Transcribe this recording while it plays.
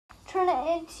turn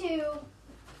it into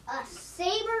a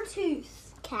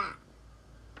saber-tooth cat.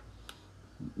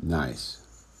 Nice.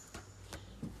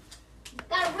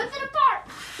 Gotta rip it apart.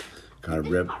 Gotta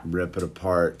rip it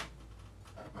apart.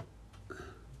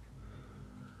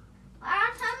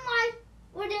 I'll tell them why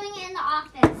we're doing it in the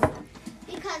office.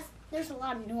 Because there's a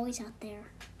lot of noise out there.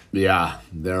 Yeah,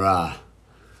 the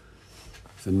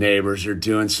neighbors are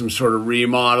doing some sort of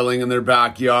remodeling in their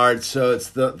backyard, so it's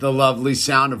the lovely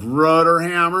sound of rotor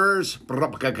hammers.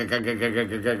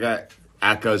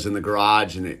 Echoes in the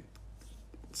garage, and it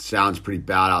sounds pretty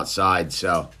bad outside.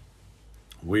 So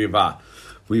we've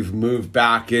moved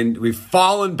back in. We've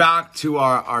fallen back to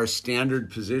our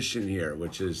standard position here,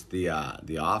 which is the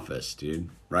office, dude.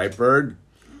 Right, Bird?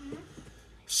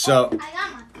 So I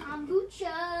got my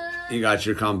kombucha. you got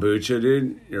your kombucha,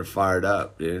 dude? You're fired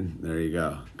up, dude. There you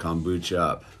go. Kombucha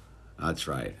up. That's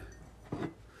right.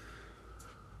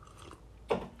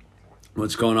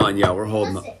 What's going on? Yeah, we're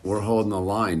holding the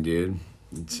line, dude.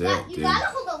 That's it, dude. You gotta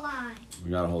hold the line.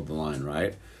 We gotta hold the line,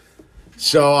 right?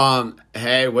 So,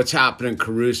 hey, what's happening,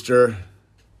 Carooster?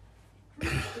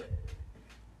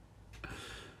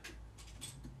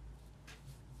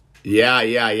 Yeah.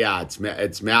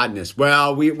 It's madness.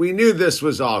 Well, we knew this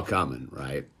was all coming,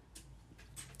 right?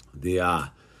 They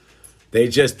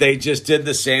just did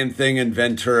the same thing in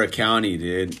Ventura County,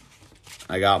 dude.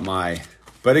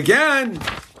 But again,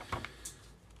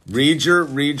 read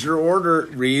your order.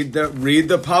 Read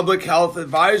the public health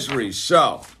advisory.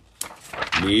 So,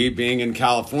 me being in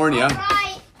California. All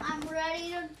right, I'm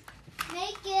ready to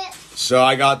make it. So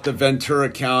I got the Ventura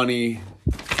County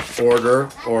order,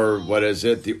 or what is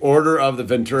it? The order of the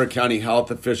Ventura County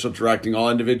health official directing all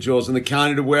individuals in the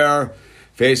county to wear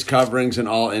face coverings in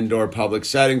all indoor public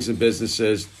settings and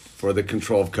businesses for the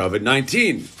control of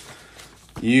COVID-19.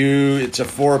 It's a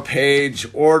 4-page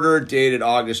order dated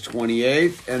August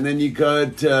 28th, and then you go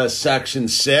to Section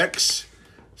 6.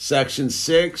 Section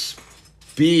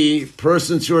 6B,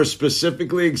 persons who are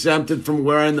specifically exempted from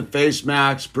wearing the face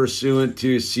mask pursuant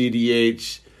to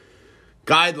CDH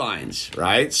guidelines,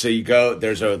 right? So you go,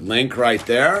 there's a link right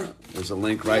there.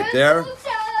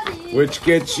 Which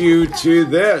gets you to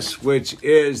this, which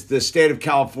is the State of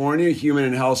California Human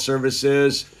and Health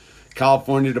Services,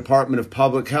 California Department of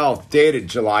Public Health, dated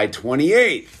July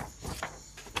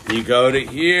 28th. You go to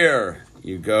here.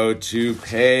 You go to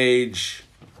page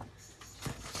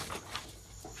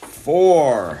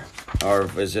 4,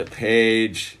 or is it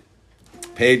page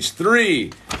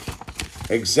 3?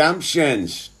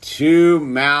 Exemptions to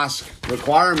mask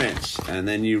requirements. And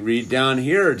then you read down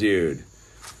here, dude.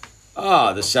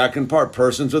 The second part,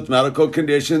 persons with medical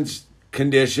condition,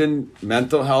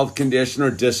 mental health condition, or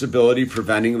disability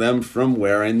preventing them from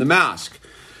wearing the mask.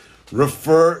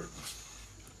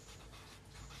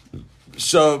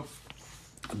 So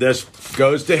this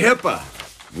goes to HIPAA.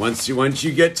 Once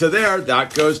you get to there,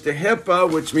 that goes to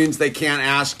HIPAA, which means they can't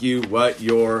ask you what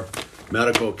your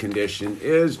medical condition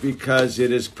is because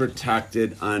it is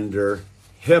protected under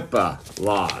HIPAA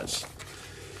laws.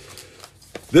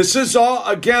 This is all,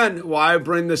 again, why I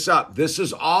bring this up. This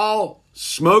is all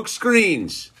smoke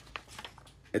screens.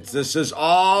 This is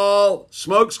all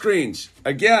smoke screens.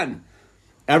 Again,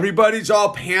 everybody's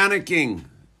all panicking.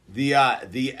 The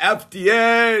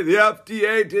FDA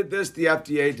did this, the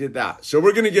FDA did that. So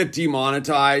we're going to get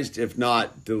demonetized, if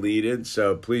not deleted.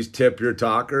 So please tip your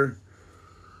talker.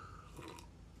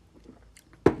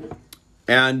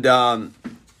 And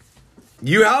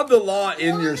you have the law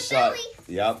in your side.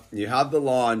 Yep, you have the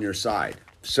law on your side.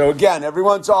 So again,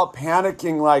 everyone's all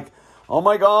panicking like, oh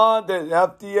my God, the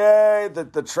FDA,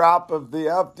 the trap of the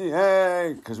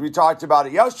FDA. Because we talked about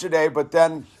it yesterday, but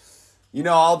then,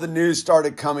 all the news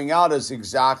started coming out as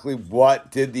exactly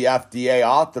what did the FDA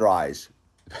authorize.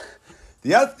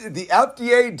 The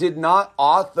FDA did not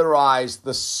authorize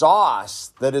the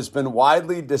sauce that has been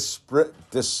widely distributed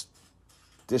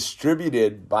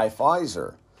by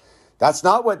Pfizer. That's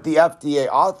not what the FDA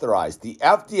authorized. The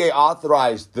FDA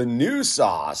authorized the new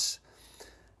sauce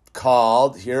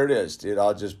called, here it is, dude.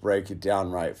 I'll just break it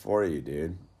down right for you,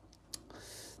 dude.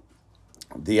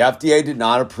 The FDA did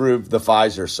not approve the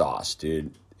Pfizer sauce,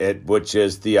 dude. Which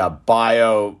is the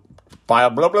bio blah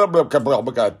blah blah blah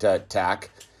blah tack.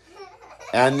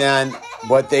 And then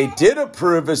what they did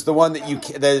approve is the one that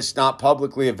is not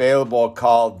publicly available,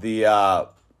 called the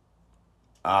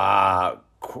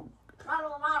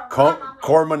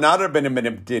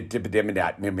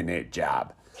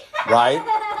job, right?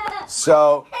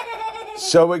 So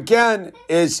again,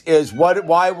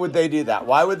 why would they do that?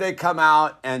 Why would they come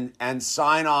out and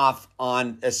sign off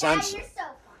on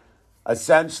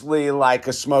essentially like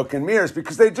a smoke and mirrors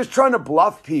because they're just trying to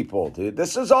bluff people, dude.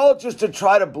 This is all just to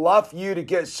try to bluff you to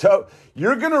get, so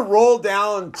you're going to roll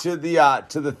down to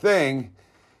the thing,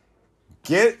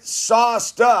 get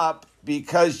sauced up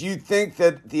because you think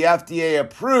that the FDA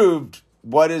approved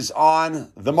what is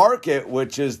on the market,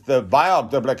 which is the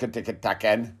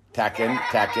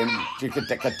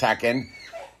taken,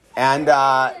 and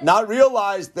not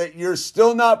realize that you're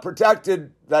still not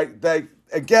protected.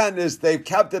 Again, is they've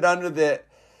kept it under the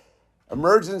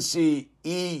emergency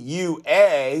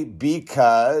EUA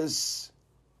because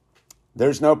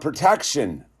there's no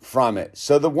protection from it.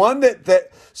 So the one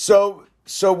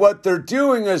so what they're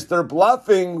doing is they're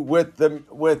bluffing with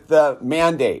the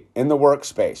mandate in the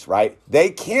workspace, right? They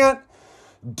can't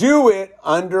do it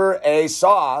under a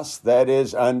sauce that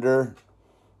is under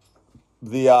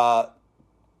the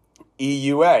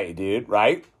EUA, dude,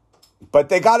 right? But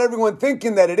they got everyone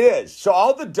thinking that it is. So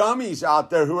all the dummies out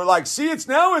there who are like, see, it's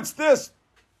this.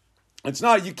 It's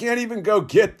not. You can't even go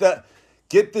get the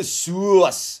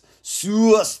sauce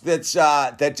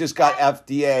that just got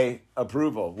FDA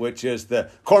approval, which is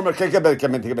the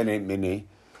Mini.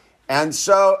 And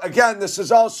so, again, this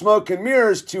is all smoke and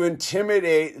mirrors to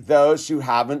intimidate those who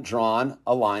haven't drawn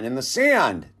a line in the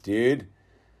sand, dude.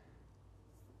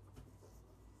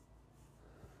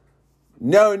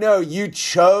 No, you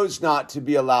chose not to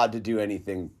be allowed to do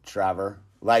anything, Trevor.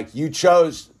 Like, you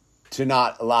chose to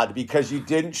not allow to because you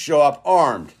didn't show up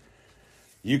armed.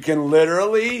 You can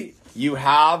literally, you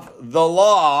have the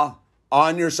law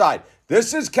on your side.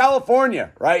 This is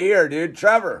California right here, dude.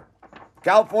 Trevor,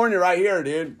 California right here,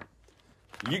 dude.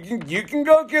 You can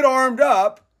go get armed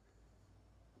up,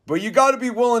 but you got to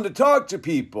be willing to talk to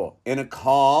people in a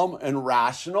calm and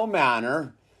rational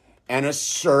manner and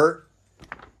assert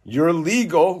your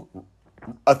legal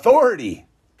authority.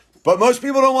 But most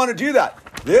people don't want to do that.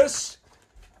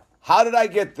 How did I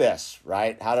get this,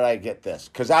 right? How did I get this?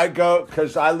 Because I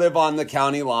live on the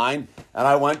county line, and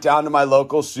I went down to my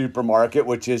local supermarket,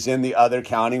 which is in the other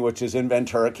county, which is in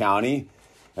Ventura County.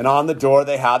 And on the door,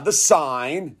 they had the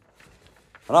sign.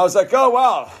 And I was like, oh,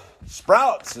 wow,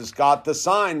 Sprouts has got the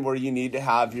sign where you need to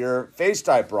have your face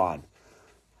diaper on.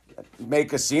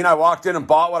 Make a scene. I walked in and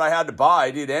bought what I had to buy.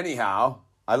 I did anyhow.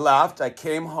 I left. I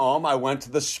came home. I went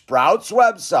to the Sprouts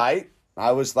website.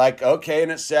 I was like, okay.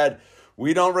 And it said,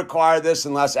 we don't require this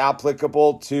unless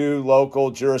applicable to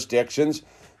local jurisdictions.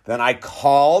 Then I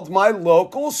called my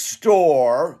local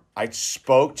store. I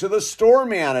spoke to the store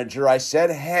manager. I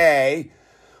said, hey,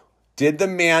 did the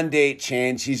mandate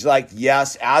change? He's like,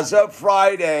 yes, as of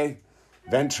Friday,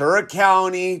 Ventura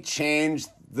County changed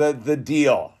the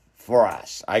deal for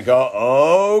us. I go,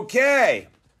 okay.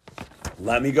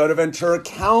 Let me go to Ventura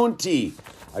County.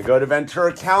 I go to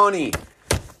Ventura County.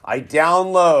 I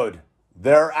download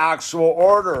their actual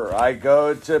order. I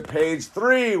go to page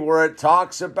 3 where it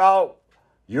talks about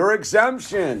your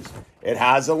exemptions. It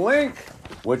has a link,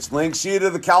 which links you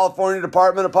to the California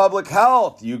Department of Public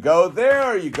Health. You go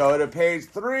there, you go to page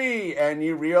 3, and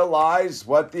you realize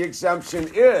what the exemption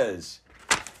is.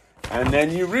 And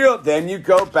then you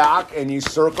go back and you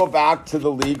circle back to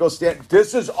the legal stand.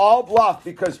 This is all bluff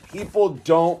because people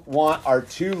are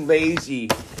too lazy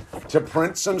to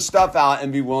print some stuff out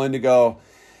and be willing to go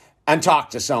and talk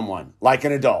to someone like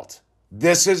an adult.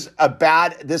 This is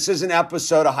an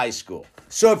episode of high school.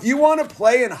 So if you want to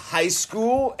play in high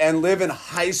school and live in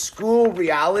high school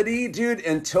reality, dude,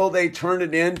 until they turn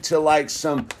it into like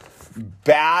some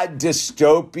bad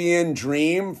dystopian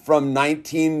dream from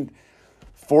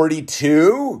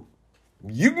 1942,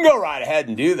 you can go right ahead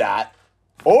and do that.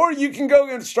 Or you can go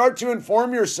and start to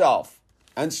inform yourself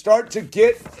and start to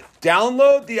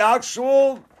download the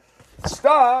actual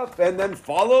stuff and then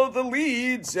follow the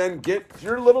leads and get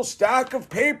your little stack of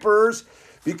papers.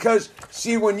 Because,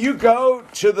 see, when you go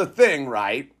to the thing,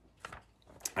 right,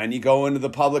 and you go into the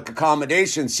public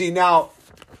accommodation, see, now,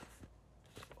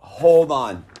 hold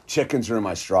on. Chickens are in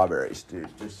my strawberries, dude.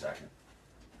 Just a second.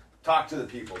 Talk to the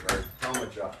people, Bert. Tell them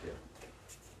what you're up to.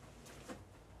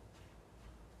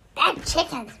 Bad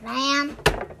chickens, man.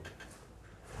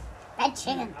 Bad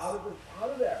chickens. Out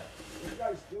of there. What are you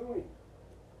guys doing?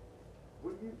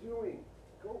 What are you doing?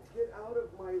 Go get out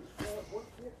of my...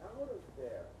 Get out of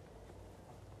there.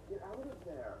 Get out of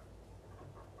there.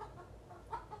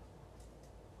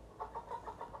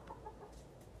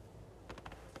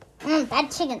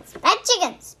 Bad chickens. Bad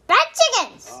chickens. Bad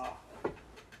chickens.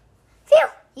 Phew.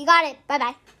 You got it.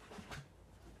 Bye-bye.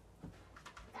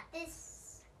 Got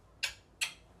this.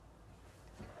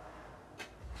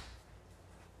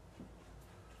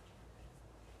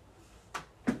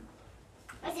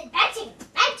 I said bad chickens.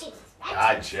 Bad chickens. Bad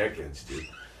God, chickens, dude.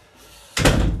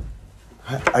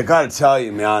 I got to tell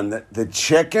you, man, the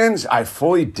chickens, I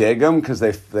fully dig them because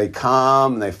they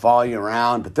come and they follow you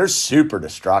around, but they're super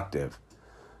destructive.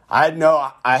 I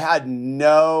had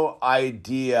no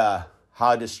idea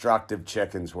how destructive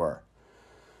chickens were.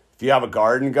 If you have a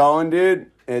garden going,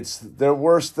 dude, they're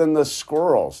worse than the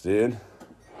squirrels, dude.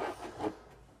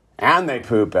 And they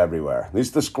poop everywhere. At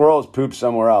least the squirrels poop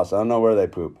somewhere else. I don't know where they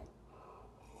poop.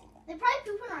 They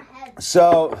probably poop in our heads.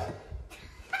 So,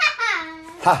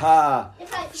 haha.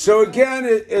 So again,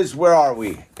 is where are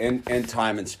we in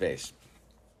time and space?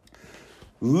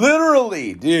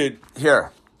 Literally, dude,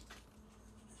 here.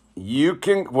 You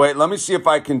can, wait, let me see if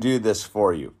I can do this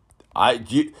for you.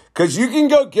 Because you can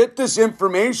go get this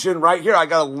information right here. I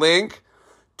got a link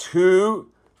to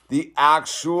the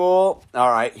actual, all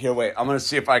right, here, wait. I'm going to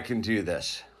see if I can do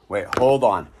this. Wait, hold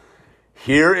on.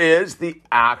 Here is the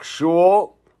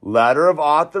actual letter of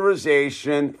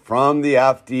authorization from the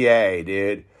FDA,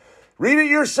 dude. Read it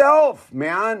yourself,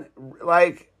 man.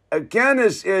 Like, again,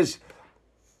 is this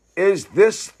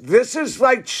is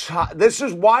like, this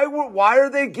is why are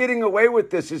they getting away with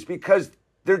this? Is because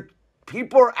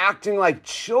people are acting like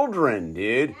children,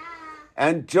 dude,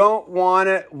 and don't want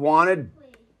to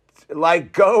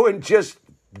like go and just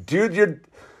do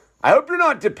I hope you're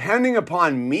not depending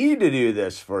upon me to do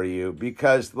this for you,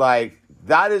 because like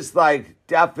that is like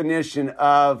definition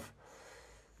of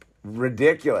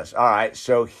ridiculous. All right,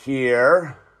 so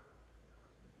here,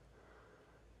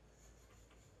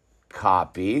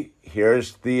 copy.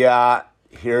 Here's the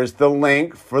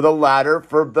link for the letter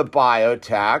for the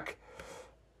biotech.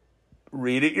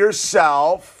 Read it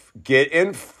yourself. Get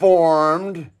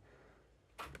informed.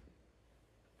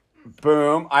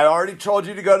 Boom. I already told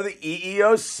you to go to the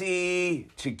EEOC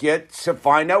to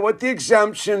find out what the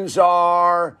exemptions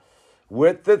are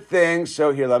with the thing.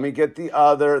 So here, let me get the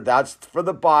other. That's for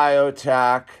the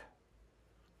biotech.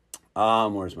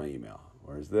 Where's my email?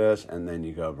 Where's this? And then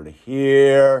you go over to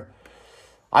here.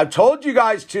 I've told you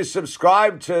guys to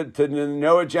subscribe to the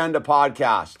No Agenda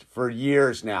podcast for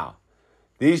years now.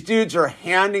 These dudes are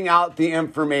handing out the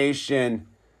information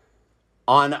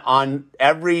on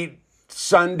every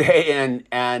Sunday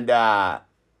and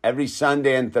every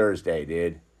Sunday and Thursday,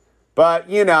 dude. But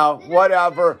you know,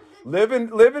 whatever. Live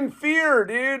in fear,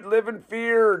 dude. Live in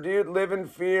fear, dude. Live in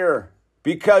fear.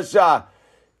 Because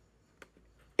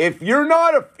if you're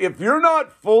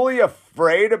not fully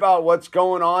afraid about what's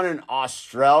going on in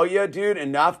Australia, dude,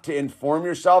 enough to inform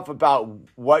yourself about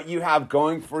what you have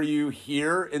going for you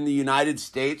here in the United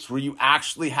States, where you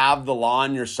actually have the law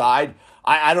on your side,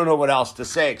 I don't know what else to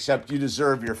say except you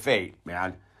deserve your fate,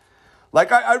 man.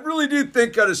 Like, I really do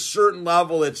think at a certain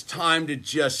level it's time to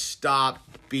just stop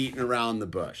beating around the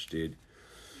bush, dude.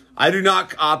 I do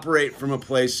not operate from a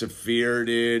place of fear,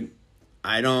 dude.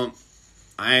 I'm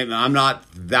not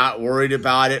that worried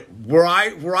about it. Where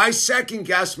I second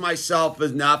guess myself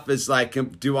enough is like,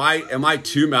 am I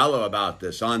too mellow about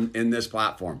this in this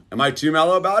platform? Am I too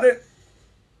mellow about it?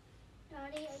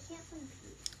 Daddy, I can't find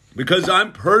peace. Because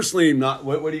I'm personally not.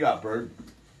 What do you got, Bird? I'm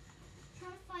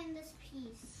trying to find this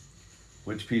piece.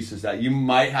 Which piece is that? You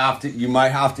might have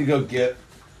to go get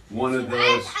one of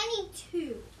those. I need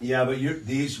two. Yeah, but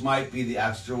these might be the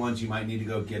extra ones. You might need to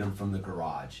go get them from the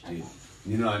garage, dude. Okay.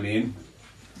 You know what I mean?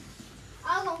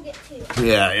 I'll go get two.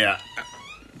 Yeah.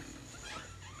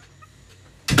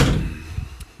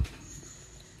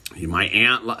 My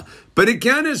aunt, but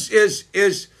again, if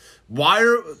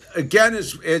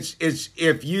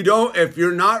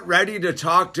you're not ready to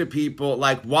talk to people,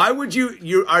 like, why would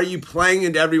are you playing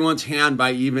into everyone's hand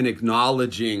by even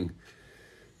acknowledging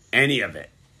any of it?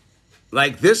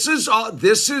 Like, this is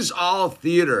all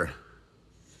theater.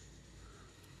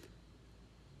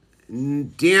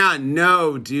 Dan,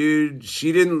 no, dude.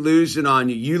 She didn't lose it on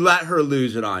you. You let her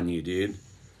lose it on you, dude.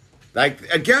 Like,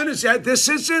 again, this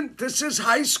is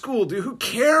high school, dude. Who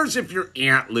cares if your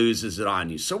aunt loses it on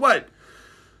you? So what?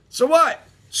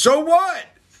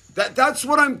 That's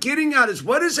what I'm getting at, is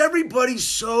what is everybody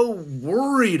so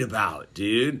worried about,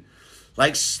 dude?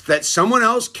 Like, that someone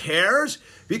else cares?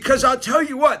 Because I'll tell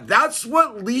you what, that's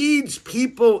what leads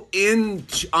people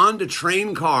onto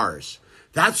train cars.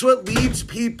 That's what leads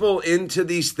people into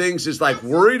these things, is like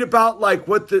worried about like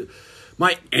what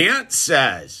my aunt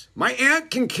says. My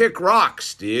aunt can kick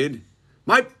rocks, dude.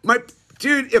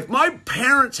 Dude, if my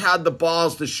parents had the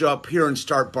balls to show up here and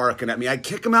start barking at me, I'd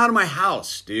kick them out of my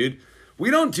house, dude. We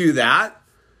don't do that.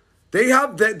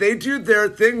 They do their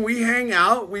thing. We hang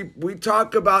out. We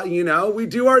talk about, we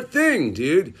do our thing,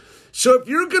 dude. So if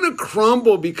you're going to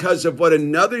crumble because of what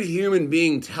another human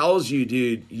being tells you,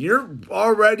 dude, you're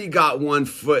already got one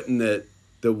foot in the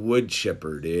wood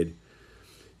chipper, dude.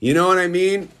 You know what I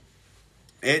mean?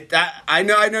 I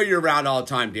know you're around all the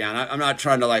time, Dan. I'm not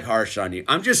trying to like harsh on you.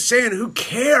 I'm just saying, who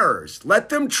cares? Let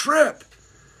them trip.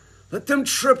 Let them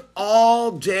trip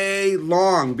all day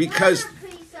long because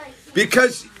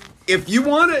if you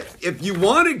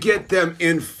want to get them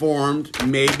informed,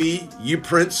 maybe you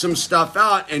print some stuff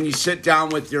out and you sit down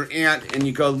with your aunt and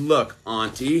you go, look,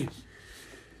 Auntie,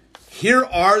 here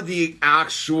are the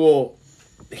actual.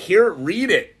 Here,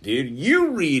 read it, dude.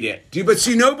 You read it, dude. But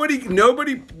see,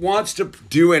 nobody wants to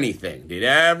do anything, dude.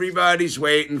 Everybody's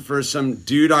waiting for some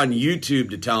dude on YouTube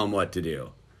to tell them what to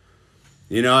do.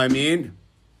 You know what I mean?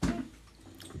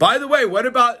 By the way, what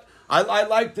about? I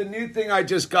like the new thing I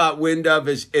just got wind of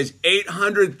is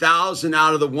 800,000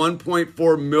 out of the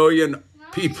 1.4 million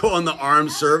people in the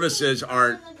armed services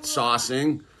aren't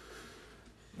saucing.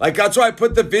 Like that's why I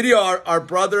put the video. Our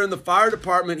brother in the fire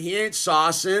department, he ain't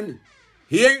saucing.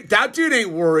 That dude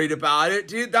ain't worried about it,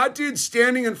 dude. That dude's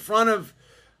standing in front of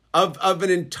an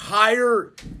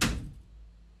entire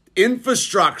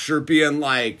infrastructure being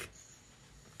like,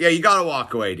 yeah, you got to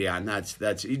walk away, Dan.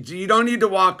 That's you don't need to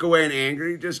walk away in anger.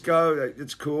 You just go,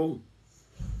 it's cool.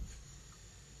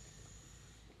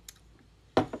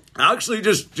 Actually,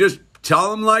 just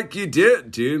tell them like you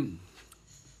did, dude.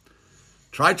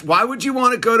 Why would you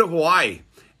want to go to Hawaii?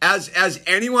 As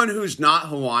anyone who's not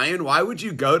Hawaiian, why would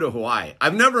you go to Hawaii?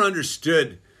 I've never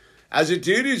understood. As a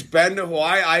dude who's been to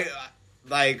Hawaii, I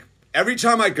like every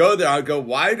time I go there, I go,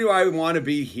 why do I want to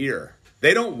be here?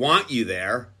 They don't want you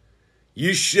there.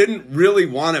 You shouldn't really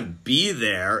want to be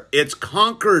there. It's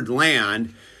conquered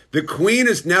land. The Queen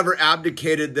has never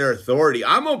abdicated their authority.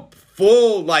 I'm a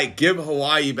full give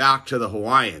Hawaii back to the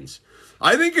Hawaiians.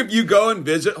 I think if you go and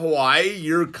visit Hawaii,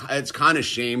 it's kind of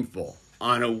shameful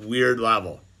on a weird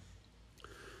level.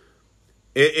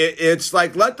 It's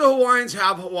like, let the Hawaiians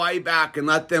have Hawaii back and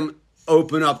let them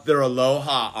open up their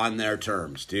aloha on their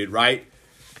terms, dude, right?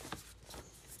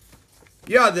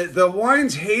 Yeah, the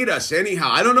Hawaiians hate us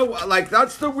anyhow. I don't know,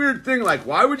 that's the weird thing.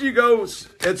 Why would you go,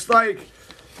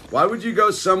 why would you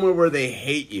go somewhere where they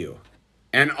hate you?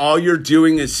 And all you're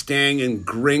doing is staying in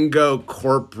gringo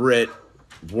corporate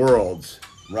worlds,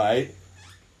 right?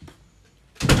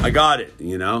 I got it,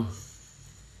 you know?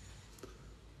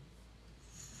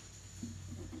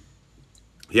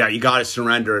 Yeah, you got to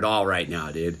surrender it all right now,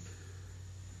 dude.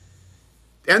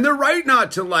 And they're right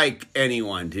not to like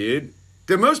anyone, dude.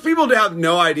 Most people have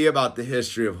no idea about the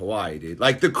history of Hawaii, dude.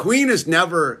 The Queen has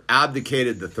never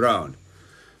abdicated the throne.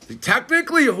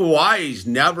 Technically, Hawaii's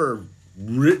never,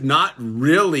 not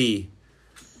really,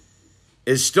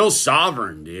 is still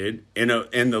sovereign, dude, in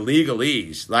the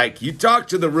legalese. You talk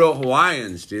to the real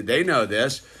Hawaiians, dude, they know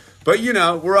this. But,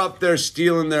 we're up there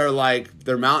stealing their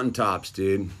mountaintops,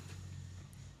 dude.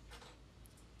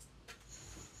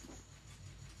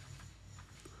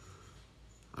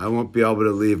 I won't be able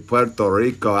to leave Puerto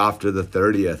Rico after the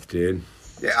 30th, dude.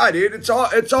 Yeah, dude, it's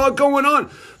all going on.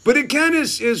 But again,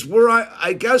 is where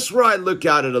I guess where I look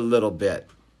at it a little bit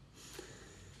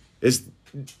is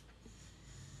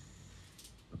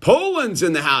Poland's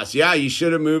in the house. Yeah, you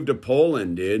should have moved to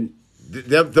Poland, dude.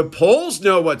 The Poles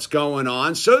know what's going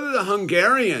on. So do the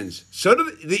Hungarians. So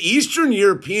do the Eastern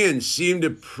Europeans seem to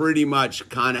pretty much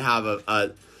kind of have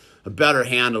a better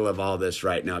handle of all this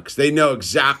right now because they know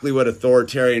exactly what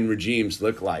authoritarian regimes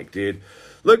look like, dude.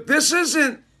 Look, this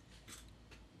isn't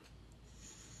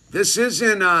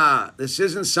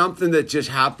something that just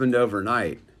happened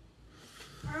overnight.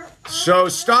 So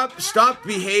stop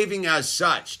behaving as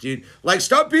such, dude.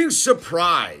 Stop being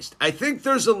surprised. I think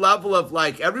there's a level of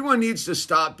everyone needs to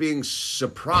stop being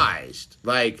surprised.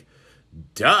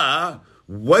 Duh.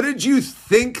 What did you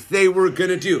think they were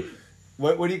gonna do?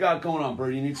 What do you got going on,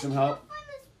 Bert? You need some help?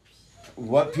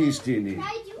 What piece do you need? Do we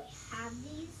have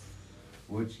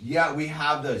these? Yeah, we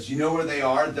have those. You know where they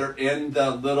are? They're in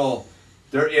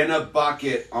they're in a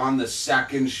bucket on the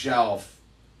second shelf.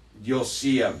 You'll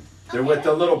see them. They're with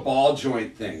the little ball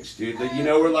joint things, dude. You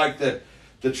know where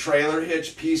the trailer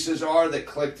hitch pieces are that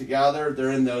click together?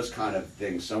 They're in those kind of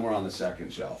things somewhere on the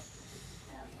second shelf.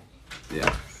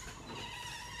 Yeah.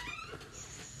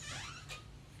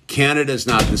 Canada's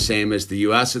not the same as the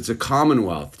U.S. It's a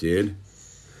commonwealth, dude.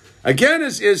 Again,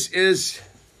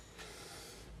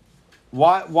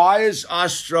 why is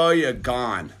Australia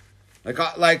gone?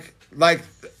 Like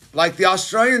the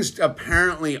Australians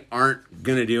apparently aren't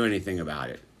going to do anything about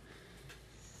it.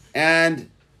 And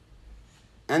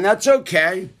that's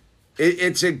okay.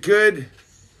 It's a good...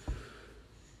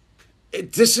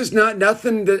 this is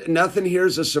nothing here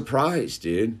is a surprise,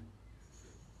 dude.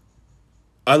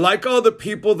 I like all the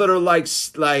people that are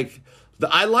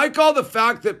I like all the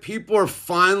fact that people are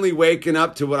finally waking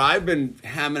up to what I've been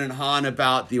hemming and hawing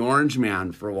about the Orange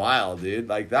Man for a while, dude.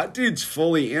 Like, that dude's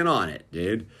fully in on it,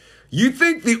 dude. You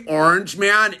think the Orange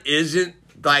Man isn't,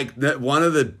 like, one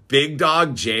of the big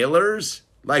dog jailers?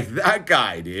 Like, that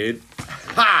guy, dude.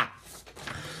 Ha!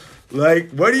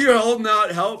 Like, what are you holding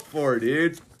out help for,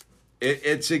 dude?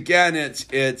 It's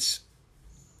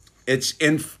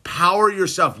empower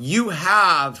yourself. You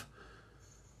have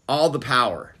all the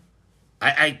power.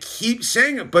 I keep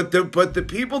saying it, but the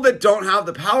people that don't have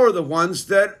the power are the ones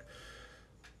that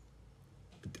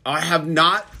have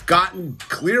not gotten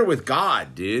clear with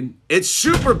God, dude. It's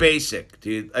super basic,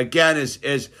 dude. Again,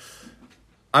 is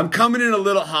I'm coming in a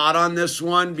little hot on this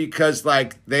one because,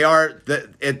 like,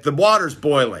 the water's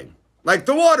boiling. Like,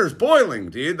 the water's boiling,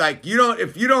 dude. Like,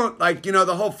 if you don't, like,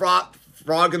 the whole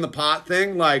frog in the pot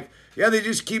thing, like, yeah, they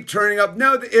just keep turning up.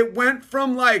 No, it went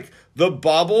from, like, the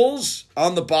bubbles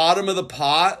on the bottom of the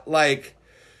pot, like,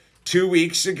 2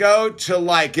 weeks ago to,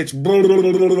 like, it's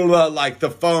like the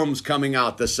foam's coming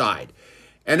out the side.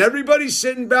 And everybody's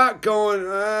sitting back going,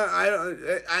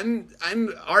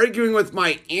 I'm arguing with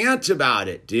my aunt about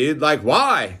it, dude. Like,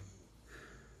 why?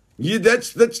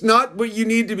 That's not what you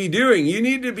need to be doing. You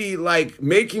need to be, like,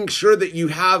 making sure that you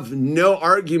have no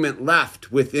argument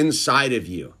left with inside of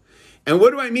you. And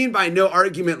what do I mean by no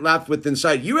argument left with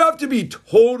inside? You have to be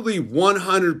totally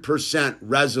 100%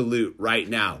 resolute right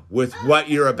now with what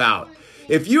you're about.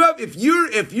 If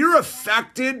you're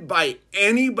affected by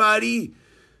anybody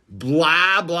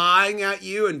blahing at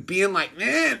you and being like,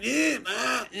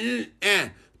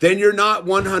 then you're not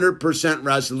 100%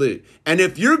 resolute. And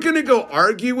if you're going to go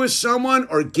argue with someone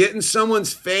or get in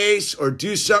someone's face or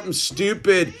do something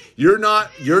stupid, you're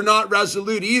not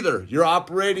resolute either. You're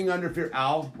operating under fear.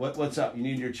 Al, what's up? You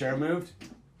need your chair moved?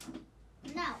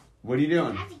 No. What are you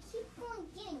doing? I have to keep on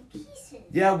getting pieces.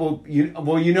 Yeah, well,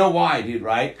 you know why, dude,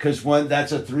 right? Because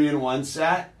that's a 3-in-1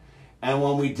 set. And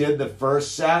when we did the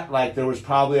first set, like, there was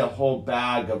probably a whole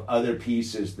bag of other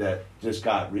pieces that just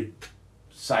got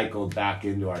cycled back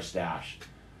into our stash.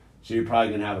 So you're probably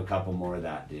going to have a couple more of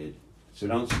that, dude. So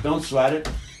don't sweat it.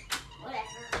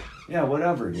 Whatever. Yeah,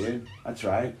 whatever, dude. That's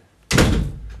right.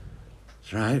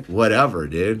 That's right. Whatever,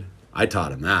 dude. I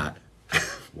taught him that.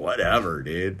 Whatever,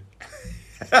 dude.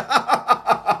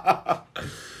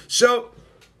 So,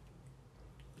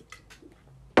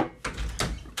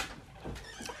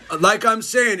 like I'm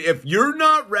saying, if you're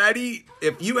not ready,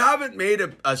 if you haven't made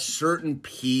a certain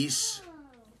peace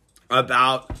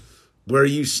about where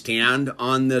you stand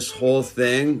on this whole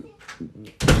thing,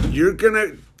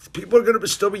 people are gonna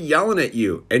still be yelling at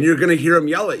you, and you're gonna hear them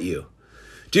yell at you.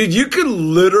 Dude, you could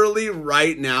literally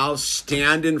right now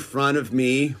stand in front of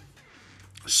me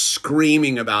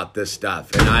screaming about this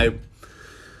stuff, and I'm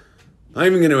not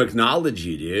even gonna acknowledge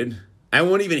you, dude. I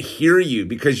won't even hear you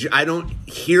because I don't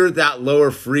hear that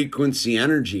lower frequency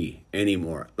energy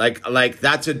anymore. Like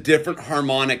that's a different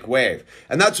harmonic wave.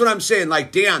 And that's what I'm saying.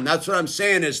 Like, Dan, that's what I'm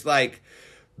saying is, like,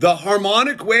 the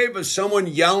harmonic wave of someone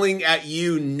yelling at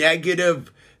you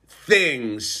negative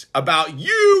things about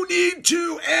you need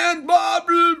to and blah,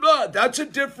 blah, blah. That's a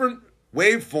different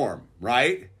waveform,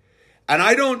 right? And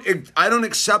I don't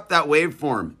accept that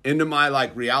waveform into my,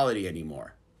 like, reality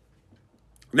anymore.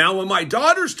 Now, when my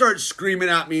daughter starts screaming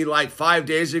at me like 5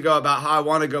 days ago about how I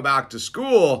want to go back to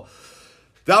school,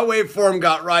 that waveform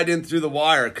got right in through the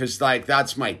wire because, like,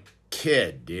 that's my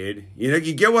kid, dude.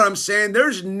 You get what I'm saying?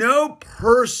 There's no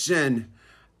person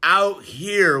out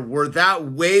here where that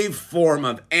waveform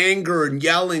of anger and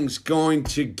yelling's going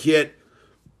to get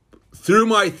through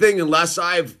my thing unless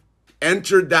I've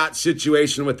entered that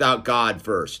situation without God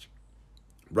first,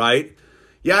 right?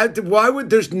 Yeah,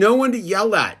 there's no one to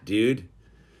yell at, dude.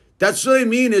 That's what I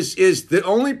mean is the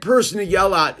only person to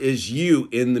yell at is you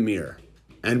in the mirror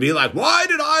and be like, why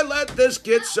did I let this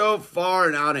get so far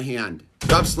and out of hand?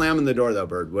 Stop slamming the door though,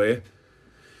 Bird, will you?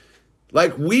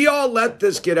 Like, we all let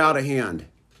this get out of hand.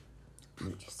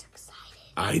 I'm just excited.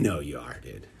 I know you are,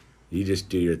 dude. You just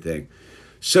do your thing.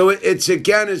 So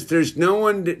there's no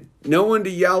one to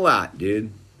yell at,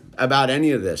 dude, about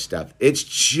any of this stuff. It's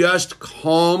just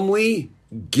calmly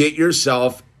get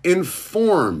yourself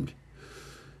informed.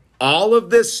 All of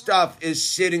this stuff is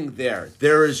sitting there.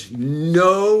 There is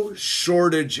no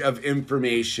shortage of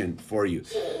information for you.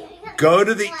 Go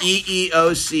to the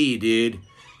EEOC, dude.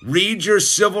 Read your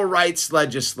civil rights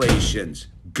legislations.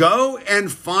 Go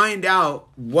and find out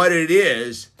what it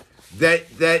is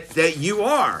that you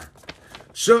are.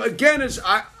 So again,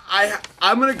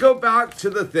 I'm going to go back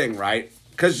to the thing, right?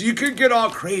 Because you could get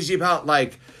all crazy about,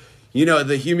 like,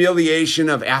 the humiliation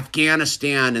of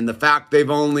Afghanistan and the fact they've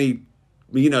only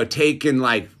taken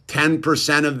like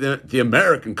 10% of the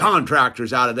American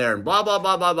contractors out of there and blah, blah,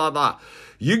 blah, blah, blah, blah.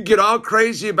 You get all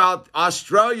crazy about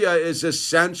Australia is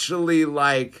essentially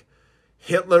like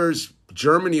Hitler's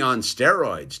Germany on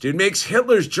steroids, dude. Makes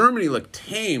Hitler's Germany look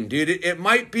tame, dude. It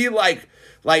might be like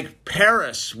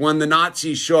Paris when the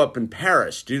Nazis show up in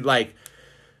Paris, dude. Like,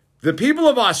 the people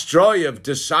of Australia have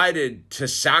decided to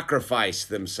sacrifice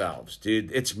themselves,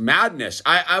 dude. It's madness.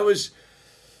 I was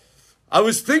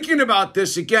thinking about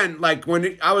this again, like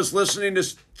when I was listening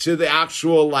to the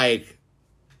actual like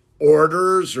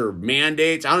orders or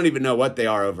mandates. I don't even know what they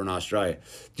are over in Australia.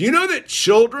 Do you know that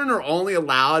children are only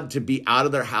allowed to be out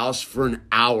of their house for an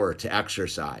hour to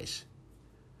exercise?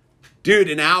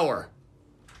 Dude, an hour.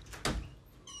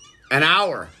 An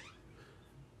hour.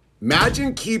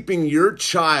 Imagine keeping your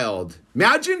child,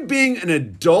 imagine being an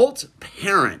adult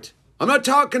parent. I'm not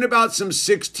talking about some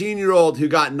 16-year-old who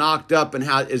got knocked up and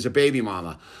is a baby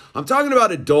mama. I'm talking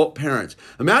about adult parents.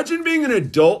 Imagine being an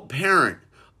adult parent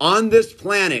on this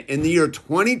planet in the year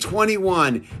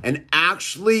 2021 and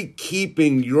actually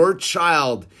keeping your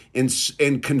child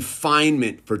in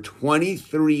confinement for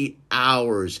 23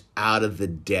 hours out of the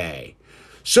day.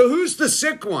 So who's the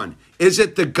sick one? Is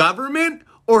it the government?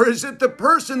 Or is it the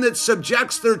person that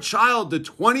subjects their child to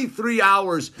 23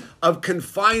 hours of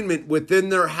confinement within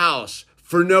their house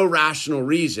for no rational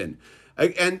reason?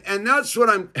 And that's what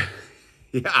I'm...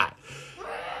 Yeah.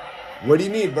 What do you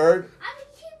need, Bird? I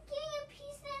keep getting a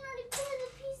piece that I already put in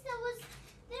the piece that was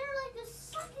there like a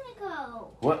second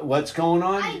ago. What's going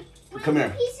on? I put Come a here.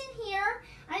 piece in here.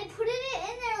 I put it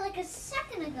in there like a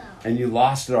second ago. And you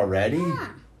lost it already? Yeah.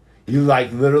 You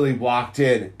like literally walked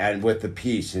in and with the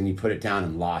piece and you put it down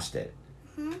and lost it.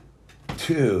 Mm-hmm.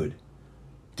 Dude,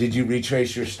 did you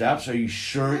retrace your steps? Are you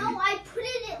sure? No, I put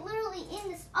it literally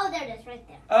in this. Oh, there it is, right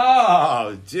there.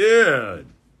 Oh, dude.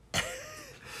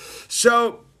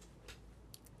 So,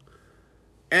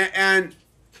 and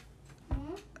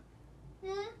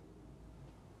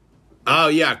oh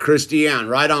yeah, Christiane,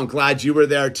 right on. Glad you were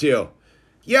there too.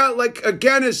 Yeah, like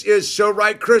again is so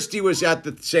right. Christy was at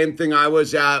the same thing I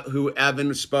was at, who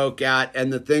Evan spoke at,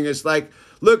 and the thing is like,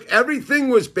 look, everything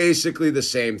was basically the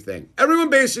same thing.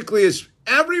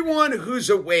 Everyone who's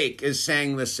awake is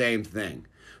saying the same thing.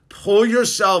 Pull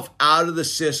yourself out of the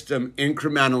system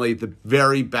incrementally the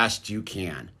very best you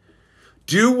can.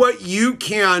 Do what you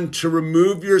can to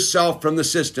remove yourself from the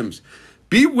systems.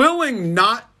 Be willing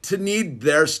not to need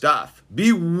their stuff.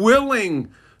 Be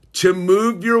willing to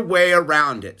move your way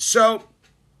around it. So,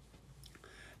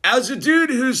 as a dude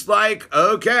who's like,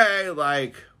 okay,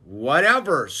 like,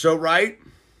 whatever. So, right?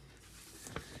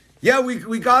 Yeah,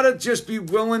 we gotta just be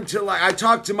willing to, like, I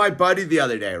talked to my buddy the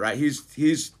other day, right?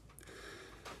 He's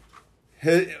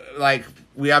like,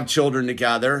 we have children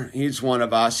together. He's one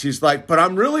of us. He's like, but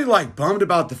I'm really, like, bummed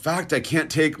about the fact I can't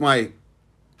take my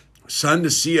son to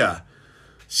see a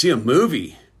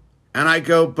movie. And I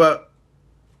go, but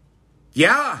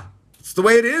yeah, it's the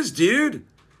way it is, dude.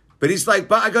 But he's like,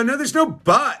 but I go, no, there's no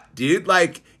but, dude.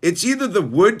 Like, it's either the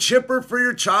wood chipper for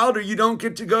your child or you don't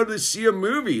get to go to see a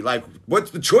movie. Like,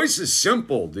 what's the choice is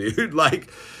simple, dude.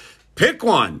 Like, pick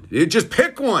one. Just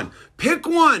pick one. Pick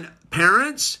one,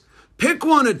 parents. Pick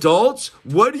one, adults.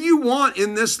 What do you want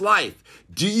in this life?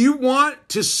 Do you want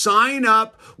to sign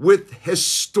up with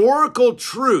historical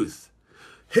truth?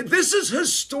 This is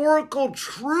historical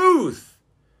truth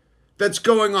that's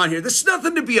going on here. This is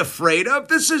nothing to be afraid of.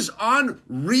 This is on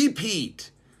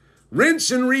repeat. Rinse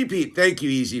and repeat. Thank you,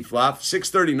 Easy Fluff.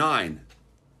 639.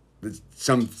 Is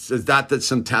that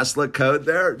some Tesla code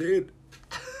there, dude?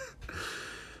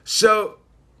 So,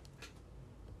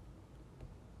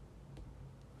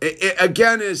 it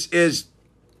again is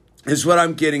what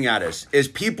I'm getting at is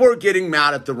people are getting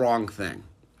mad at the wrong thing.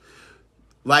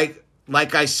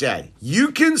 Like I said,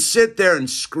 you can sit there and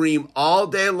scream all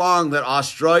day long that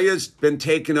Australia's been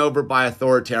taken over by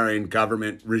authoritarian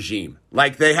government regime.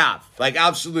 Like they have. Like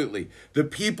absolutely. The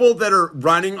people that are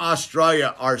running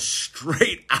Australia are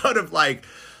straight out of like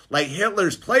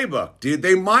Hitler's playbook, dude.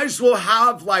 They might as well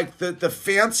have like the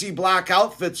fancy black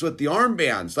outfits with the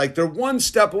armbands. Like they're one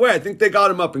step away. I think they got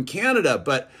them up in Canada,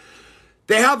 but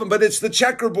they have them. But it's the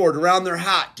checkerboard around their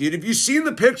hat, dude. Have you seen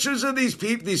the pictures of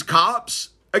these cops?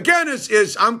 Again,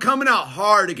 I'm coming out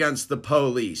hard against the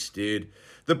police, dude.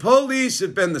 The police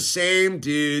have been the same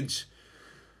dudes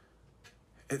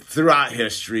throughout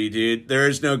history, dude. There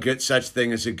is no such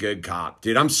thing as a good cop,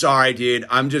 dude. I'm sorry, dude.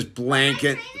 I'm just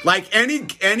blanket. Like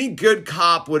any good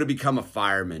cop would have become a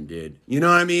fireman, dude. You know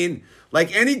what I mean?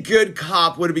 Like any good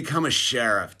cop would have become a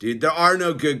sheriff, dude. There are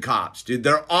no good cops, dude.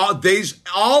 All these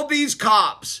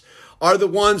cops are the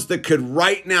ones that could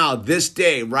right now, this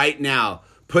day, right now,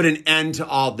 put an end to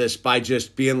all this by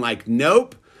just being like,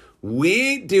 nope, we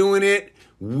ain't doing it.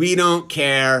 We don't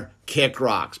care. Kick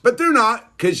rocks. But they're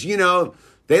not, because, you know,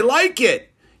 they like it.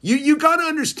 You got to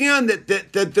understand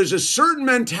that there's a certain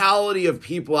mentality of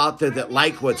people out there that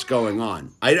like what's going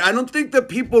on. I don't think that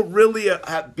people really,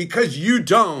 because you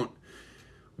don't,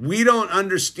 we don't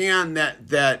understand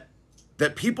that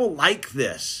people like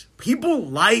this. People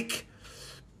like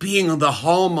being the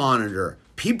hall monitor.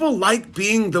 People like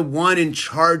being the one in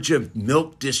charge of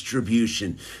milk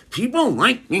distribution. People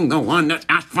like being the one that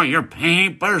asks for your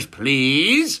papers,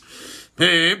 please.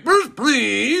 Papers,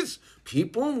 please.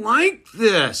 People like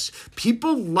this.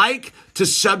 People like to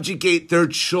subjugate their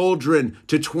children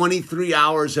to 23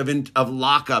 hours of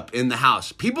lockup in the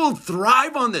house. People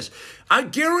thrive on this. I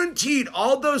guaranteed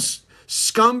all those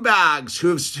scumbags who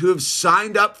have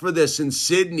signed up for this in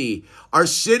Sydney are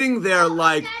sitting there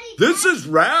like, this is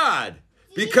rad.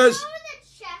 Because you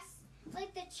know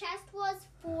the chest was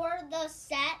for the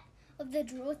set of the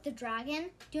with the dragon?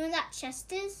 Do you know what that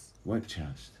chest is? What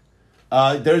chest?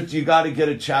 You got to get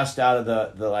a chest out of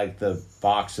the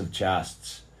box of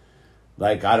chests.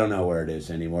 Like, I don't know where it is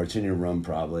anymore. It's in your room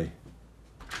probably.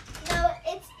 No,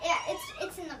 it's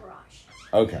in the garage.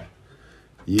 Okay.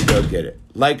 You go get it.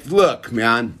 Like, look,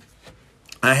 man,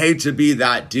 I hate to be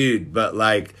that dude, but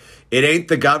like, it ain't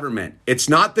the government. It's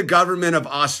not the government of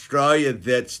Australia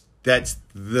that's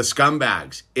the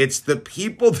scumbags. It's the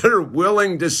people that are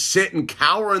willing to sit and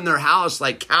cower in their house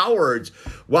like cowards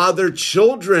while their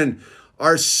children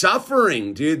are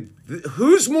suffering, dude.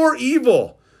 Who's more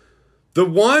evil? The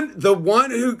one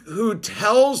who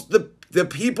tells the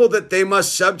people that they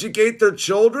must subjugate their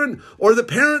children, or the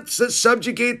parents that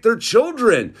subjugate their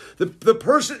children? The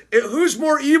person, who's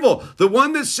more evil? The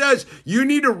one that says you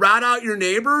need to rat out your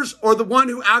neighbors, or the one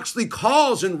who actually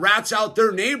calls and rats out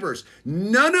their neighbors?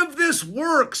 None of this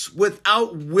works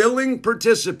without willing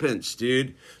participants,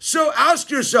 dude. So ask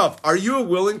yourself, are you a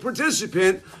willing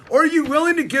participant, or are you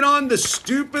willing to get on the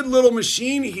stupid little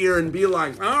machine here and be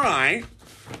like, all right,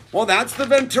 well, that's the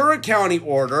Ventura County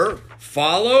order.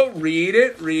 Follow, read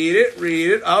it.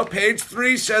 Oh, page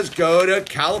 3 says go to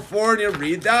California.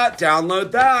 Read that,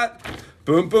 download that.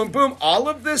 Boom, boom, boom. All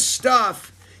of this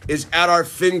stuff is at our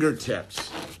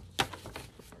fingertips.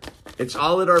 It's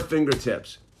all at our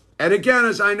fingertips. And again,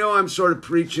 as I know, I'm sort of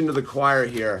preaching to the choir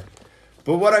here.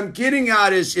 But what I'm getting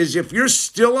at is if you're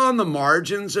still on the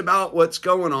margins about what's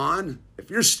going on,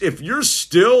 if you're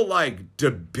still like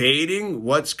debating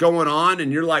what's going on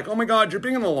and you're like, oh my God, you're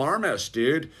being an alarmist,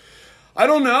 dude. I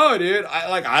don't know, dude.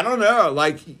 I don't know.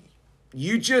 Like,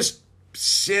 you just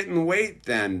sit and wait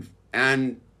then.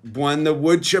 And when the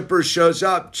wood chipper shows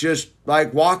up, just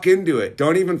like walk into it.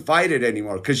 Don't even fight it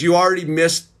anymore because you already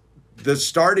missed the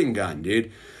starting gun,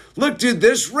 dude. Look, dude,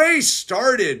 this race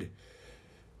started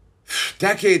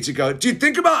decades ago. Dude,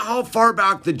 think about how far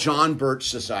back the John Birch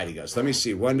Society goes. Let me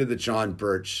see. When did the John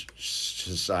Birch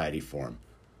Society form?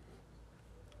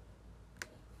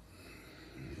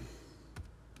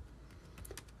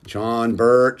 John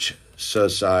Birch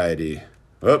Society.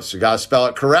 Oops, we got to spell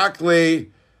it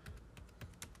correctly.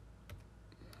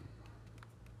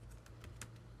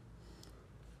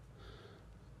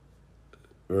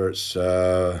 Birch,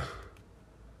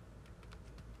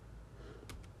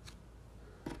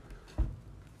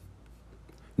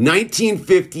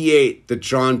 1958, the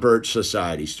John Birch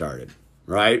Society started,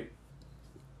 right?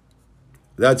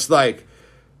 That's like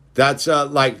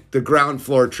the ground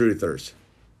floor truthers.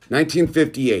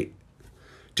 1958.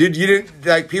 Dude,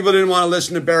 people didn't want to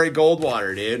listen to Barry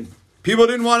Goldwater, dude. People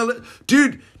didn't want to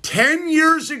dude, 10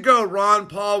 years ago, Ron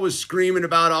Paul was screaming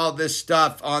about all this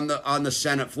stuff on the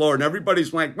Senate floor, and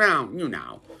everybody's like, well, you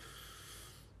know,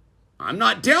 I'm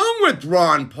not down with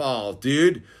Ron Paul,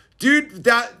 dude. Dude,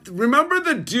 remember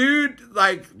the dude,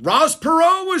 like, Ross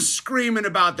Perot was screaming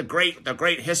about the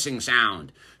great hissing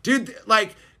sound. Dude,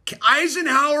 like,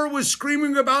 Eisenhower was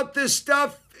screaming about this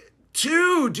stuff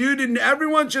too, dude, and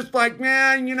everyone's just like,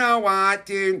 man, you know what,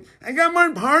 dude? I got more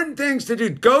important things to do.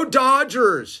 Go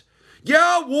Dodgers.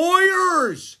 Yeah,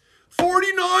 Warriors.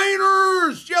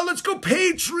 49ers. Yeah, let's go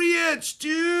Patriots,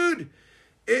 dude.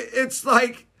 It's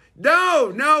like,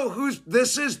 no,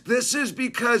 this is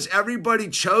because everybody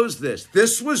chose this.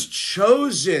 This was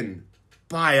chosen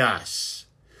by us.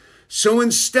 So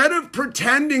instead of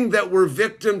pretending that we're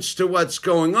victims to what's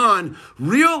going on,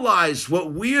 realize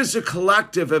what we as a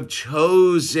collective have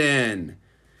chosen.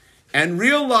 And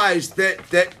realize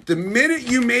that the minute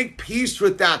you make peace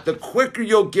with that, the quicker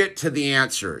you'll get to the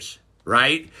answers,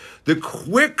 right? The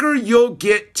quicker you'll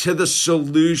get to the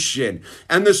solution.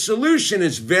 And the solution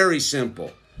is very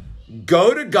simple.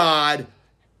 Go to God.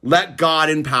 Let God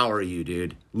empower you,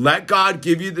 dude. Let God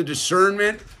give you the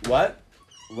discernment. What?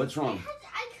 What's wrong?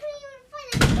 I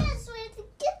couldn't even find a chest, so I had to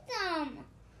get them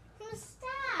from the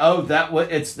stash. Oh,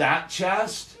 it's that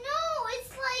chest? No,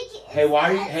 it's like. Hey,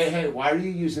 why are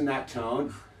you using that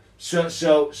tone? So. The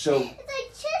chest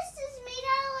is made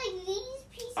out of like these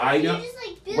pieces. I know. You're just,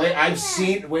 like,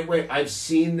 building I've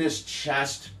seen this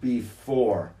chest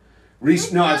before.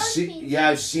 With No, those pieces?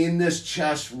 I've seen this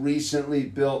chest recently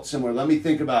built somewhere. Let me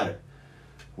think about it.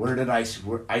 Where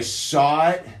I saw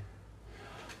it?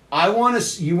 You want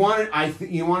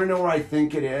to know where I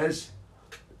think it is?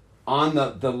 On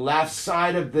the left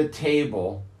side of the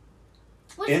table.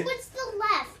 What's the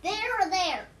left? There or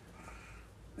there?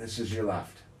 This is your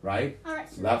left, right? All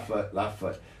right. So Left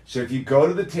foot. So if you go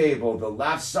to the table, the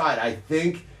left side, I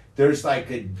think there's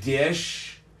like a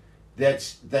dish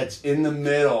that's in the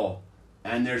middle,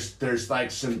 and there's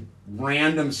like some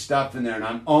random stuff in there, and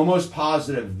I'm almost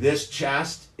positive this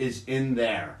chest is in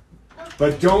there. Okay.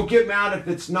 But don't get mad if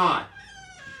it's not.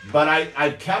 But I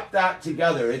kept that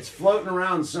together. It's floating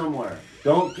around somewhere.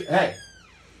 Hey,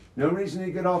 no reason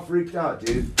to get all freaked out,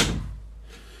 dude.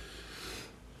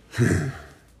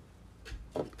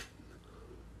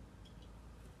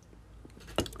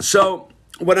 So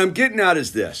what I'm getting at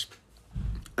is this.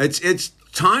 It's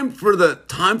time for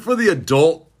the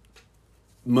adult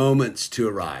moments to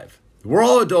arrive. We're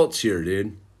all adults here,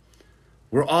 dude.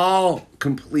 We're all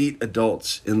complete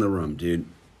adults in the room, dude.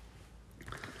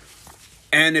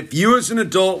 And if you as an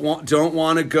adult don't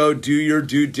want to go do your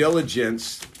due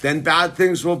diligence, then bad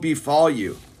things will befall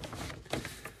you.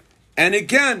 And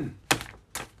again,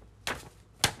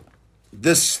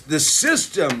 the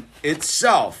system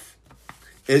itself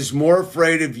is more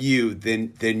afraid of you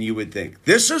than you would think.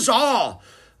 This is all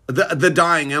the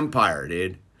dying empire,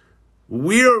 dude.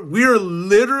 We're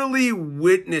literally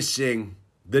witnessing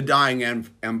the dying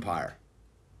empire.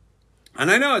 And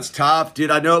I know it's tough,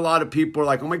 dude. I know a lot of people are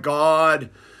like, oh my God,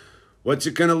 what's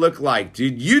it going to look like?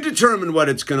 Dude, you determine what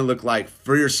it's going to look like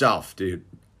for yourself, dude.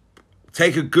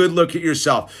 Take a good look at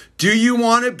yourself. Do you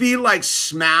want to be like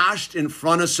smashed in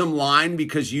front of some line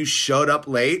because you showed up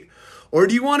late? Or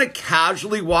do you want to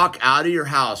casually walk out of your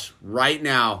house right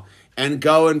now and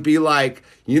go and be like,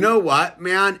 you know what,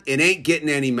 man? It ain't getting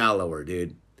any mellower,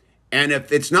 dude. And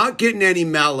if it's not getting any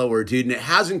mellower, dude, and it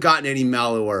hasn't gotten any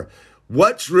mellower,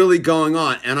 what's really going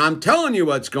on? And I'm telling you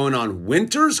what's going on.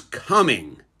 Winter's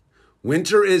coming.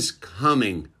 Winter is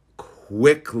coming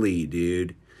quickly,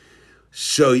 dude.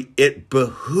 So it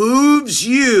behooves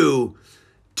you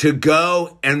to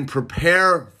go and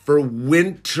prepare for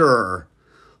winter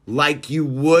like you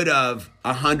would have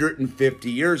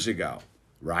 150 years ago,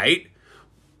 right?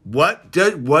 What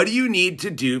do you need to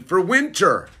do for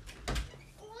winter? it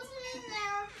wasn't in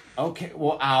there. Okay,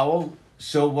 well, Owl,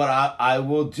 so what I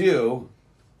will do,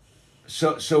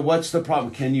 so what's the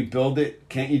problem? Can you build it?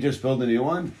 Can't you just build a new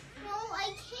one? No,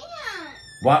 I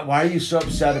can't. Why are you so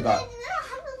upset about it? I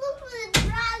have to look for the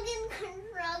dragon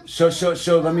construction.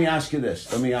 So let me ask you this.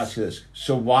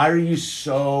 So why are you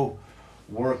so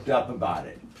worked up about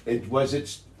it?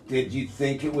 Did you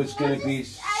think it was going to be...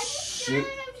 I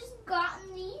just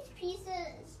gotten these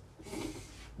pieces.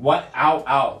 What?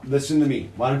 Ow. Listen to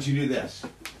me. Why don't you do this?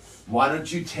 Why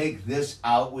don't you take this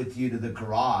out with you to the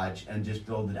garage and just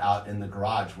build it out in the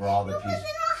garage where all the But pieces...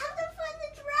 then I'll have to find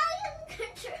the dragon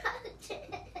construction.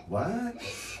 What? Then I'll have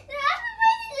to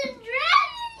find the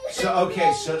dragon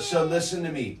construction. So listen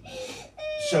to me.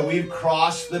 So we've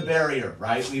crossed the barrier,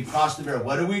 right? We've crossed the barrier.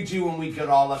 What do we do when we get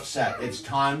all upset? It's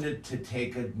time to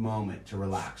take a moment to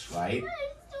relax, right? I'm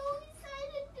so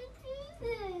excited to do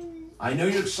this. I know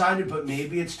you're excited, but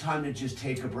maybe it's time to just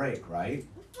take a break, right?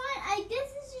 Fine, I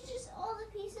guess this is just all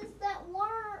the pieces that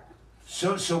were...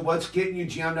 So what's getting you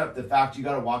jammed up? The fact you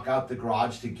got to walk out the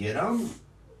garage to get them?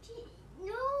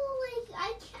 No, like, I'll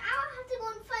have to go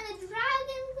and find a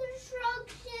dragon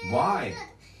construction. Why?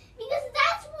 Because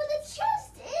that's where the chest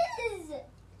is.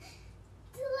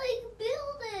 To, like,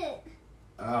 build it.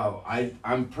 Oh,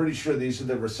 I'm pretty sure these are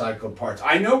the recycled parts.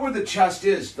 I know where the chest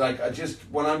is. Like,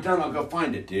 when I'm done, I'll go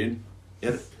find it, dude.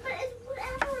 But it's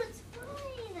whatever, it's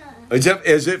fine.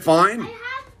 Is it fine? I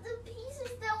have the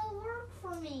pieces that will work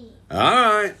for me. All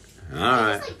right.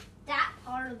 Just like that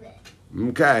part of it.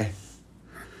 Okay.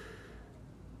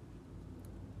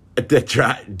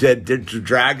 The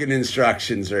dragon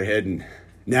instructions are hidden.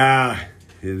 Nah.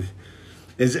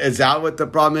 Is that what the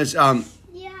problem is? Yeah.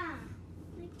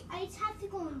 Like, I just have to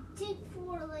go and dig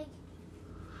for, like,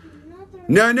 another...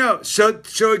 No. So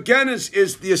again,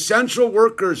 is the essential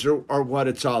workers are what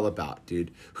it's all about,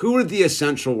 dude. Who are the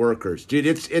essential workers? Dude,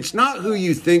 it's not who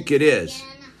you think it is.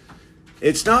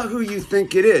 It's not who you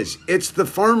think it is. It's the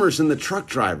farmers and the truck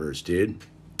drivers, dude.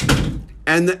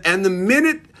 And the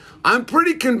minute, I'm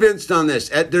pretty convinced on this,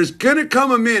 there's going to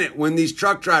come a minute when these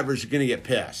truck drivers are going to get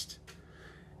pissed.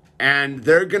 And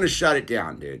they're going to shut it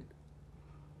down, dude.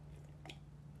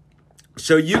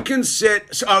 So you can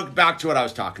back to what I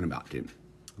was talking about, dude.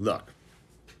 Look,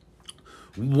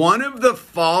 one of the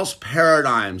false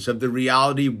paradigms of the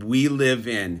reality we live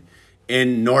in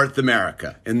North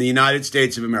America, in the United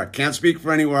States of America, can't speak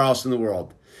for anywhere else in the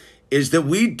world, is that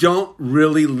we don't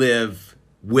really live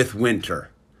with winter.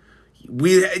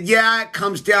 It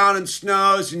comes down and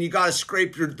snows and you got to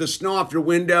scrape the snow off your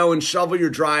window and shovel your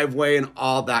driveway and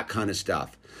all that kind of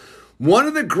stuff. One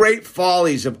of the great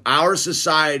follies of our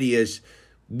society is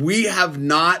we have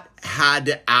not had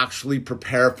to actually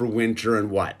prepare for winter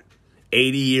in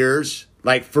 80 years?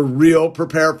 Like for real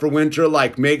prepare for winter,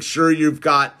 like make sure you've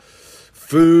got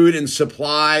food and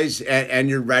supplies and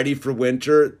you're ready for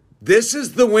winter. This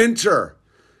is the winter.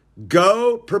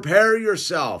 Go prepare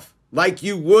yourself like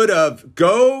you would have.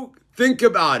 Go think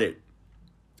about it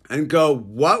and go,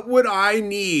 what would I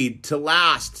need to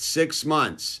last 6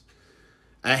 months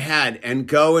ahead, and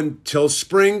go until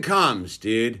spring comes,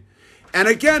 dude. And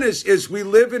again, as we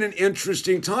live in an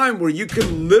interesting time where you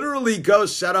can literally go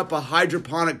set up a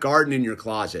hydroponic garden in your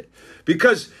closet,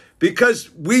 because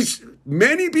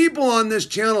many people on this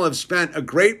channel have spent a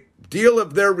great deal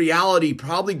of their reality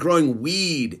probably growing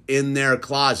weed in their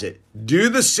closet. Do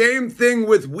the same thing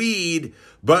with weed,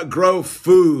 but grow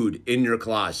food in your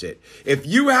closet. If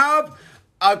you have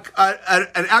an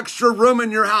extra room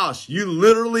in your house, you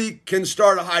literally can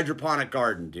start a hydroponic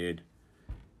garden, dude.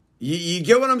 You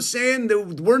get what I'm saying?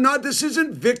 This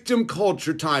isn't victim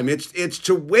culture time. It's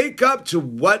to wake up to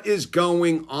what is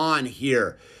going on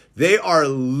here. They are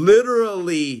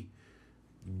literally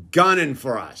gunning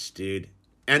for us, dude.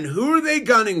 And who are they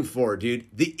gunning for, dude?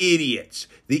 The idiots.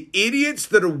 The idiots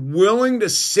that are willing to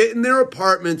sit in their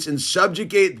apartments and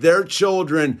subjugate their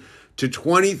children to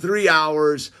 23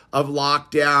 hours of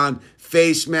lockdown,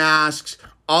 face masks,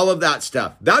 all of that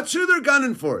stuff. That's who they're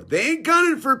gunning for. They ain't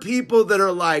gunning for people that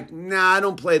are like, nah, I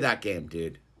don't play that game,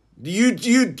 dude. You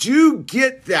do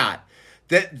get that.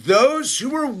 That those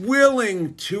who are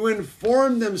willing to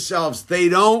inform themselves, they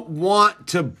don't want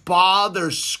to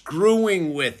bother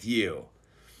screwing with you.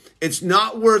 It's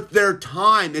not worth their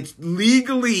time. It's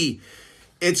legally,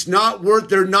 it's not worth,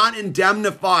 they're not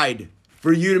indemnified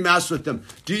for you to mess with them.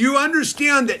 Do you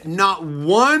understand that not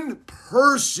one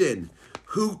person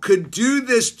who could do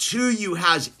this to you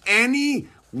has any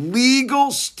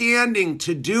legal standing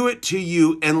to do it to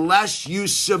you unless you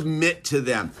submit to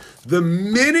them? The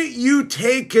minute you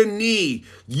take a knee,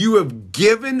 you have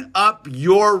given up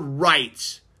your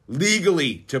rights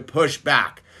legally to push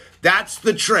back. That's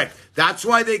the trick. That's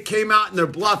why they came out and they're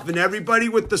bluffing everybody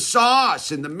with the sauce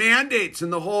and the mandates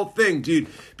and the whole thing, dude.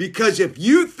 Because if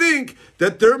you think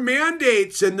that their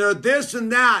mandates and their this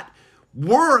and that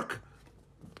work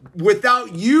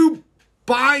without you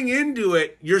buying into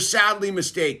it, you're sadly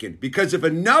mistaken. Because if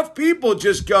enough people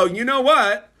just go, you know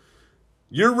what?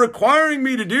 You're requiring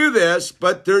me to do this,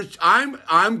 but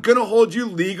I'm going to hold you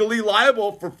legally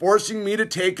liable for forcing me to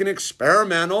take an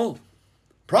experimental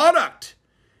product.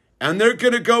 And they're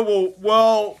going to go,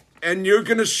 well, and you're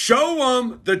going to show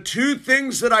them the two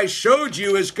things that I showed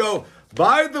you is go,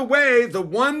 by the way, the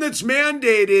one that's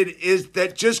mandated is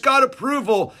that just got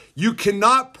approval. You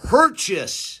cannot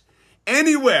purchase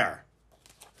anywhere.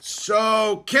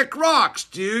 So kick rocks,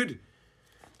 dude.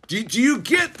 Do you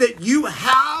get that you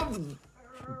have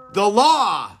the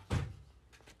law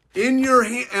in your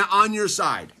hand, on your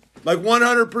side? Like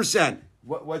 100%.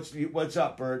 What's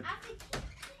up, Bird?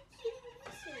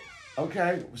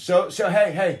 Okay, so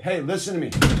hey, listen to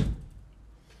me.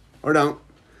 Or don't.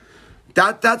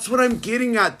 That's what I'm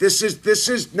getting at. This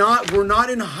is not, we're not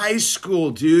in high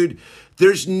school, dude.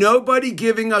 There's nobody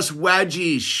giving us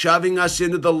wedgies, shoving us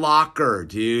into the locker,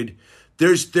 dude.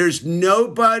 There's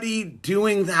nobody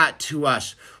doing that to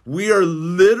us. We are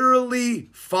literally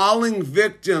falling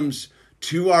victims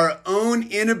to our own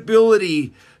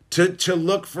inability to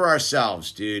look for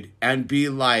ourselves, dude, and be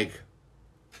like,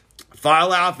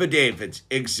 file affidavits,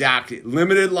 exactly.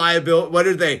 Limited liability. What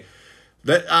are they?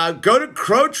 Go to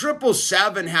Crow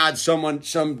 777 had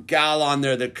some gal on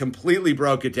there that completely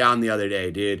broke it down the other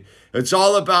day, dude. It's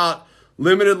all about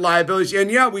limited liabilities. And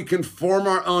yeah, we can form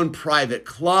our own private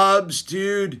clubs,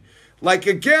 dude. Like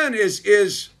again, it's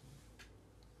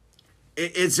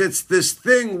this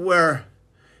thing where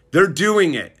they're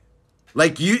doing it.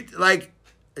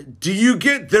 Do you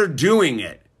get they're doing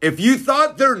it? If you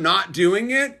thought they're not doing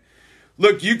it,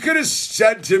 Look, you could have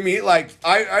said to me, like,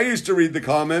 I used to read the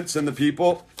comments and the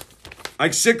people,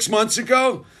 like 6 months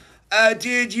ago,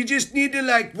 dude, you just need to,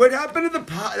 like, what happened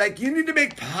to you need to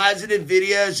make positive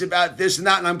videos about this and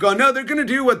that. And I'm going, no, they're going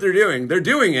to do what they're doing. They're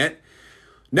doing it.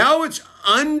 Now it's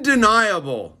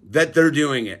undeniable that they're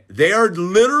doing it. They are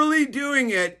literally doing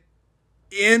it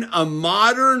in a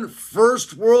modern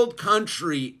first world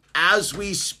country as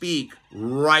we speak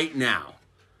right now.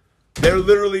 They're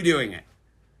literally doing it.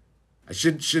 I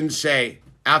shouldn't say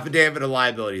affidavit of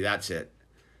liability. That's it.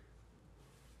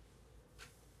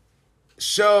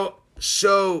 So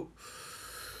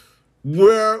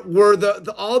we're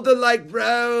all the like,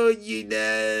 bro, you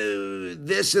know,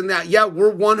 this and that. Yeah,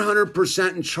 we're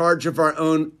 100% in charge of our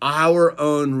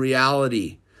own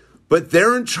reality. But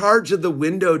they're in charge of the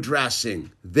window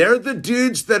dressing. They're the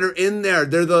dudes that are in there.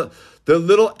 They're the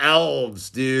little elves,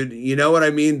 dude. You know what I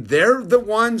mean? They're the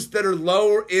ones that are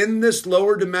lower in this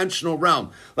lower dimensional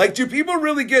realm. Like, do people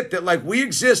really get that? Like, we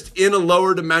exist in a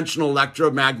lower dimensional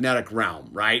electromagnetic realm,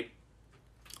 right?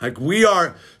 Like, we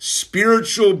are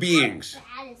spiritual beings.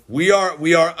 We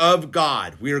are of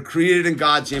God. We are created in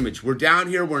God's image. We're down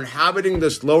here. We're inhabiting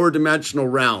this lower dimensional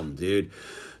realm, dude.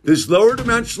 This lower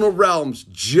dimensional realms,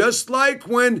 just like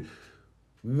when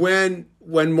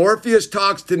Morpheus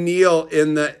talks to Neo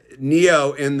in the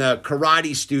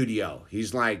karate studio,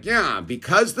 he's like, yeah,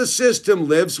 because the system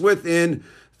lives within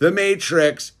the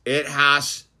matrix, it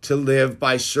has to live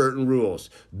by certain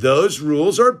rules. Those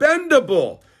rules are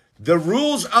bendable. The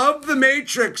rules of the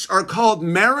matrix are called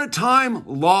maritime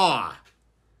law.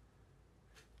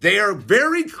 They are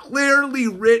very clearly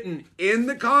written in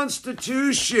the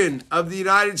Constitution of the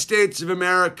United States of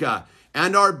America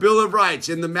and our Bill of Rights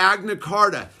in the Magna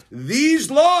Carta. These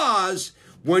laws,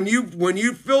 when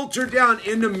you filter down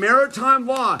into maritime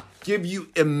law, give you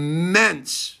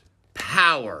immense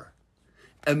power.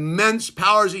 Immense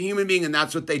power as a human being, and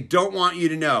that's what they don't want you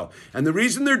to know. And the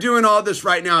reason they're doing all this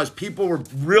right now is people were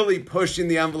really pushing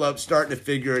the envelope, starting to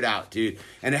figure it out, dude.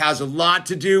 And it has a lot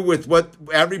to do with what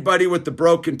everybody with the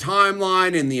broken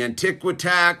timeline and the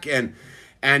Antiquitech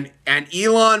and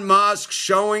Elon Musk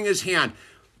showing his hand.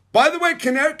 By the way,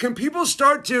 can people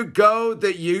start to go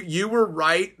that you were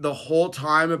right the whole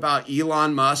time about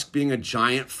Elon Musk being a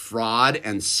giant fraud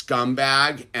and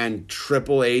scumbag and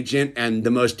triple agent and the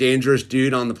most dangerous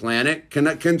dude on the planet?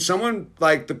 Can someone,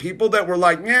 like, the people that were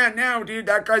like, yeah, no, dude,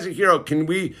 that guy's a hero. Can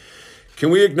we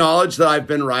acknowledge that I've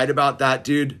been right about that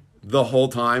dude the whole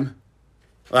time?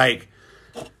 Like,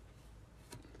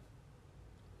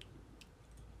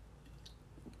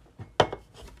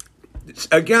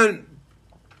 again,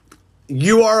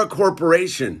 you are a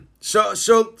corporation. So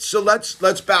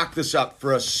let's back this up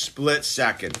for a split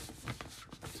second.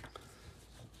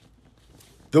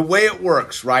 The way it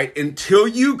works, right? Until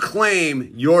you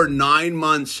claim your 9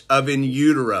 months of in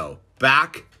utero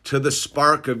back to the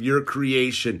spark of your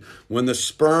creation, when the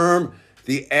sperm,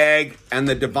 the egg, and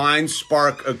the divine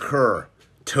spark occur,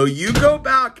 till you go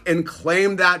back and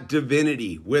claim that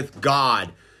divinity with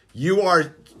God,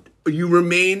 you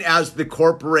remain as the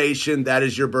corporation that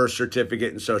is your birth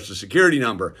certificate and social security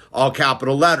number. All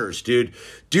capital letters, dude.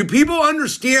 Do people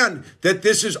understand that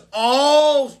this is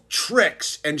all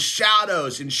tricks and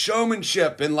shadows and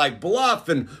showmanship and like bluff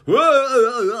and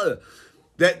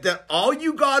that all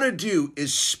you gotta do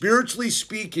is, spiritually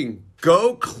speaking,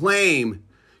 go claim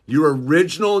your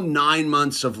original 9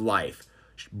 months of life.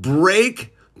 Reclaim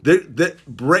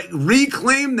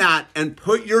that and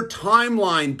put your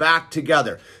timeline back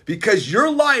together, because your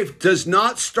life does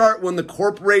not start when the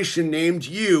corporation named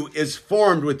you is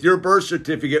formed with your birth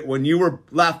certificate when you were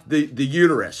left the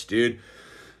uterus, dude.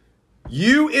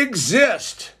 You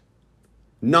exist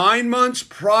 9 months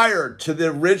prior to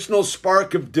the original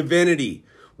spark of divinity.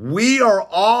 We are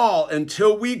all,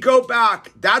 until we go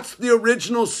back, that's the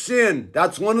original sin.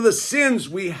 That's one of the sins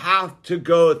we have to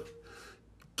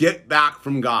get back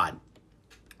from God.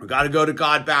 We got to go to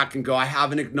God back and go, I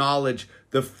haven't acknowledged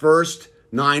the first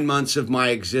 9 months of my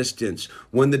existence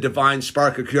when the divine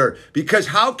spark occurred. Because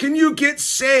how can you get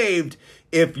saved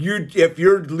if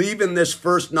you're leaving this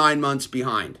first 9 months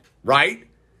behind, right?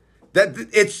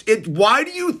 Why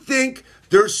do you think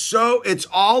it's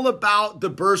all about the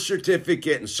birth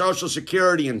certificate and social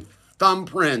security and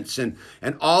thumbprints and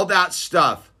all that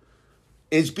stuff?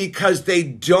 Is because they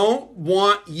don't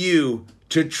want you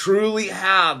to truly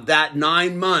have that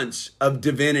 9 months of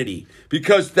divinity.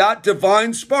 Because that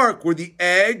divine spark where the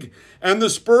egg and the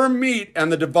sperm meet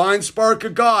and the divine spark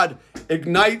of God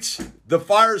ignites the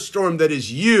firestorm that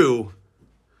is you,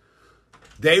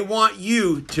 they want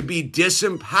you to be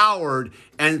disempowered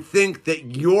and think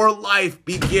that your life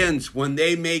begins when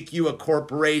they make you a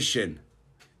corporation.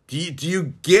 Do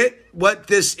you get what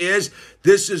this is?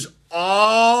 This is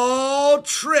all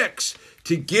tricks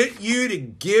to get you to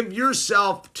give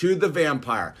yourself to the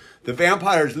vampire. The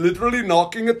vampire is literally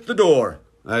knocking at the door.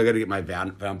 I got to get my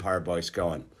vampire voice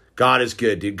going. God is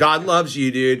good, dude. God loves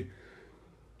you, dude.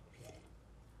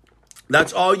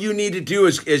 That's all you need to do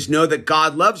is know that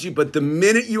God loves you. But the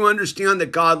minute you understand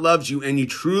that God loves you and you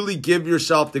truly give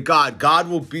yourself to God, God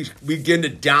will begin to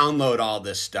download all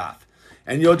this stuff.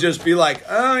 And you'll just be like,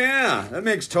 oh, yeah, that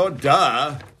makes total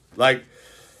duh. Like,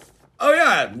 oh,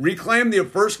 yeah, reclaim the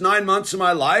first 9 months of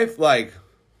my life. Like,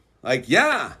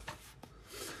 yeah.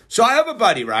 So I have a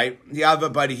buddy, right? He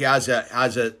has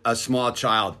a small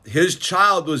child. His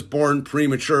child was born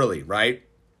prematurely, right?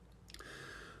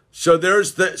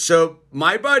 So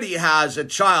my buddy has a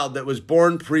child that was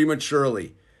born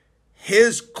prematurely.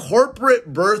 His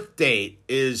corporate birth date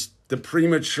is the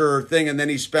premature thing, and then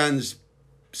he spends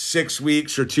 6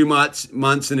 weeks or 2 months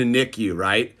in a NICU,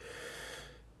 right?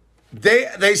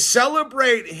 They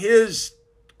celebrate his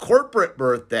corporate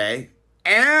birthday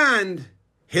and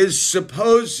his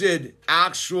supposed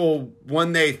actual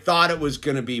when they thought it was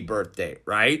going to be birthday,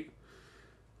 right?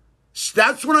 So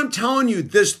that's what I'm telling you.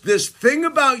 This thing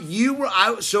about you.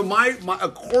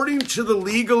 According to the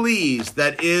legalese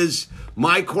that is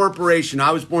my corporation,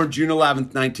 I was born June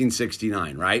 11th,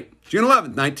 1969, right? June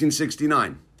 11th,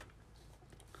 1969.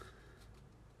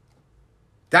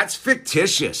 That's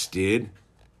fictitious, dude.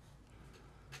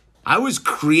 I was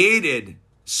created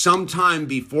sometime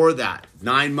before that.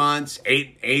 9 months,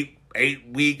 eight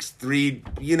weeks,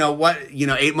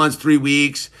 8 months, 3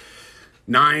 weeks.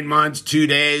 9 months, 2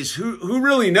 days, who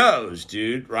really knows,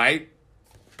 dude, right?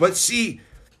 But see,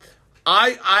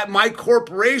 my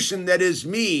corporation that is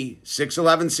me,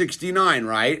 6/11/69,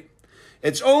 right?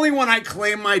 It's only when I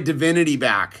claim my divinity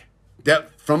back,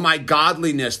 that from my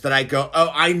godliness, that I go,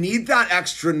 oh, I need that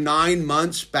extra 9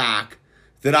 months back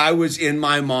that I was in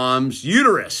my mom's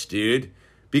uterus, dude,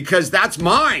 because that's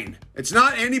mine. It's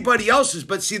not anybody else's.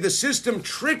 But see, the system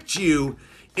tricked you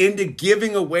into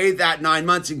giving away that 9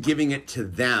 months and giving it to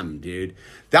them, dude.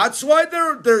 That's why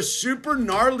they're super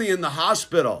gnarly in the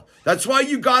hospital. That's why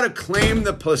you got to claim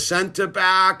the placenta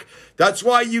back. That's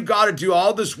why you got to do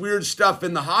all this weird stuff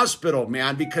in the hospital,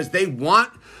 man, because they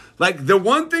want, like, the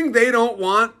one thing they don't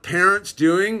want parents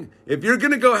doing, if you're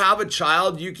going to go have a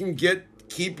child, you can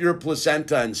keep your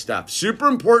placenta and stuff. Super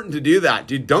important to do that,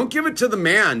 dude. Don't give it to the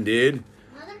man, dude.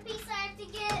 Another piece I have to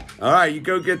get. All right, you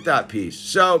go get that piece.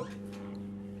 So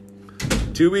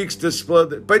 2 weeks to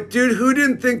split it. But, dude, who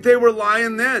didn't think they were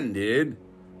lying then, dude?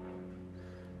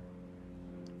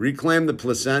 Reclaim the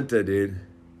placenta, dude.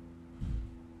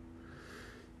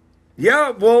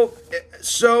 Yeah, well,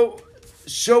 so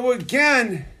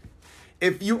again,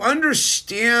 if you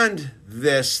understand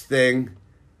this thing,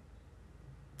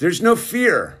 there's no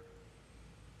fear.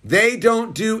 They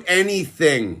don't do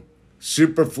anything,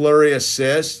 superfluous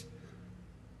cis.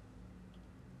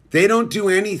 They don't do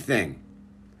anything.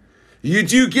 You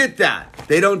do get that.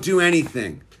 They don't do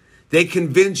anything. They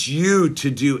convince you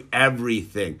to do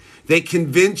everything. They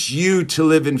convince you to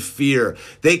live in fear.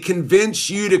 They convince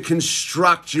you to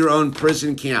construct your own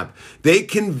prison camp. They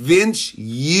convince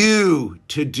you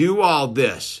to do all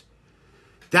this.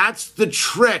 That's the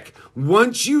trick.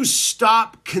 Once you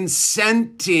stop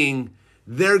consenting,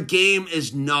 their game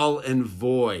is null and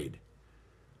void.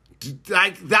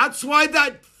 Like, that's why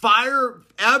that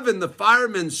Evan, the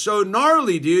fireman's so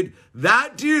gnarly, dude.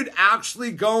 That dude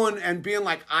actually going and being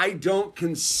like, I don't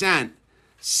consent,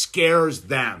 scares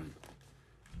them.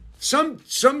 Some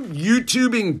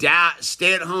YouTubing dad,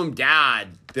 stay-at-home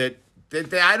dad that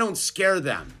I don't scare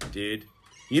them, dude.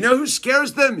 You know who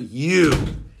scares them? You,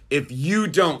 if you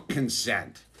don't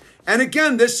consent. And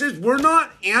again, we're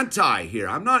not anti here.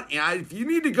 I'm not, if you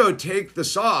need to go take the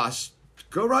sauce,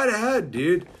 go right ahead,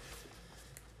 dude.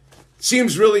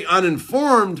 Seems really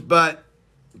uninformed, but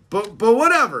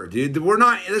whatever, dude.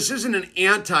 This isn't an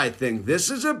anti thing.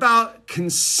 This is about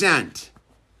consent.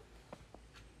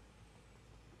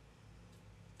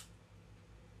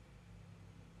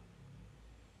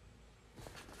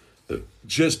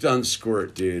 Just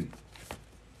unsquirt, dude.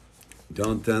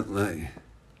 Don't then like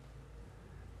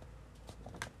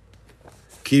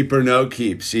keep or no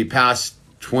keep. See, past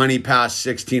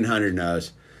 1600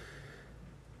 knows.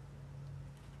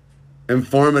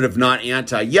 Informative, not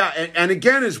anti. Yeah, and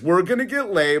again, is we're gonna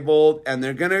get labeled, and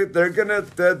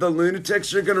the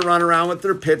lunatics are gonna run around with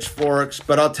their pitchforks.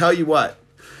 But I'll tell you what,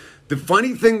 the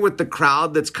funny thing with the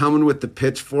crowd that's coming with the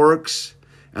pitchforks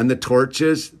and the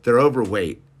torches, they're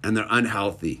overweight and they're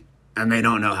unhealthy and they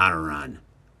don't know how to run.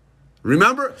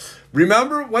 Remember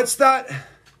what's that?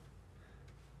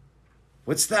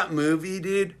 what's that movie,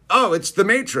 dude? Oh, it's The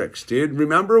Matrix, dude.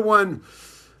 Remember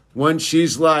when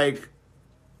she's like,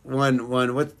 when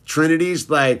what Trinity's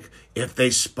like, if they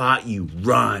spot you,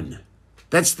 run.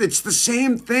 It's the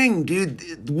same thing,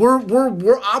 dude.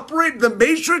 We're operating. The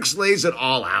Matrix lays it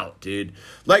all out, dude.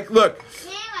 Like, look.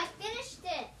 Damn, I finished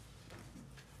it.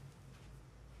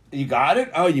 You got it?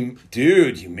 Oh, you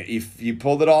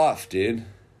pulled it off, dude.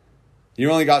 You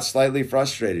only got slightly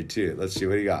frustrated too. Let's see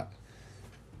what you got.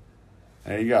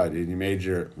 There you go, dude. You made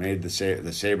the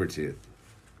saber tooth.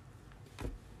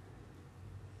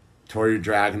 Tore your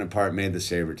dragon apart, made the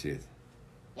saber tooth.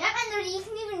 Yeah, and you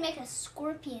can even make a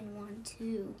scorpion one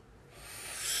too.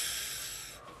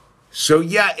 So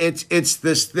yeah, it's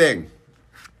this thing.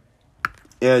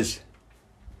 Is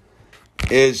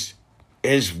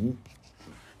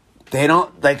they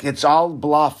don't like, it's all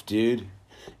bluff, dude.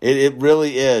 It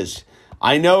really is.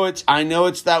 I know it's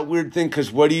that weird thing,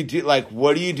 because what do you do? Like,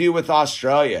 what do you do with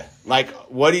Australia? Like,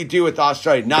 what do you do with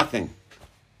Australia? Nothing.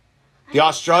 The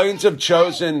Australians have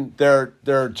chosen their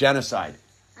genocide.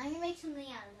 I'm going to make something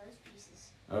out of those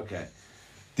pieces. Okay.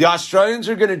 The Australians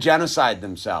are going to genocide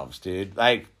themselves, dude.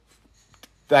 Like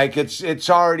it's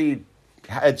already,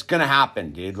 it's going to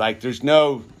happen, dude. Like,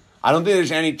 I don't think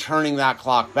there's any turning that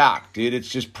clock back, dude. It's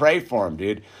just pray for them,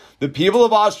 dude. The people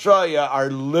of Australia are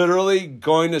literally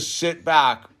going to sit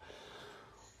back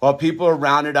while people are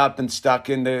rounded up and stuck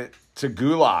into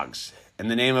gulags in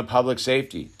the name of public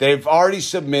safety. They've already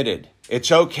submitted.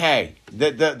 It's okay.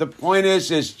 The point is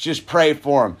just pray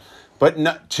for them.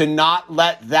 But to not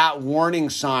let that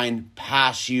warning sign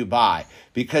pass you by.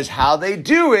 Because how they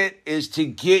do it is to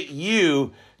get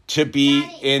you to be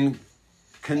in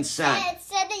consent. It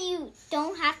said that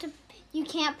you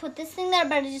can't put this thing there,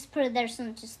 but I just put it there so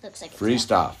it just looks like it's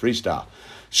freestyle.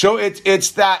 So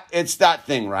it's that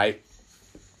thing, right?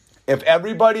 If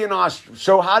everybody in Australia,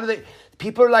 so how do they?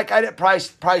 People are like,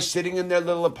 probably sitting in their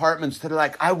little apartments that are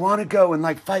like, I want to go and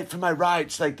like fight for my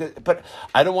rights, but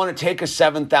I don't want to take a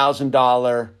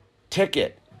 $7,000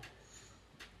 ticket.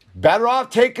 Better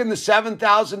off taking the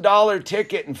 $7,000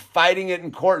 ticket and fighting it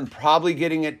in court and probably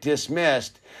getting it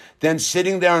dismissed than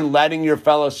sitting there and letting your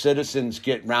fellow citizens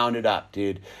get rounded up,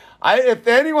 dude. If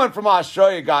anyone from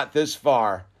Australia got this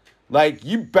far, like,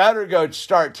 you better go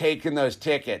start taking those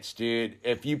tickets, dude,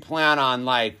 if you plan on,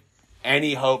 like,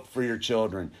 any hope for your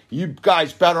children. You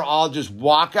guys better all just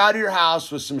walk out of your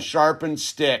house with some sharpened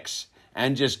sticks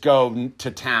and just go to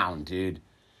town, dude.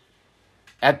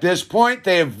 At this point,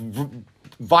 they have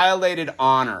violated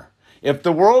honor. If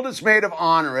the world is made of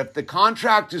honor, if the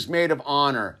contract is made of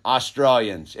honor,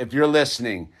 Australians, if you're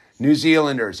listening, New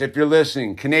Zealanders, if you're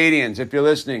listening, Canadians, if you're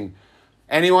listening,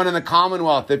 anyone in the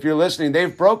Commonwealth, if you're listening,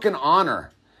 they've broken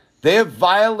honor. They have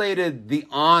violated the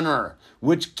honor,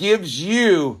 which gives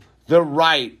you the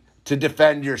right to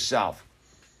defend yourself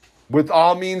with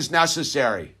all means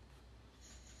necessary.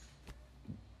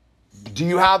 Do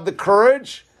you have the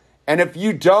courage? And if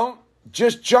you don't,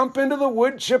 just jump into the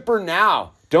wood chipper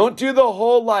now. Don't do the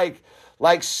whole like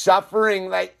suffering,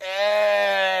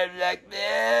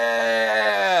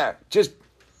 Just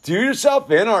do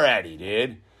yourself in already,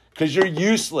 dude, because you're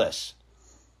useless.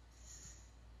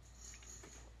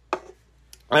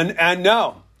 And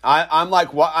no, I'm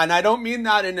like, what? And I don't mean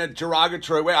that in a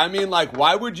derogatory way. I mean, like,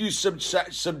 why would you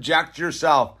subject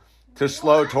yourself to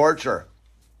slow torture?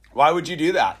 Why would you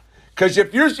do that? Because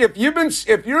if you're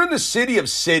in the city of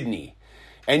Sydney,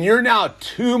 and you're now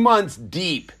 2 months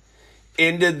deep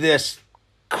into this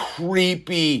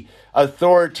creepy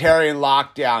authoritarian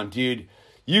lockdown, dude,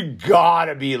 you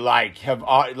gotta be like,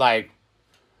 what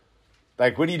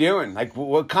are you doing? Like,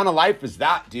 what kind of life is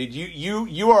that, dude?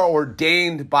 You are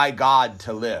ordained by God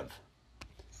to live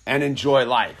and enjoy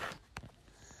life.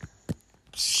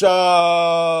 So,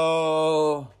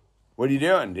 what are you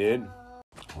doing, dude?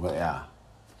 Well, yeah.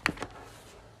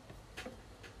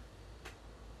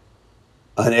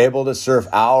 Unable to surf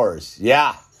hours.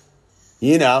 Yeah.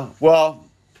 You know, well,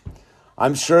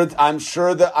 I'm sure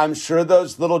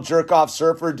those little jerk off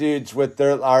surfer dudes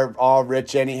are all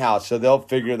rich anyhow, so they'll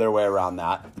figure their way around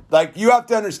that. Like, you have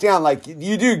to understand, like,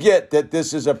 you do get that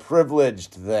this is a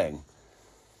privileged thing.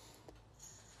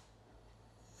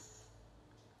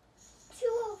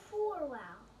 2:04, wow.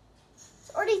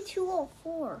 It's already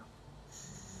 2:04.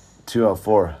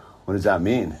 2:04. What does that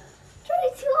mean? It's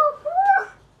already 2:04.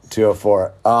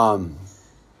 2:04. 2:05.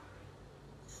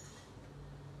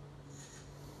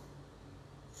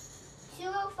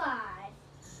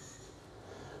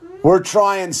 We're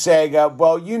trying, Sega.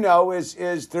 Well, you know, is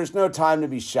there's no time to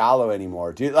be shallow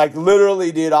anymore, dude. Like,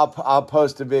 literally, dude, I'll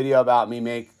post a video about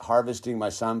me harvesting my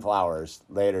sunflowers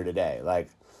later today. Like,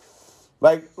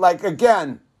 Like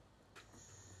again,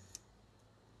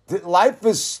 life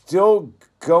is still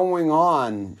going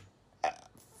on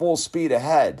full speed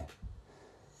ahead.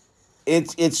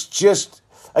 It's just,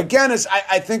 again,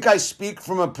 I think I speak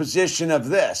from a position of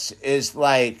this, is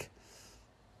like,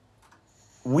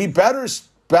 we better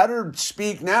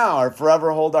speak now or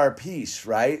forever hold our peace,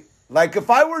 right? Like, if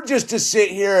I were just to sit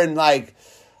here and like,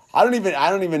 I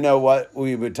don't even know what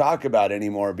we would talk about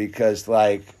anymore, because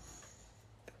like,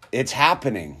 it's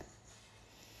happening.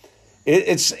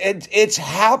 It's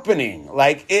happening.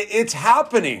 Like it's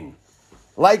happening.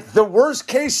 Like the worst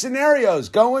case scenario is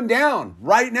going down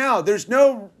right now. There's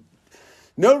no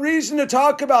reason to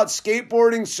talk about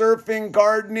skateboarding, surfing,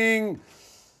 gardening,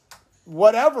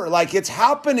 whatever. Like it's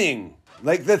happening.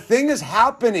 Like the thing is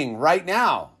happening right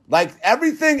now. Like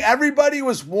everybody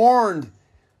was warned,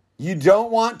 you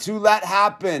don't want to let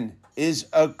happen, is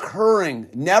occurring.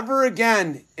 Never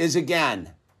again is again.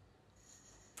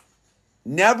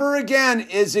 Never again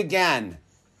is again.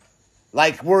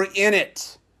 Like we're in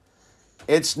it.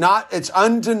 It's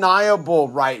undeniable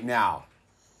right now.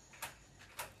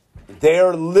 They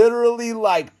are literally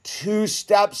like 2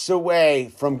 steps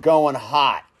away from going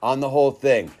hot on the whole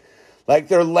thing. Like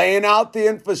they're laying out the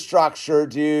infrastructure,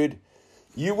 dude.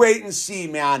 You wait and see,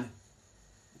 man.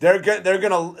 They're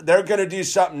gonna do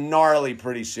something gnarly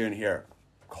pretty soon here.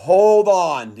 Hold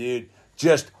on, dude.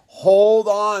 Just hold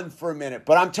on for a minute.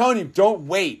 But I'm telling you, don't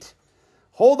wait.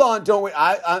 Hold on, don't wait.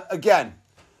 Again,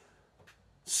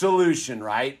 solution,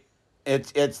 right?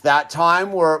 It's that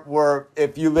time where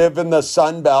if you live in the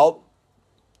Sun Belt,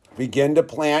 begin to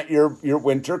plant your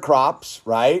winter crops,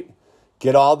 right?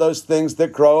 Get all those things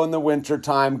that grow in the winter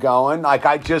time going. Like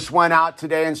I just went out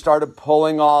today and started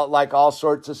pulling all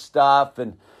sorts of stuff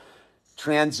and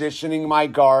transitioning my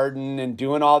garden and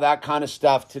doing all that kind of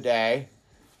stuff today.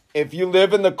 If you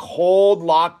live in the cold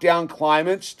lockdown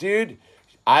climates, dude,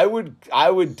 I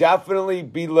would definitely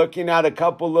be looking at a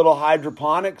couple little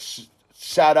hydroponics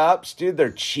setups, dude.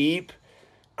 They're cheap.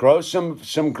 Grow some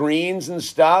greens and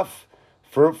stuff.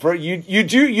 For you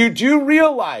do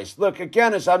realize, look,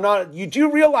 again, you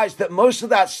do realize that most of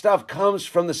that stuff comes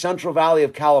from the Central Valley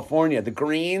of California. The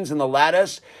greens and the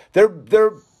lettuce,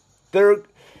 they're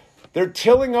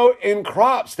tilling out in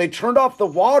crops. They turned off the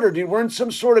water, dude. We're in some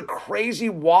sort of crazy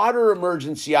water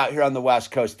emergency out here on the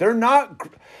West Coast. They're not,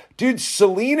 dude,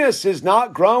 Salinas is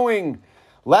not growing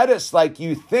lettuce like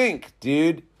you think,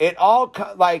 dude. Did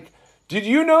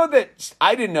you know that,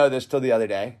 I didn't know this till the other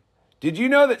day. Did you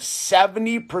know that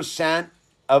 70%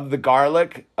 of the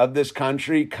garlic of this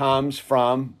country comes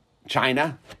from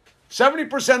China?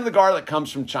 70% of the garlic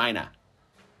comes from China.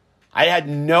 I had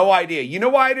no idea. You know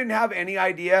why I didn't have any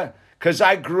idea? Because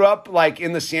I grew up like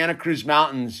in the Santa Cruz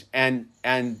Mountains and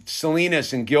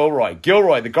Salinas and Gilroy.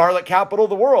 Gilroy, the garlic capital of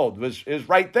the world, is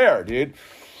right there, dude.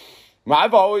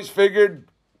 I've always figured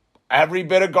every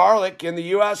bit of garlic in the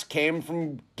U.S. came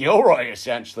from Gilroy,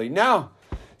 essentially. No,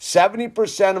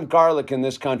 70% of garlic in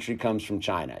this country comes from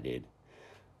China, dude.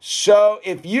 So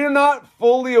if you're not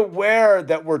fully aware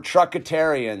that we're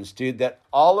truckitarians, dude, that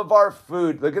all of our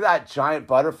food, look at that giant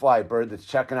butterfly bird that's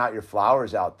checking out your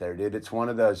flowers out there, dude. It's one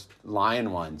of those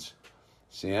lion ones.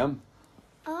 See him?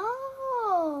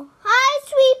 Oh, hi,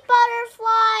 sweet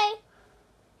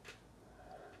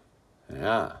butterfly.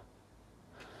 Yeah.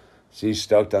 See, he's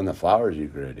stoked on the flowers you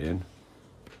grew, dude.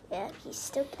 Yeah, he's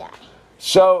stoked on it.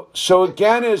 So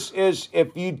again, is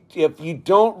if you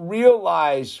don't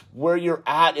realize where you're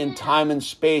at in time and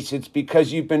space, it's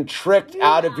because you've been tricked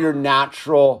out of your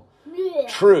natural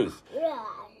truth.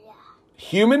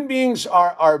 Human beings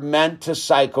are meant to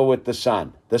cycle with the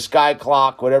sun, the sky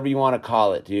clock, whatever you want to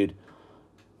call it, dude.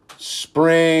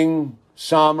 Spring,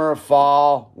 summer,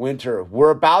 fall, winter. We're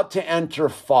about to enter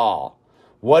fall.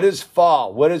 What is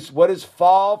fall? What is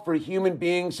fall for human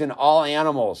beings and all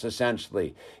animals,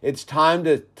 essentially? It's time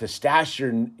to stash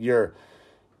your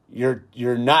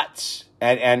nuts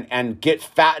and get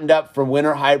fattened up for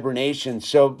winter hibernation.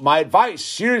 So my advice,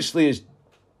 seriously, is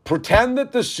pretend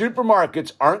that the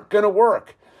supermarkets aren't going to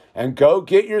work and go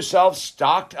get yourself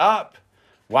stocked up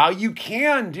while you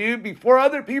can, dude, before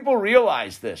other people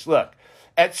realize this. Look,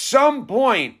 at some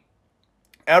point,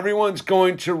 everyone's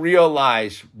going to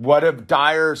realize what a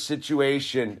dire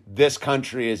situation this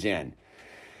country is in.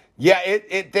 Yeah,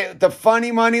 the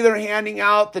funny money they're handing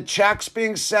out, the checks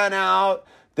being sent out,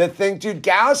 the thing, dude,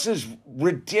 gas is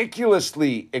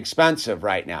ridiculously expensive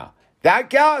right now.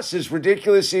 That gas is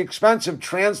ridiculously expensive,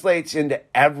 translates into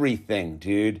everything,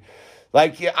 dude.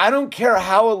 Like, I don't care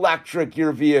how electric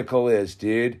your vehicle is,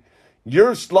 dude.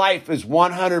 Your life is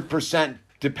 100%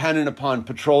 dependent upon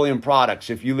petroleum products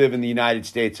if you live in the United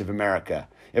States of America.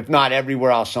 if not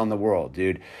everywhere else on the world,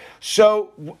 dude.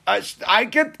 So I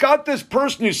got this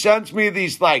person who sends me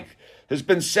these, like, has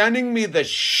been sending me the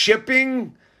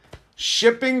shipping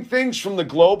things from the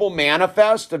Global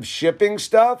Manifest of shipping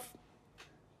stuff.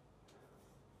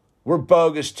 We're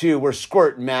bogus too. We're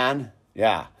squirting, man.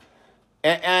 Yeah.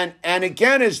 And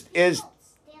again is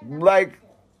like,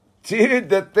 dude,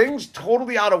 the thing's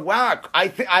totally out of whack.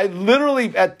 I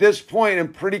literally at this point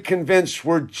am pretty convinced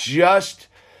we're just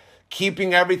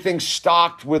keeping everything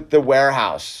stocked with the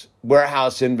warehouse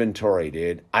inventory,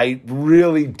 dude. I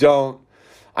really don't.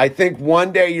 I think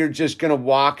one day you're just going to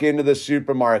walk into the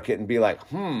supermarket and be like,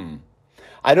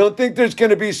 I don't think there's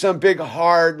going to be some big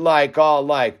hard, like, all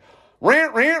like,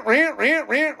 rant. I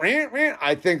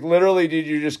think literally, dude,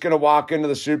 you're just going to walk into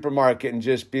the supermarket and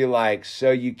just be like,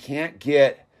 so you can't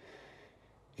get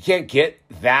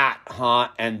that, huh?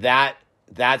 And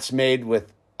that's made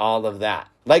with all of that.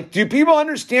 Like, do people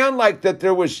understand, like, that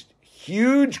there was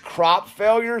huge crop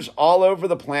failures all over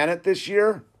the planet this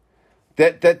year?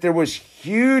 That there was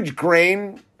huge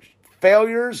grain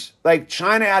failures? Like,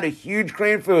 China had a huge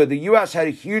grain failure. The U.S. had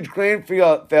a huge grain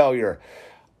failure.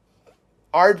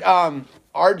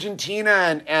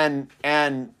 Argentina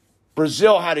and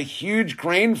Brazil had a huge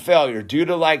grain failure due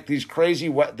to, like, these crazy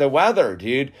the weather,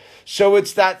 dude. So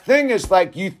it's that thing is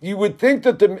like you would think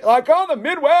that the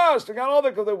Midwest, I got all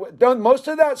the most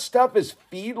of that stuff is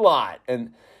feedlot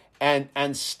and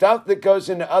stuff that goes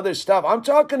into other stuff. I'm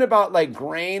talking about, like,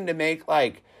 grain to make,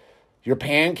 like, your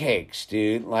pancakes,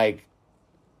 dude. Like,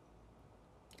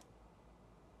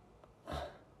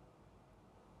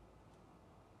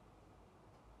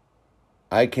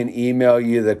 I can email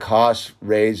you the cost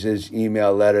raises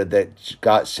email letter that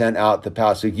got sent out the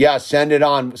past week. Yeah, send it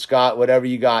on, Scott, whatever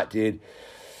you got, dude.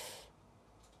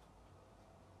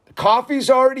 Coffee's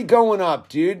already going up,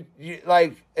 dude.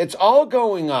 Like, it's all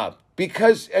going up.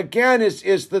 Because, again,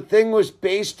 is the thing was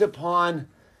based upon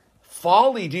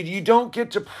folly, dude. You don't get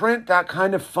to print that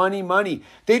kind of funny money.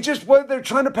 They're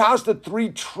trying to pass the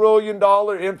 $3 trillion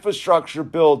infrastructure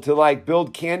bill to, like,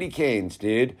 build candy canes,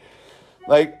 dude.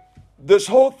 Like, this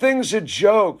whole thing's a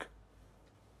joke.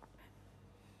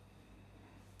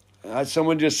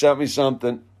 Someone just sent me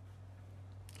something.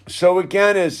 So,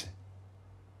 again,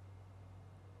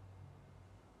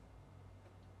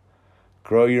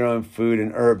 grow your own food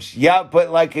and herbs. Yeah, but,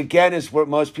 like, again, is what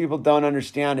most people don't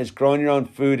understand is growing your own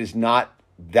food is not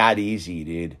that easy,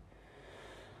 dude.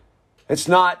 It's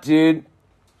not, dude.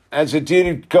 As a dude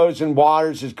who goes and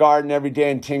waters his garden every day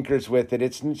and tinkers with it,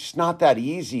 it's just not that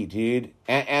easy, dude.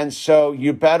 And so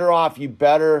you're better off, This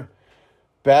leg's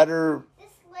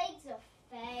a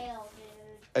fail,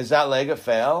 dude. Is that leg a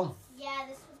fail? Yeah,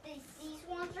 these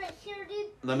ones right here, dude.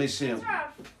 Let me see them. These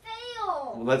are a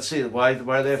fail. Well, let's see. Why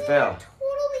are they a fail?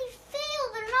 Totally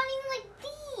fail. They're not even like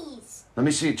these. Let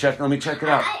me see. Let me check it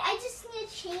out. I just need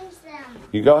to change them.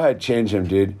 You go ahead, change them,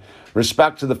 dude.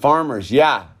 Respect to the farmers,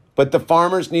 yeah. But the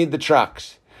farmers need the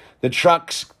trucks. The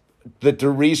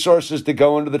resources to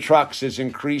go into the trucks is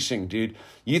increasing, dude.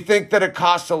 You think that it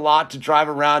costs a lot to drive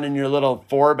around in your little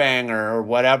four-banger or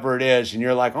whatever it is, and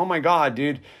you're like, oh my God,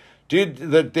 dude. Dude,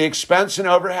 the expense and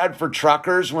overhead for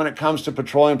truckers when it comes to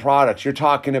petroleum products, you're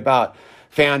talking about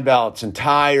fan belts and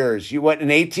tires. You went an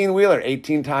 18-wheeler,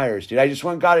 18 tires, dude. I just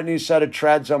went and got a new set of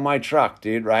treads on my truck,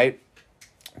 dude, right?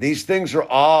 These things are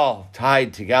all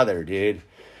tied together, dude.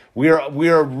 We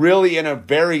are really in a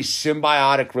very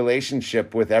symbiotic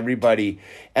relationship with everybody.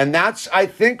 And that's, I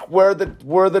think, where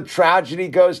the tragedy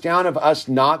goes down of us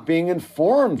not being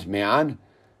informed, man.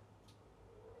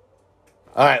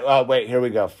 All right, well, wait, here we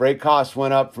go. Freight costs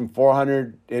went up from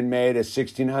 $400 in May to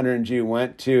 $1,600 in June.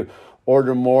 Went to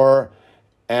order more,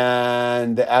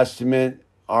 and the estimate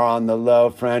are on the low,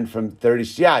 friend, from 30.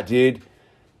 Yeah, dude,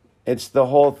 it's the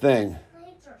whole thing.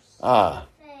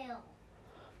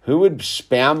 Who would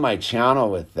spam my channel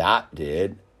with that,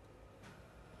 dude?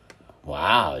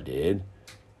 Wow, dude.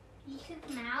 You took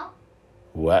them out?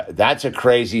 What? That's a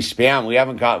crazy spam. We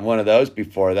haven't gotten one of those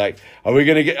before. Like, are we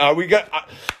getting a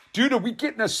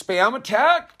spam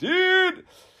attack? Dude.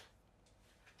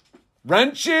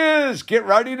 Wrenches, get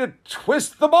ready to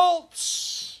twist the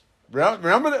bolts.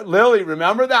 Remember that, Lily,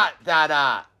 remember that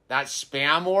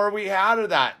spam war we had, or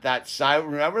that site?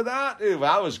 Remember that? Dude,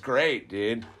 that was great,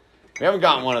 dude. We haven't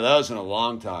gotten one of those in a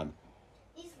long time.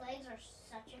 These legs are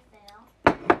such a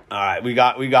fail. All right, we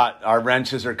got our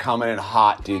wrenches are coming in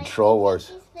hot, dude. Troll Wars.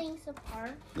 These things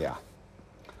apart. Yeah.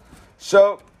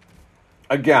 So,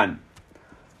 again,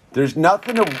 there's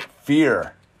nothing to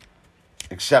fear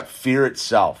except fear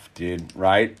itself, dude.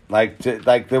 Right? Like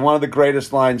one of the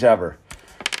greatest lines ever.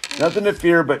 Nothing to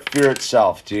fear but fear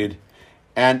itself, dude.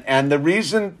 And the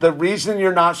reason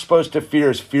you're not supposed to fear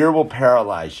is fear will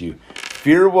paralyze you.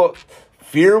 Fear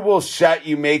will set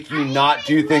you, make you not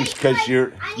do things because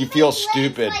you feel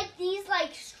stupid. Like these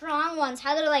like strong ones,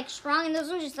 how they're like strong, and those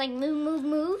ones just like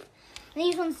move. And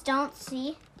these ones don't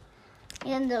see.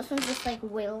 And those ones just like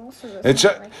wiggle. So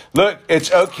Look,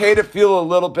 it's okay to feel a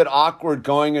little bit awkward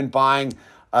going and buying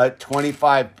one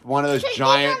of those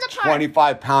giant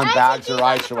 25-pound bags of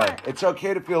rice away. It's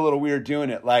okay to feel a little weird doing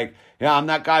it. Like, yeah, I'm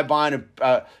that guy buying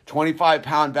a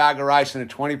 25-pound bag of rice and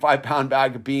a 25-pound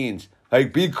bag of beans.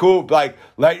 Like, be cool. Like,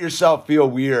 let yourself feel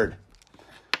weird.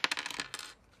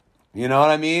 You know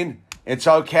what I mean? It's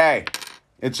okay.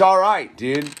 It's all right,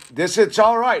 dude. It's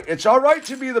all right. It's all right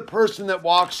to be the person that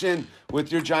walks in with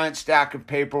your giant stack of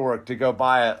paperwork to go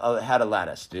buy a head of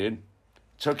lettuce, dude.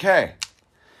 It's okay.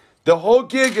 The whole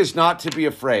gig is not to be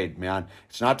afraid, man.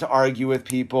 It's not to argue with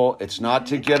people. It's not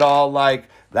to get all like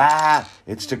that.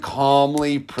 It's to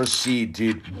calmly proceed,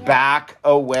 dude. Yeah. Back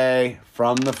away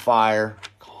from the fire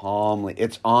calmly.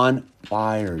 It's on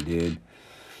fire, dude.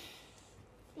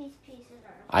 These pieces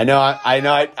are... I know.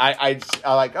 I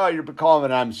like, oh, you're calm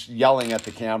and I'm yelling at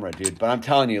the camera, dude. But I'm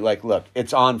telling you, like, look,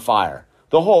 it's on fire.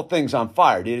 The whole thing's on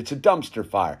fire, dude. It's a dumpster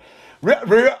fire.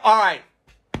 All right.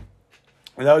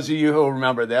 For those of you who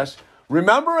remember this,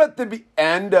 remember at the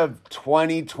end of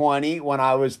 2020 when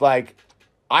I was like,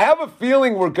 I have a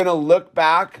feeling we're going to look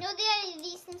back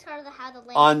these things are how the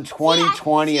on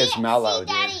 2020 as mellow,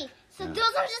 Daddy. dude. So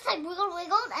those are just like wiggled,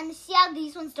 and see how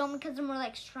these ones don't because they're more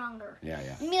like stronger. Yeah.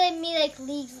 Me like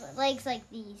legs like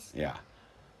these. Yeah.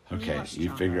 Okay,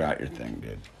 you figure out your thing,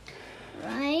 dude.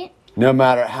 Right? No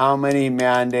matter how many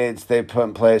mandates they put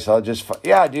in place, I'll just...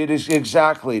 Yeah, dude,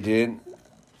 exactly, dude.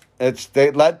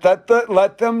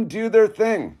 Let them do their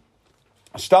thing.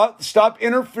 Stop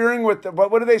interfering with the,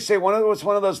 what do they say? What's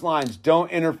one of those lines? Don't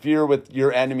interfere with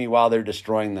your enemy while they're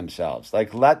destroying themselves.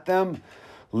 Like let them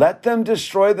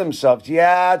destroy themselves.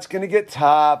 Yeah, it's going to get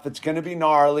tough. It's going to be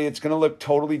gnarly. It's going to look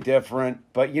totally different.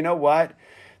 But you know what?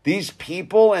 These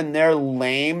people and their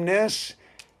lameness,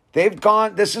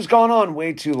 this has gone on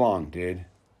way too long, dude.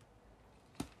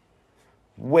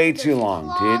 Way too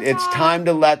long, dude. It's time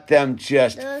to let them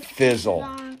just fizzle.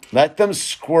 Let them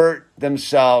squirt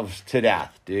themselves to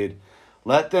death, dude.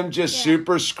 Let them just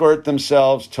super squirt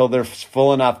themselves till they're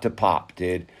full enough to pop,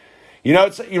 dude. You know,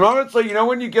 it's like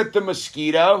when you get the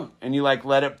mosquito and you like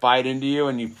let it bite into you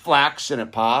and you flex and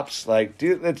it pops. Like,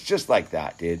 dude, it's just like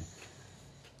that, dude.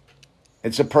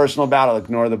 It's a personal battle.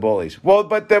 Ignore the bullies. Well,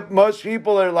 but most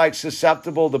people are like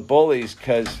susceptible to bullies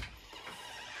because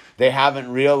they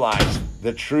haven't realized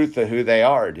the truth of who they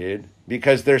are, dude.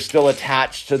 Because they're still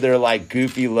attached to their like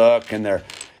goofy look and their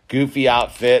goofy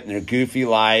outfit and their goofy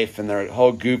life and their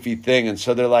whole goofy thing. And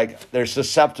so they're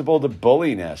susceptible to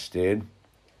bulliness, dude.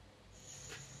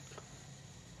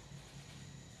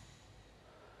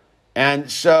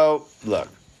 And so, look,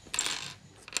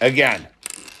 again,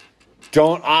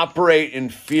 don't operate in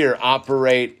fear.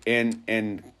 Operate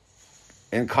in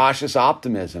cautious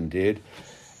optimism, dude.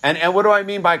 And what do I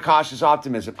mean by cautious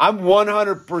optimism? I'm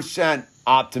 100%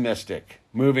 optimistic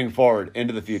moving forward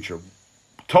into the future.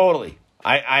 Totally.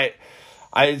 But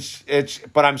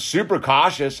I'm super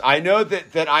cautious. I know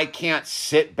that I can't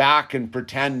sit back and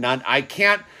pretend I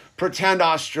can't pretend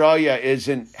Australia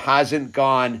hasn't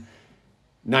gone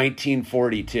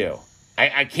 1942.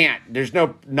 I can't. There's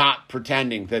no not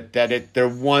pretending that they're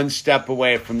one step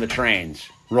away from the trains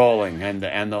rolling and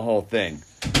the whole thing.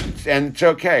 And it's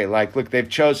okay. Like, look, they've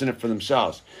chosen it for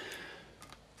themselves.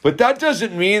 But that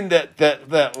doesn't mean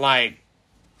that like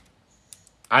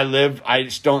I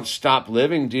just don't stop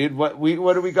living, dude. What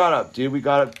do we got up, dude? We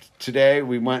got up today.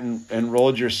 We went and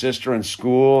enrolled your sister in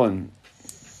school, and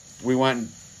we went and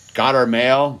got our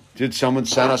mail. Dude, someone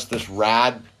sent us this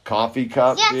rad coffee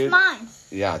cup, yeah, dude. It's mine.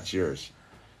 Yeah, it's yours.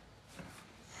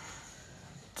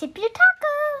 Tip your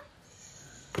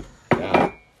taco.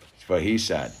 Yeah, that's what he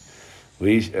said.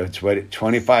 It's what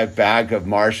 25 bag of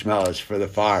marshmallows for the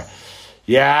fire.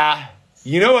 Yeah,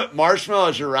 you know what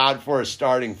marshmallows are around for is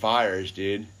starting fires,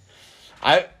 dude.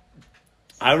 I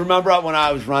remember when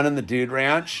I was running the Dude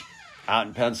Ranch out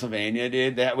in Pennsylvania,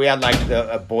 dude. We had like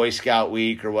a Boy Scout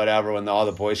week or whatever when all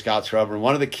the Boy Scouts were over, and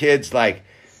one of the kids like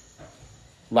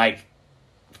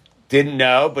didn't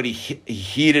know, but he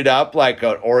heated up like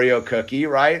an Oreo cookie,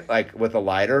 right, like with a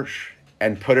lighter,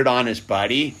 and put it on his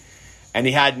buddy. And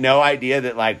he had no idea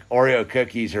that, like, Oreo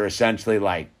cookies are essentially,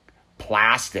 like,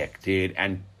 plastic, dude.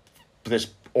 And this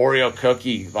Oreo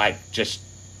cookie, like, just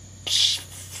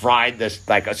fried this,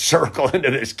 like, a circle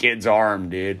into this kid's arm,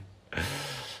 dude.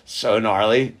 So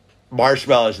gnarly.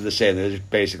 Marshmallows are the same. They're just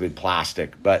basically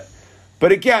plastic. But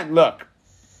again, look,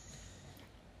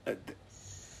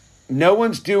 no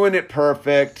one's doing it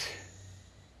perfect.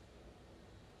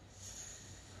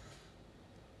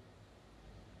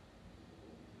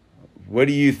 What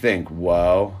do you think?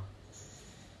 Whoa.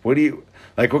 What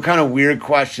kind of weird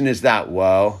question is that?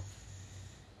 Whoa.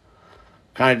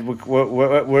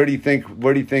 Where do you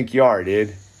think you are,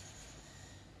 dude?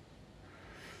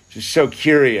 Just so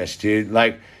curious, dude.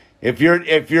 Like, if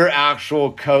your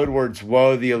actual code word's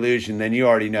 "whoa the illusion," then you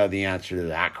already know the answer to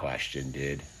that question,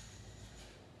 dude.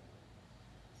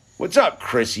 What's up,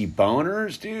 Chrissy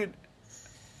Boners, dude?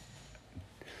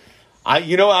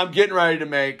 I'm getting ready to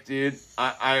make, dude.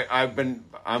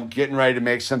 I'm getting ready to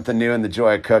make something new in the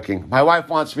joy of cooking. My wife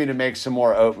wants me to make some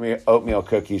more oatmeal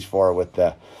cookies for her with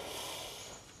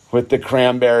the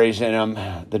cranberries in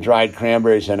them, the dried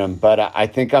cranberries in them. But I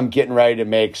think I'm getting ready to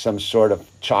make some sort of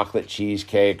chocolate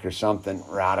cheesecake or something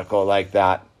radical like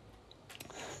that.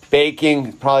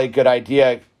 Baking, probably a good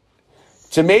idea.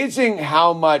 It's amazing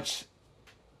how much...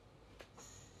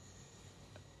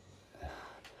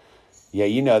 Yeah,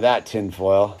 you know that,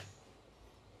 tinfoil.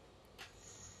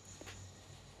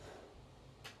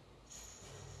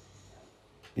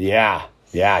 Yeah,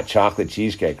 chocolate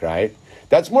cheesecake, right?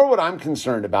 That's more what I'm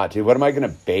concerned about, too. What am I going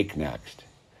to bake next?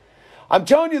 I'm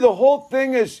telling you, the whole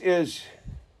thing is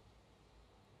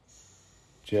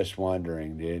just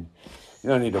wondering, dude. You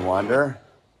don't need to wonder.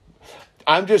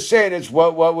 I'm just saying, it's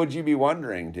what would you be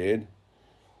wondering, dude?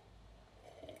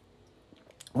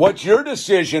 What's your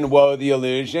decision, Whoa the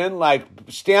Illusion? Like,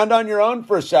 stand on your own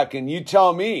for a second. You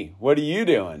tell me. What are you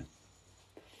doing?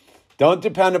 Don't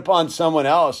depend upon someone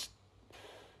else.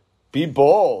 Be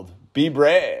bold. Be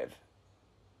brave.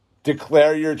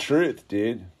 Declare your truth,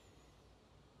 dude.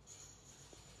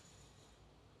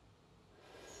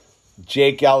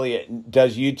 Jake Elliott,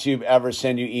 does YouTube ever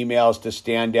send you emails to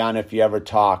stand down if you ever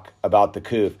talk about the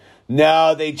coup?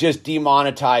 No, they just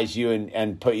demonetize you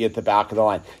and put you at the back of the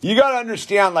line. You got to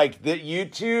understand, like, the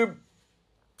YouTube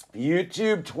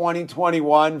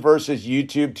 2021 versus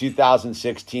YouTube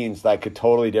 2016 is like a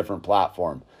totally different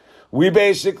platform. We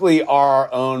basically are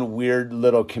our own weird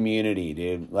little community,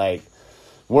 dude. Like,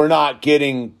 we're not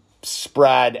getting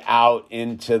spread out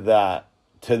into the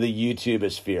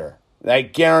YouTube sphere.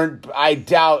 Like, I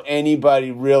doubt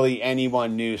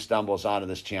anyone new stumbles onto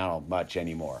this channel much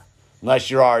anymore,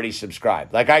 unless you're already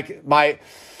subscribed. Like, I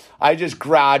just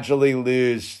gradually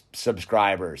lose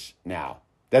subscribers now.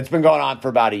 That's been going on for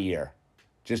about a year.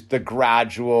 Just the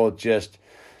gradual,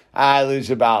 I lose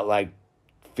about like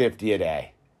 50 a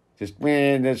day.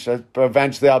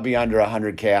 Eventually I'll be under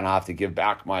 100K and I'll have to give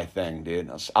back my thing,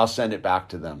 dude. I'll send it back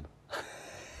to them.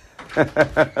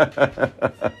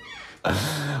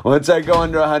 Once I go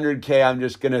under 100K, I'm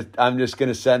just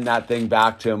gonna send that thing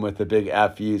back to him with a big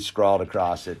FU scrawled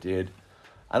across it, dude.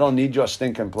 I don't need your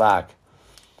stinking plaque.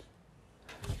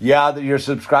 Yeah, your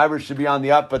subscribers should be on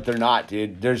the up, but they're not,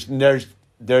 dude. There's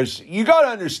you gotta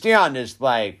understand is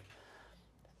like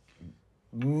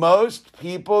most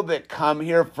people that come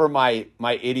here for my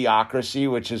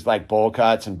idiocracy, which is like bowl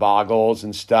cuts and boggles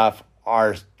and stuff,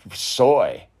 are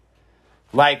soy.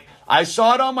 Like, I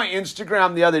saw it on my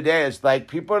Instagram the other day. It's like,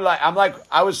 people are like, I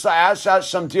asked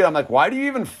some dude, I'm like, why do you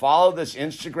even follow this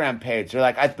Instagram page? They're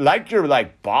like, I like your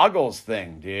like boggles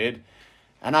thing, dude.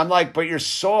 And I'm like, but you're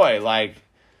soy. Like,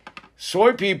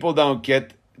 soy people don't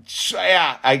get,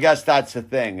 yeah, I guess that's the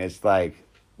thing. It's like,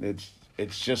 it's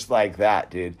just like that,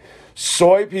 dude.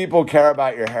 Soy people care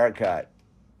about your haircut.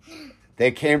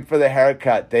 They came for the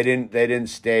haircut. They didn't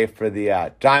stay for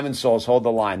the Diamond Souls. Hold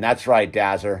the line. That's right,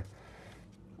 Dazzer.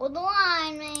 Hold the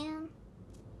line, man.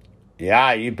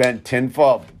 Yeah, you've been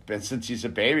tinfoil since he's a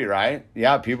baby, right?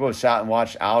 Yeah, people have sat and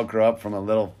watched Al grow up from a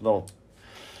little.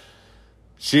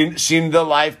 Seen the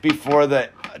life before the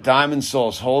Diamond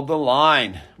Souls. Hold the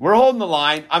line. We're holding the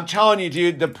line. I'm telling you,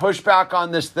 dude, the pushback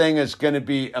on this thing is going to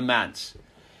be immense.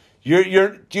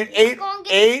 Dude,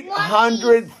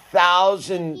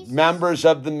 800,000 members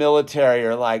of the military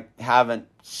are like, haven't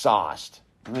sauced.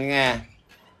 Yeah.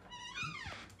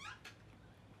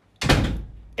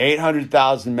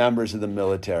 800,000 members of the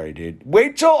military, dude.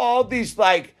 Wait till all these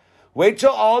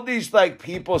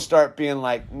people start being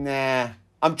like, nah.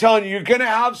 I'm telling you, you're going to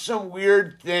have some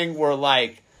weird thing where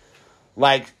like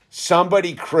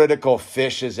somebody critical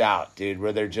fishes out, dude,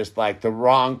 where they're just like the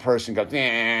wrong person goes,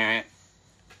 nah.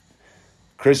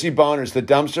 Chrissy Boners, the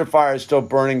dumpster fire is still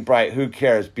burning bright. Who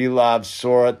cares? Be loved,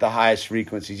 soar at the highest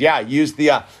frequencies. Yeah, use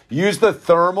the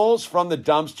thermals from the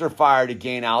dumpster fire to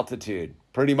gain altitude.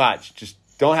 Pretty much. Just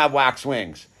don't have wax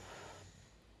wings.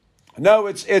 No,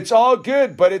 it's all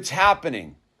good, but it's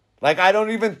happening. Like, I don't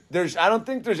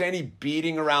think there's any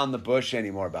beating around the bush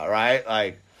anymore about, right?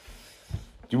 Like,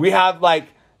 do we have like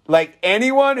like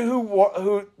anyone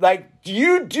who like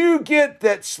you do get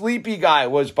that Sleepy Guy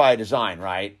was by design,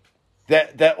 right?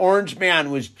 That Orange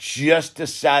Man was just a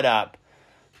setup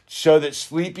so that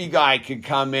Sleepy Guy could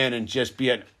come in and just be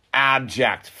an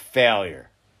abject failure.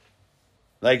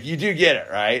 Like, you do get it,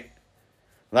 right?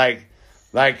 Like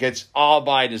it's all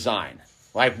by design.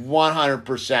 Like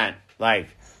 100%, like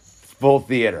full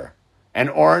theater. And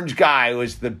Orange Guy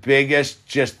was the biggest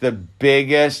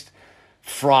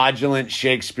fraudulent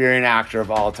Shakespearean actor of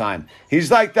all time.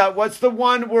 He's like that. What's the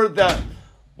one where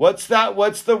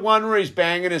he's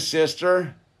banging his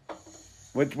sister?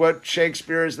 What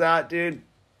Shakespeare is that, dude?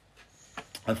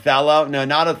 Othello? No,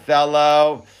 not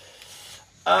Othello.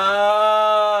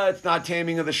 It's not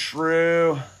Taming of the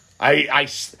Shrew.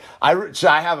 So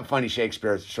I have a funny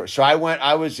Shakespeare story. So I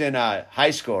was in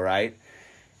high school, right?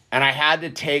 And I had to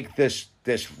take this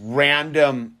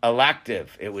random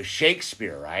elective. It was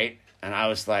Shakespeare, right? And I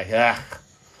was like, ugh.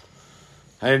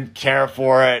 I didn't care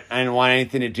for it. I didn't want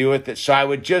anything to do with it. So I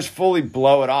would just fully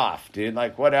blow it off, dude.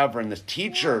 Like, whatever. And this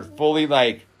teacher fully,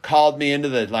 like, called me into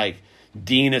the, like,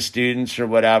 dean of students or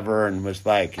whatever and was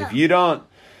like, if you don't,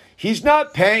 he's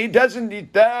not paying, he doesn't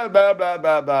need that, blah, blah,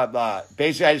 blah, blah, blah.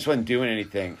 Basically, I just wasn't doing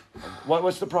anything.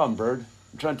 What's the problem, Bird?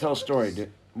 I'm trying to tell a story,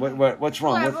 dude. What's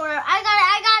wrong? Whatever. I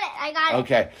got it.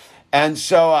 Okay. And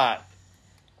so I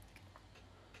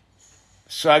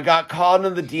got called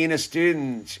into the dean of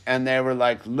students, and they were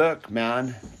like, look,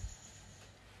 man.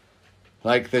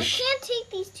 Like this. I can't take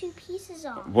these two pieces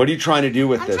off. What are you trying to do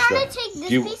with this? I'm trying to take this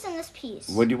piece and this piece.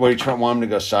 What are you trying? Want them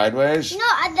to go sideways? No, no.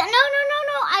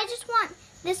 I just want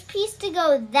this piece to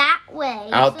go that way.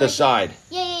 Out the side.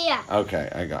 Yeah. Okay,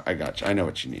 I got you. I know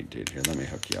what you need, dude. Here, let me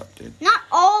hook you up, dude. Not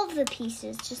all of the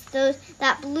pieces, just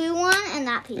that blue one and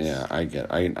that piece. Yeah, I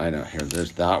know. Here,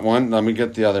 there's that one. Let me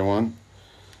get the other one.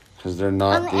 Because they're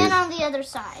not and on the other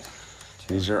side.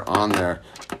 These are on there.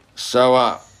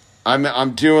 So,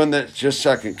 I'm doing this. Just a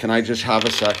second. Can I just have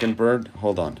a second, Bird?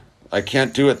 Hold on. I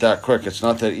can't do it that quick. It's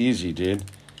not that easy, dude.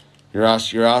 You're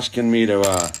asking me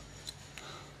to.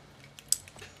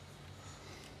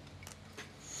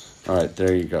 All right,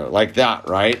 there you go. Like that,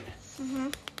 right? Mm-hmm.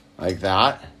 Like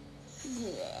that.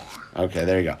 Yeah. Okay,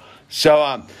 there you go.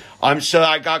 So so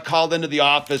I got called into the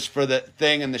office for the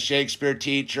thing and the Shakespeare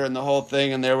teacher and the whole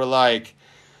thing, and they were like,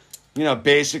 you know,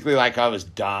 basically like I was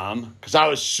dumb because I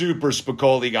was super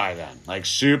Spicoli guy then, like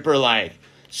super like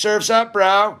surfs up,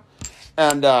 bro,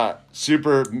 and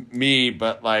super me,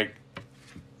 but like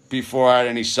before I had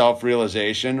any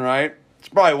self-realization, right? It's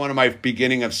probably one of my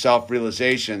beginning of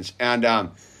self-realizations,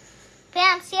 and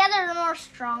Bam, see how they're more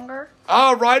stronger?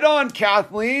 Oh, right on,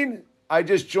 Kathleen. I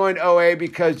just joined OA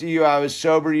because of you. I was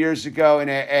sober years ago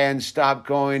and stopped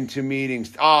going to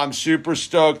meetings. Oh, I'm super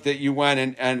stoked that you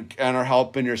went and are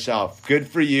helping yourself. Good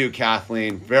for you,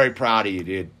 Kathleen. Very proud of you,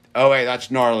 dude. OA, that's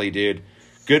gnarly, dude.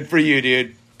 Good for you,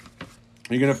 dude.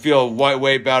 You're going to feel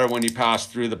way better when you pass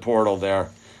through the portal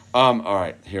there. All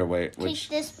right, here, wait. Take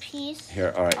this piece.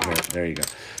 Here, all right, here, there you go.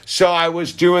 So I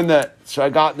was doing so I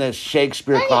got in the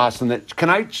Shakespeare class, and can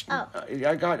I? Oh.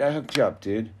 I hooked you up,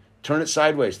 dude. Turn it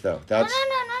sideways, though. That's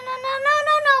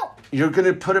no. You're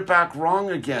gonna put it back wrong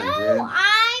again, dude. No,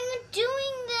 I'm doing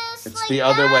this. It's like the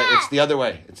other way. It's the other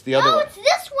way. It's the other way. No, it's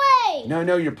this way.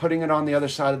 No, you're putting it on the other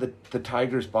side of the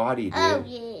tiger's body, dude. Oh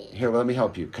yeah. Here, let me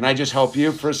help you. Can I just help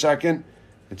you for a second?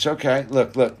 It's okay.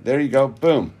 Look. There you go.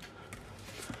 Boom.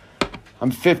 I'm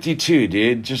 52,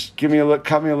 dude. Just cut me a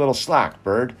little slack,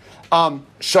 Bird.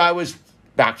 So I was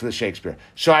back to the Shakespeare.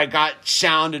 So I got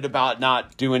sounded about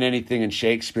not doing anything in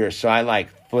Shakespeare. So I like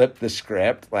flipped the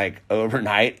script like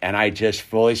overnight, and I just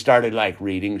fully started like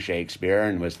reading Shakespeare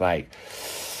and was like,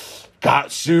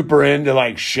 got super into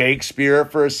like Shakespeare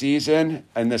for a season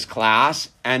in this class.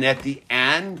 And at the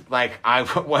end, like I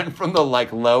went from the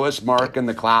like lowest mark in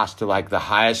the class to like the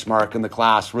highest mark in the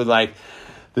class, where like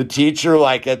the teacher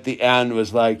like at the end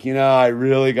was like, you know, I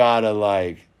really got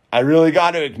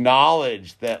to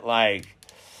acknowledge that like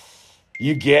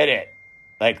you get it.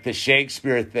 Like the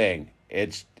Shakespeare thing.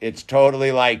 It's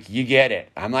totally like you get it.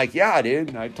 I'm like, yeah,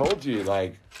 dude. I told you,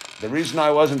 like, the reason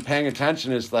I wasn't paying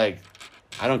attention is like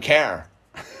I don't care.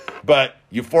 But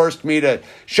you forced me to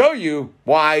show you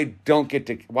why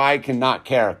I cannot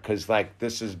care, because like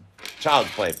this is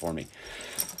child's play for me.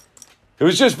 It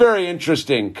was just very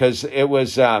interesting because it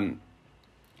was one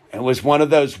of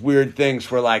those weird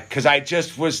things where like, because I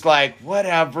just was like,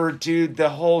 whatever, dude, the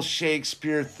whole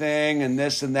Shakespeare thing and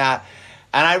this and that.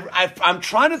 And I'm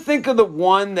trying to think of the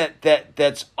one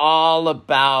that's all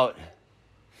about,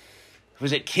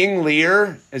 was it King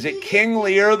Lear? Is it King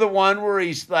Lear, the one where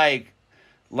he's like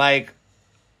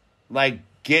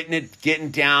getting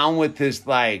down with his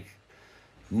like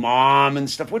mom and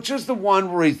stuff, which is the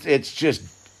one where it's just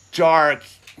dark,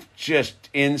 just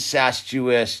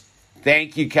incestuous.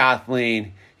 Thank you,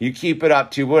 Kathleen. You keep it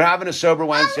up too. We're having a sober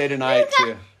Wednesday tonight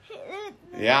too.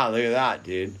 Yeah, look at that,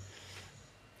 dude.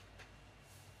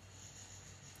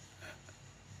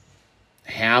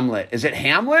 Hamlet. Is it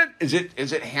Hamlet? Is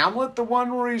it Hamlet, the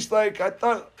one where he's like, I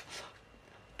thought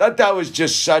that was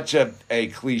just such a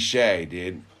cliche,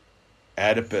 dude.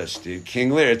 Oedipus, dude.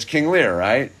 King Lear. It's King Lear,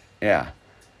 right? Yeah.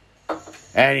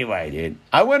 Anyway, dude.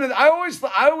 I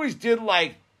always did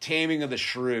like Taming of the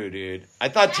Shrew, dude. I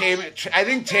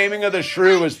think Taming of the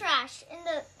Shrew was trash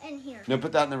in here. No,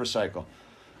 put that in the recycle.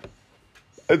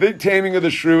 I think Taming of the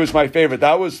Shrew was my favorite.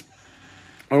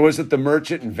 Or was it The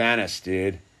Merchant in Venice,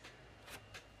 dude?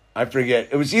 I forget.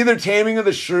 It was either Taming of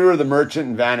the Shrew or The Merchant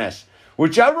in Venice.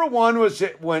 Whichever one was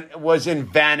in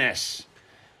Venice.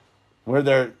 Where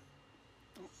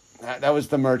that was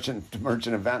the Merchant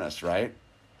of Venice, right?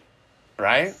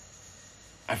 Right?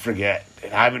 I forget.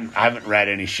 I haven't read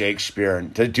any Shakespeare.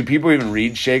 Do people even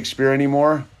read Shakespeare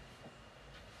anymore?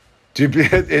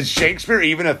 Is Shakespeare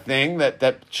even a thing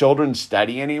that children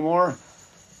study anymore?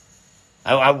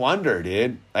 I wonder,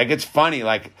 dude. Like, it's funny.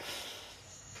 Like,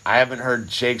 I haven't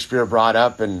heard Shakespeare brought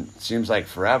up in seems like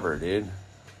forever, dude.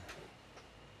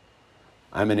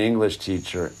 I'm an English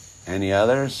teacher. Any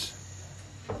others?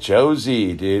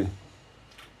 Josie, dude.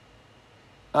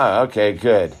 Oh, okay,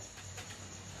 good.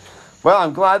 Well,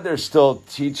 I'm glad they're still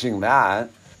teaching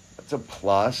that. That's a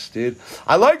plus, dude.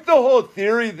 I like the whole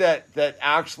theory that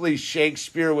actually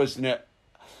Shakespeare was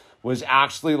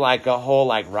actually like a whole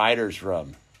like writer's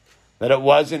room. That it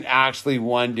wasn't actually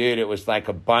one dude. It was like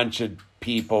a bunch of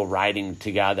people writing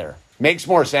together. Makes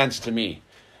more sense to me.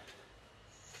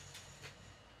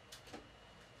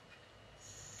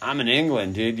 I'm in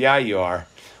England, dude. Yeah, you are.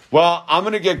 Well, I'm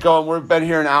going to get going. We've been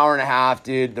here an hour and a half,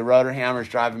 dude. The Rotor Hammer's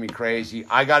driving me crazy.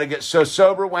 I got to get... So,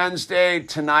 Sober Wednesday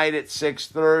tonight at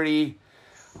 6:30.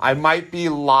 I might be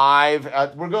live.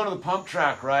 We're going to the pump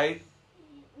track, right?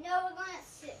 No, we're going at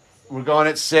 6. We're going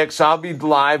at 6. I'll be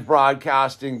live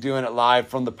broadcasting, doing it live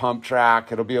from the pump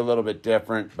track. It'll be a little bit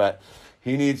different, but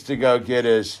he needs to go get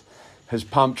his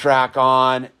pump track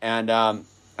on, and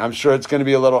I'm sure it's going to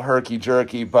be a little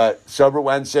herky-jerky, but Sober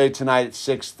Wednesday tonight at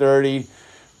 6:30.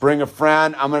 Bring a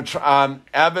friend. I'm going to try.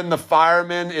 Evan, the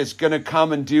fireman, is going to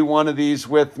come and do one of these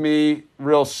with me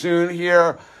real soon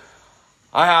here.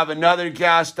 I have another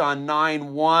guest on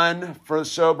 9/1 for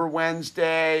Sober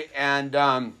Wednesday and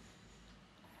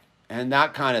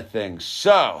that kind of thing.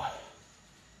 So,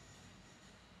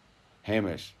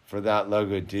 Hamish, for that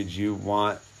logo, did you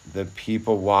want the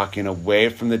people walking away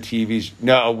from the TVs?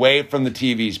 No, away from the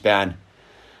TVs, Ben.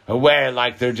 Away,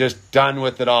 like they're just done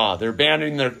with it all. They're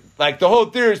abandoning the whole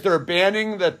theory is they're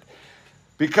abandoning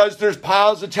because there's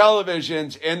piles of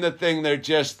televisions in the thing, they're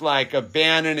just like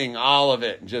abandoning all of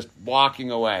it and just walking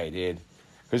away, dude.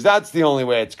 Because that's the only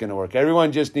way it's going to work.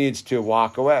 Everyone just needs to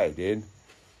walk away, dude.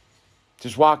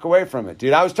 Just walk away from it,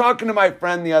 dude. I was talking to my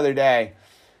friend the other day,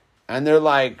 and they're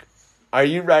like, are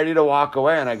you ready to walk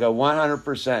away? And I go,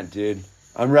 100%, dude.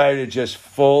 I'm ready to just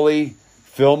fully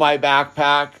fill my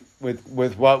backpack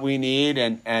with what we need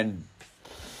and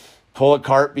pull a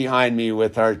cart behind me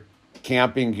with our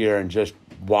camping gear and just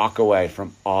walk away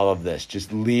from all of this.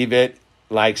 Just leave it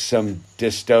like some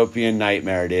dystopian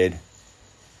nightmare, dude.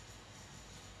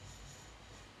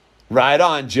 Right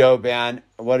on, Joe Ben.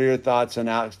 What are your thoughts on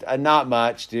Alex? Not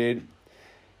much, dude.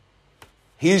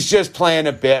 He's just playing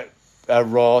a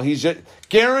role. He's just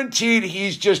guaranteed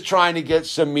he's just trying to get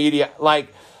some media.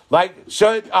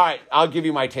 So, all right, I'll give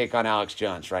you my take on Alex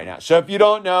Jones right now. So if you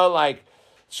don't know,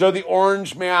 so the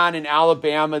orange man in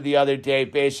Alabama the other day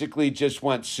basically just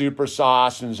went super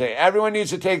sauce and say, everyone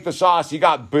needs to take the sauce. He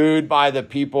got booed by the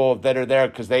people that are there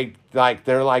because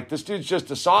they're like, this dude's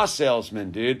just a sauce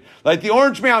salesman, dude. Like, the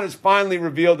orange man has finally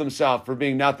revealed himself for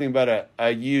being nothing but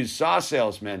a used sauce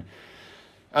salesman.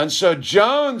 And so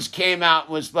Jones came out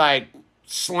and was like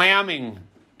slamming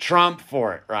Trump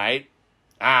for it, right?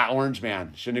 Orange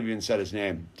man. Shouldn't have even said his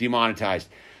name. Demonetized.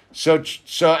 So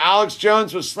Alex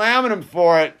Jones was slamming him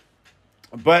for it,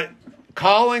 but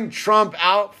calling Trump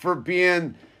out for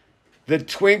being the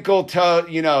twinkle toe,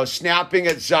 snapping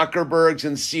at Zuckerberg's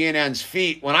and CNN's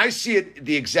feet. When I see it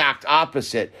the exact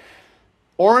opposite,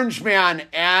 Orange Man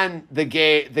and the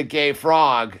gay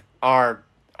frog are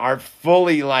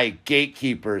fully like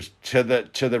gatekeepers to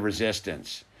the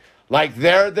resistance. Like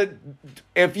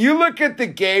if you look at the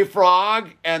gay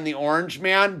frog and the orange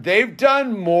man, they've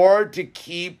done more to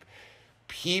keep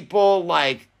people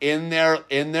like in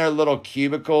their little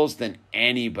cubicles than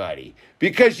anybody.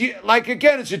 Because you like,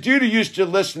 again, it's a dude who used to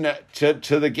listen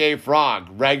to the Gay Frog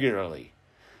regularly.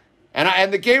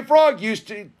 And the Gay Frog used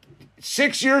to,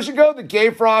 6 years ago, the Gay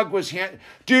Frog was,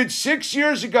 dude, 6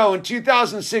 years ago in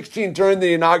 2016 during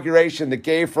the inauguration, the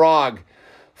Gay Frog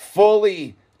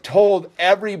fully told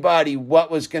everybody what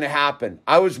was going to happen.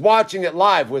 I was watching it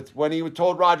live when he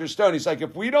told Roger Stone. He's like,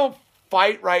 if we don't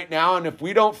fight right now and if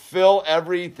we don't fill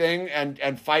everything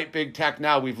and fight big tech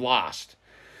now, we've lost.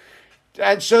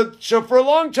 And so for a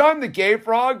long time, the Gay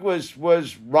Frog was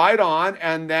right on,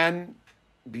 and then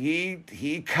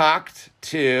he cucked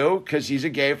too, because he's a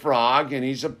gay frog and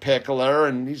he's a pickler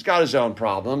and he's got his own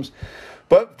problems.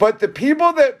 But the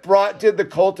people that did the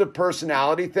cult of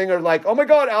personality thing are like, oh my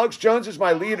God, Alex Jones is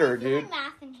my leader, dude. Do my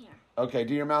math in here. Okay,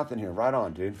 do your mouth in here. Right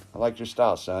on, dude. I like your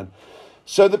style, son.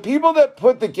 So the people that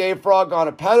put the Gay Frog on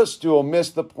a pedestal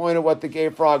missed the point of what the Gay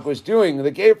Frog was doing.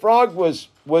 The Gay Frog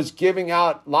was giving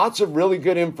out lots of really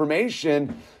good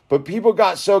information, but people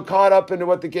got so caught up into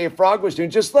what the Gay Frog was doing,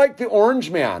 just like the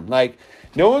Orange Man. Like,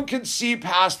 no one could see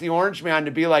past the Orange Man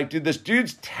to be like, dude, this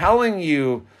dude's telling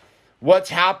you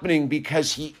what's happening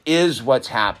because he is what's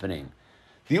happening.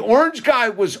 The Orange guy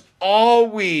was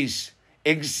always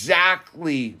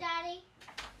exactly Daddy,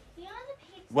 you know the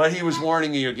pizza what he was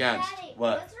warning you against. Daddy,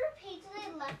 What? was there a pizza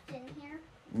they left in here?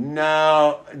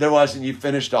 No, there wasn't. You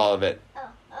finished all of it. Oh,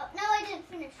 no, I didn't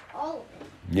finish all of it.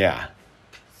 Yeah.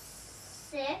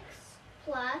 6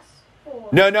 plus 4.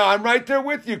 No, I'm right there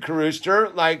with you,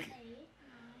 Carooster. Like, 8, 9,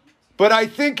 but I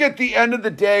think at the end of the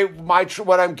day,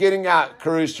 what I'm getting at,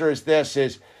 Carooster, is this: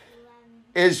 11.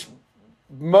 is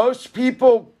most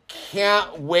people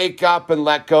can't wake up and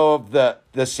let go of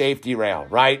the safety rail,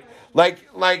 right?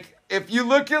 Like if you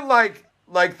look at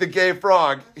like the Gay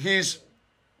Frog, he's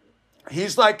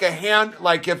like a hand,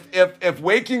 like if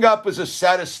waking up is a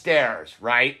set of stairs,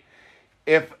 right?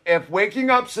 If waking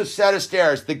up's a set of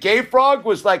stairs, the Gay Frog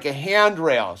was like a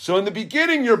handrail. So in the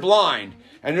beginning, you're blind.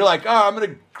 And you're like, oh, I'm going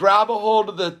to grab a hold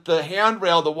of the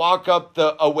handrail to walk up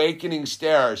the awakening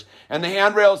stairs. And the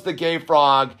handrail's the Gay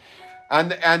Frog.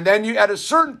 And then you, at a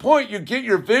certain point, you get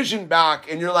your vision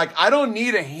back. And you're like, I don't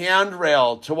need a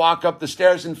handrail to walk up the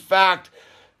stairs. In fact,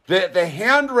 the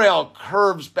handrail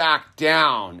curves back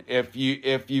down if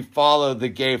you follow the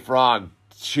Gay Frog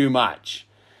too much.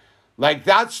 Like,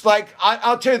 that's like,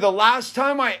 I'll tell you, the last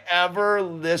time I ever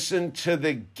listened to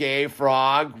the Gay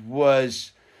Frog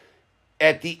was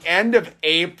at the end of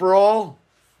April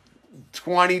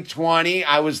 2020.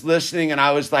 I was listening and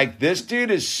I was like, this dude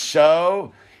is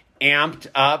so amped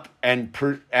up and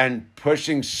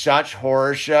pushing such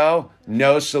horror show,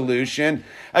 no solution.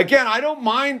 Again, I don't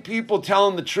mind people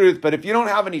telling the truth, but if you don't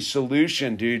have any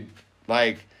solution, dude,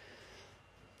 like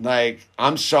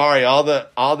I'm sorry, all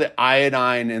the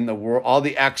iodine in the world, all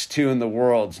the X2 in the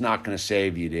world's not going to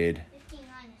save you, dude. 15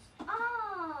 minus.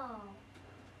 Oh,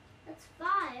 that's 5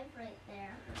 right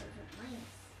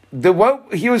there.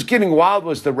 What he was getting wild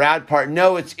was the rad part.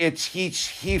 No,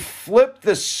 he flipped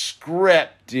the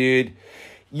script, dude.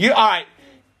 All right.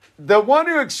 The one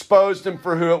who exposed him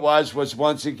for who it was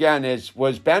once again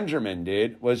was Benjamin,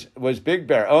 dude. Was Big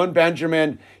Bear. Owen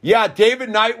Benjamin. Yeah,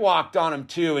 David Knight walked on him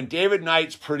too, and David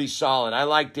Knight's pretty solid. I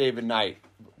like David Knight.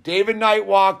 David Knight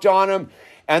walked on him,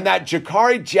 and that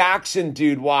Jakari Jackson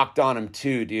dude walked on him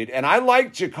too, dude. And I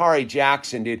like Jakari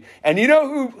Jackson, dude. And you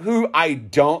know who I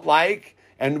don't like?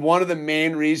 And one of the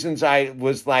main reasons I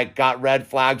was like got red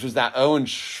flags was that Owen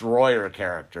Schroyer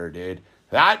character, dude.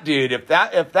 That dude, if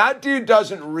that dude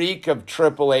doesn't reek of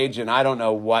triple agent, I don't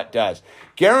know what does.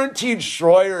 Guaranteed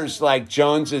Schroyer's like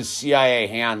Jones's CIA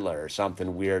handler or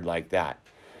something weird like that.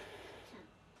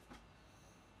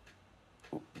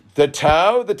 The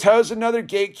Toe's another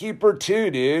gatekeeper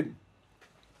too, dude.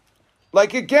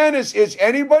 Like, again, is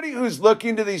anybody who's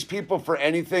looking to these people for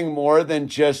anything more than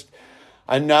just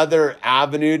another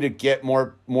avenue to get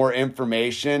more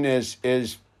information is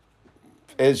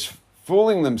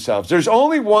fooling themselves. There's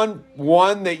only one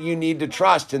that you need to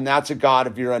trust, and that's a God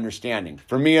of your understanding.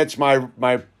 For me, it's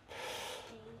my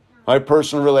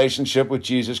personal relationship with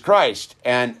Jesus Christ.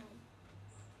 And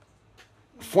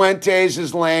Fuentes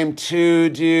is lame too,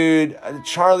 dude.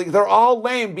 Charlie, they're all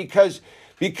lame because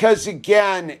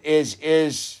again,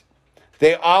 is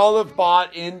they all have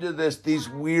bought into these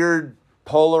weird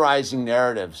polarizing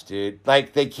narratives, dude.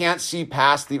 Like, they can't see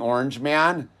past the Orange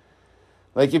Man.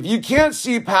 Like, if you can't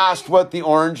see past what the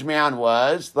Orange Man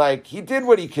was, like, he did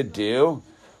what he could do.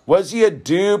 Was he a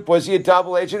dupe? Was he a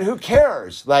double agent? Who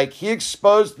cares? Like, he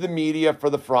exposed the media for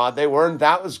the fraud they were, and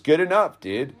that was good enough,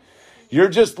 dude. You're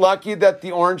just lucky that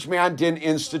the orange man didn't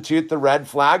institute the red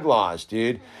flag laws,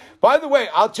 dude. By the way,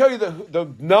 I'll tell you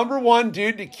the number one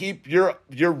dude to keep your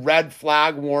red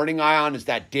flag warning eye on is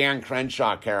that Dan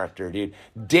Crenshaw character, dude.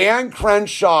 Dan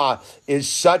Crenshaw is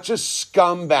such a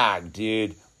scumbag,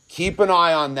 dude. Keep an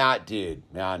eye on that dude,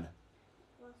 man.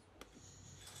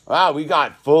 Wow, we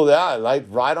got full that, like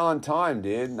right on time,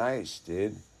 dude. Nice,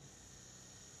 dude.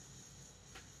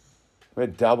 We're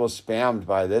double spammed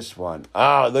by this one.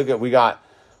 Oh, look at we're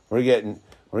getting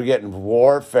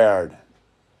warfared.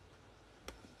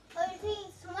 Oh, you're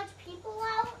taking so much people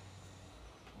out?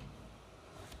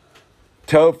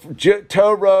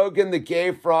 Toe Rogan, the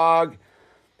gay frog.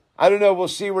 I don't know. We'll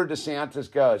see where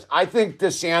DeSantis goes. I think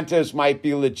DeSantis might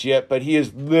be legit, but he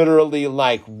is literally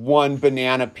like one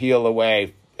banana peel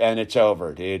away, and it's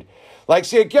over, dude. Like,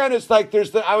 see, again, it's like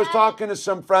I was talking to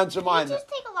some friends of mine. Did you just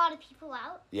take a lot of people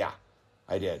out? Yeah,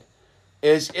 I did.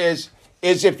 Is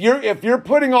if you're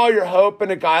putting all your hope in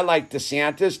a guy like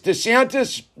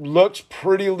DeSantis looks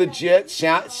pretty legit,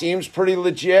 seems pretty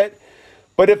legit.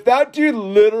 But if that dude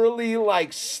literally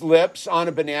like slips on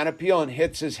a banana peel and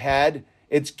hits his head,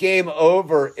 it's game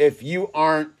over if you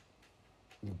aren't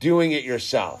doing it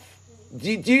yourself.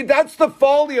 That's the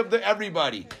folly of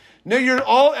everybody. No,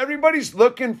 everybody's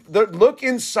look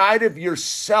inside of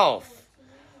yourself.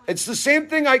 It's the same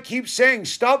thing I keep saying.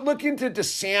 Stop looking to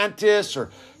DeSantis or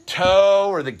Toe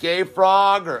or the gay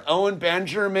frog or Owen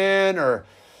Benjamin or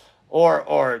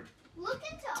Look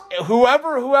into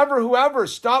whoever.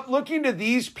 Stop looking to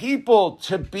these people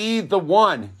to be the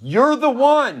one. You're the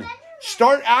one.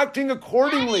 Start acting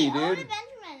accordingly, dude. Owen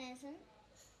Benjamin isn't.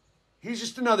 He's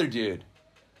just another dude.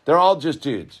 They're all just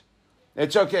dudes.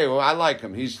 It's okay. Well, I like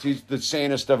him. He's the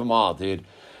sanest of them all, dude.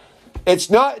 It's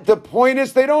not, the point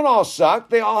is they don't all suck.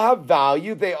 They all have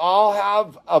value. They all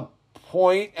have a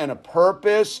point and a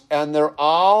purpose, and they're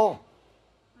all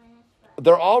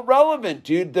relevant,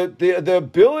 dude. The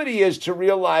ability is to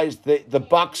realize that the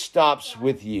buck stops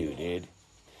with you, dude.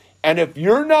 And if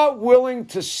you're not willing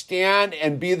to stand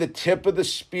and be the tip of the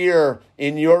spear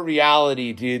in your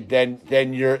reality, dude,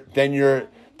 then you're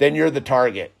the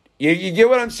target. You get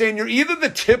what I'm saying? You're either the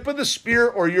tip of the spear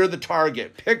or you're the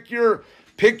target. Pick your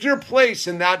place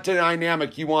in that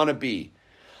dynamic you want to be.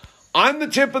 I'm the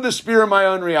tip of the spear in my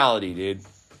own reality, dude.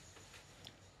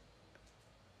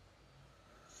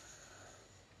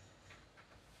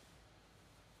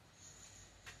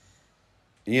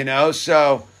 You know,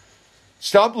 so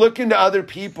stop looking to other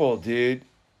people, dude.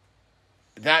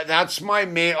 That's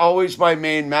always my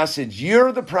main message.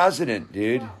 You're the president,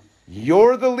 dude.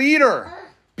 You're the leader.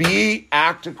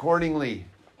 Act accordingly.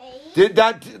 Did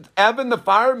that Evan the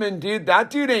fireman, dude?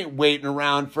 That dude ain't waiting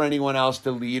around for anyone else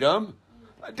to lead him.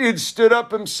 That dude stood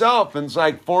up himself and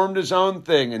like formed his own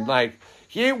thing, and like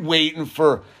he ain't waiting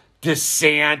for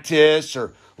DeSantis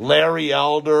or Larry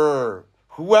Elder or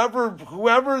whoever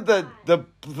the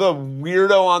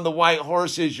weirdo on the white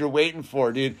horse is you're waiting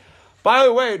for, dude. By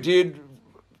the way, dude,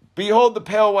 behold the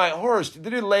pale white horse. The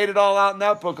dude laid it all out in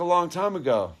that book a long time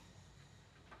ago.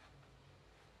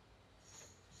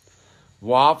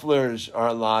 Wafflers are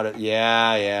a lot of,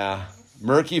 yeah.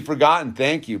 Murky Forgotten,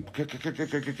 thank you.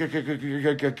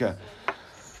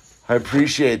 I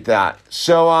appreciate that.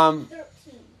 So,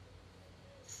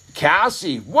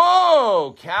 Cassie,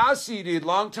 whoa, Cassie, dude,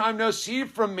 long time no see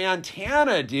from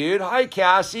Montana, dude. Hi,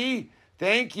 Cassie,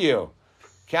 thank you.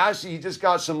 Cassie, you just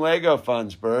got some Lego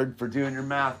funds, bird, for doing your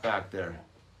math back there.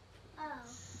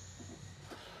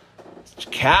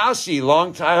 Cassie,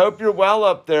 long time. I hope you're well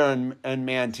up there in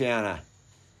Montana.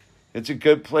 It's a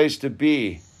good place to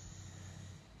be.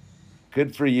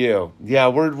 Good for you. Yeah,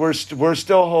 we're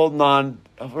still holding on.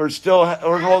 We're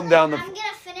holding down the. I'm gonna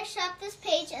finish up this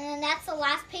page, and then that's the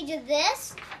last page of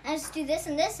this. I just do this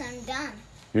and this, and I'm done.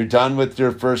 You're done with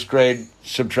your first grade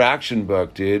subtraction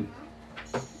book, dude.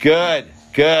 Good.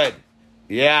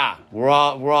 Yeah, we're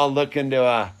all looking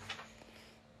to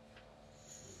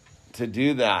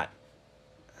do that.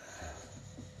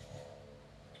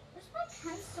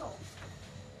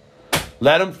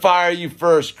 Let them fire you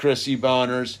first, Chrissy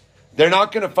Boners. They're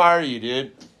not going to fire you,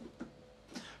 dude.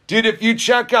 Dude, if you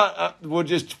check out, we'll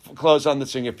just close on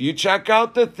this thing. If you check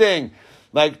out the thing,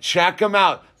 like check them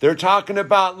out. They're talking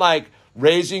about like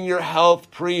raising your health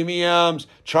premiums,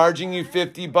 charging you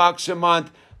 $50 a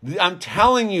month. I'm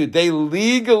telling you, they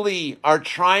legally are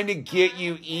trying to get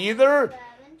you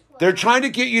they're trying to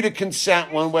get you to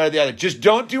consent one way or the other. Just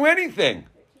don't do anything.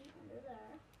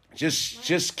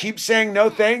 Just keep saying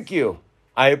no, thank you.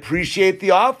 I appreciate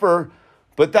the offer,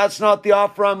 but that's not the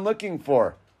offer I'm looking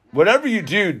for. Whatever you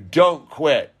do, don't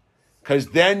quit. because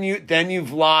then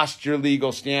you've lost your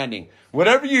legal standing.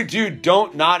 Whatever you do,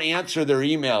 don't not answer their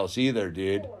emails either,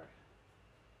 dude.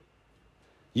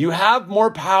 You have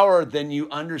more power than you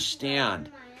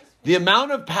understand. The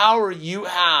amount of power you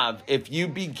have if you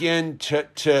begin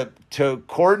to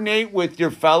coordinate with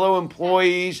your fellow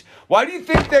employees. Why do you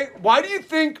think? Dude,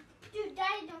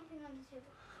 Daddy, don't put on the table.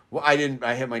 Well,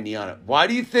 I hit my knee on it. Why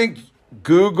do you think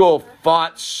Google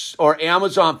fought or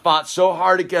Amazon fought so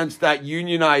hard against that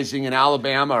unionizing in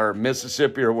Alabama or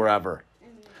Mississippi or wherever?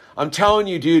 I'm telling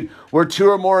you, dude, where two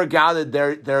or more are gathered,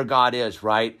 there God is,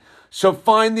 right? So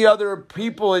find the other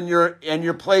people in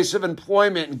your place of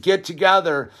employment and get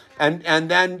together, and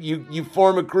then you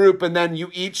form a group, and then you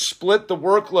each split the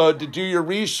workload to do your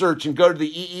research and go to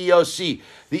the EEOC.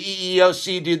 The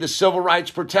EEOC do the Civil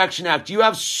Rights Protection Act. You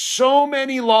have so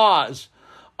many laws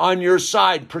on your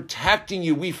side protecting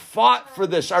you. We fought for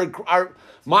this.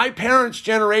 My parents'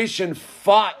 generation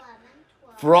fought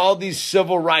for all these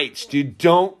civil rights, dude.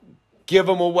 Don't give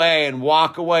them away and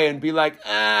walk away and be like,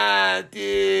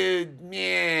 dude,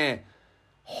 meh.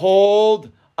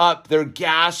 Hold up. They're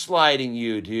gaslighting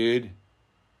you, dude.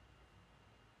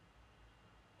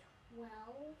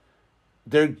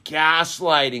 They're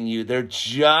gaslighting you. They're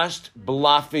just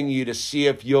bluffing you to see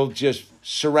if you'll just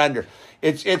surrender.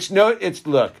 It's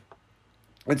look,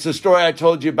 it's the story I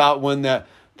told you about when the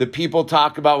people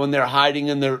talk about when they're hiding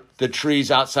in the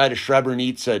trees outside of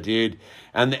Srebrenica, dude.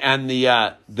 And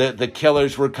the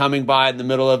killers were coming by in the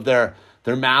middle of their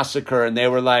massacre, and they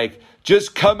were like,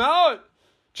 just come out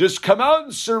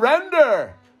and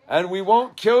surrender, and we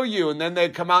won't kill you. And then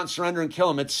they'd come out and surrender and kill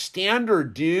them. It's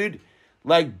standard, dude.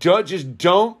 Like,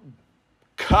 don't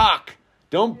cock.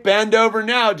 Don't bend over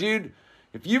now, dude.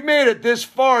 If you've made it this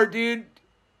far, dude,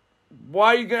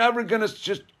 why are you ever going to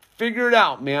just figure it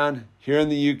out, man? Here in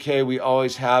the UK, we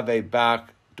always have a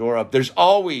back door up. There's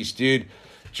always, dude.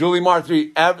 Julie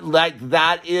Marthy, like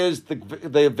that is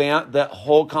the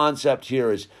whole concept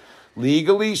here is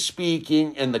legally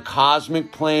speaking in the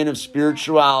cosmic plane of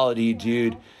spirituality,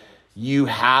 dude, you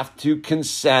have to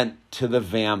consent to the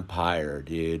vampire,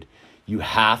 dude. You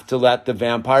have to let the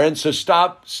vampire in. So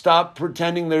stop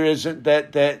pretending there isn't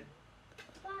that.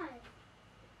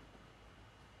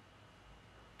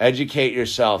 Educate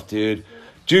yourself, dude.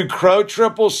 Dude, Crow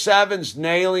 777's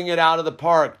nailing it out of the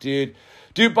park, dude.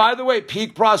 Dude, by the way,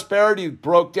 Peak Prosperity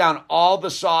broke down all the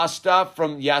Saw stuff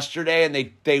from yesterday, and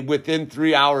they within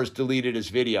 3 hours deleted his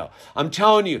video. I'm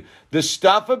telling you, the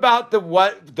stuff about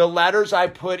the letters I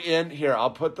put in here, I'll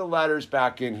put the letters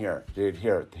back in here. Dude,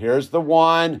 here's the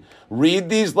one. Read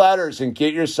these letters and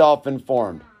get yourself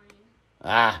informed.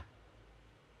 I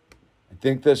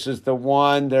think this is the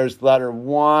one. There's letter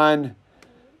 1.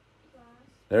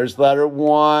 There's letter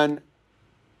 1.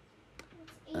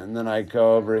 And then I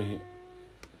go over here.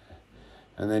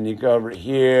 And then you go over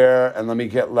here, and let me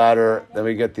get letter. Then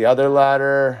we get the other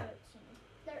letter.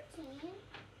 13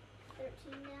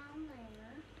 down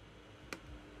there.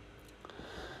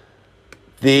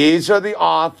 These are the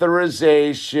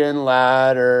authorization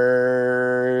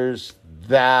letters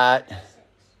that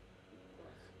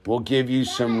will give you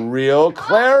some real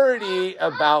clarity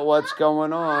about what's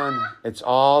going on. It's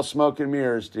all smoke and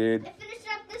mirrors, dude. I finished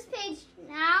up this page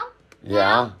now.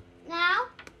 Yeah. Now,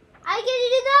 I get to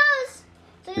do those.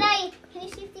 So can you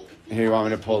see if Here, you want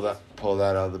me to pull that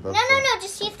out of the book? No.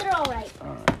 Just see if they're all right. All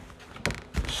right.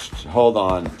 Hold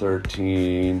on.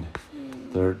 13.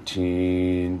 That's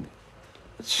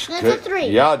Good. a 3.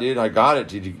 Yeah, dude, I got it,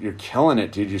 dude. You're killing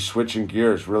it, dude. You're switching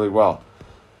gears really well.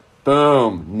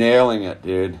 Boom. Nailing it,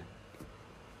 dude.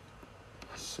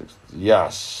 6.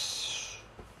 Yes.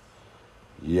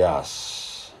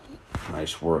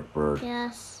 Nice work, Bird.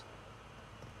 Yes.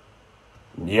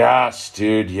 Yes,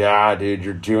 dude. Yeah, dude.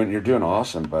 You're doing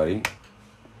awesome, buddy.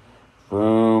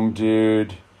 Boom,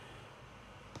 dude.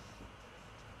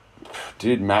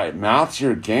 Dude, math's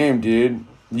your game, dude.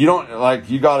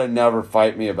 You gotta never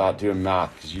fight me about doing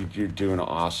math because you're doing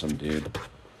awesome, dude.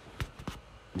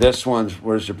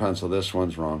 Where's your pencil? This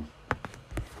one's wrong.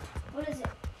 What is it?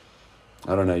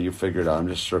 I don't know. You figured out. I'm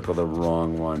just circle the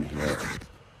wrong one here.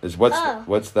 What's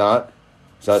that?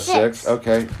 Is that 6?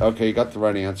 Okay, you got the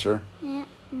right answer. Yeah.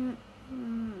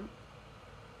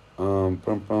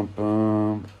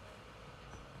 Boom.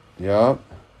 Yep.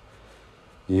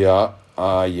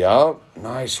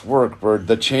 Nice work, Bird.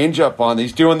 The change up on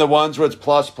these, doing the ones where it's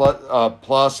plus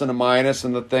and a minus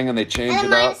and the thing, and they change it up.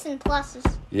 Minus and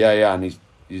pluses. Yeah, and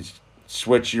you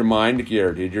switch your mind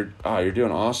gear, dude. You're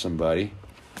doing awesome, buddy.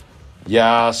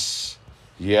 Yes,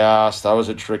 that was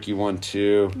a tricky one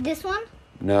too. This one?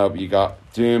 Nope, you got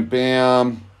doom,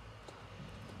 bam.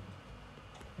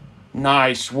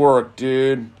 Nice work,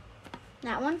 dude.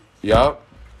 That one? Yep.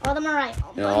 All of them are right.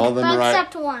 Yeah, all of them are right.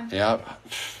 Except one. Yep.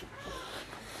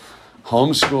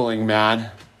 Homeschooling,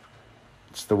 man.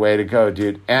 It's the way to go,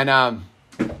 dude. And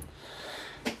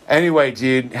anyway,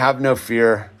 dude, have no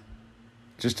fear.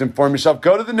 Just inform yourself.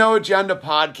 Go to the No Agenda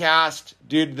podcast.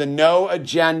 Dude, the No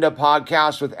Agenda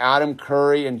podcast with Adam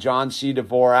Curry and John C.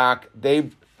 Dvorak.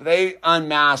 They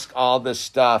unmask all this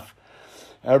stuff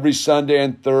every Sunday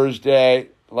and Thursday.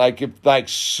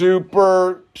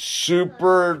 Super,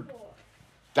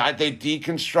 that they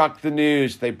deconstruct the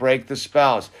news. They break the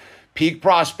spells. Peak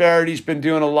Prosperity's been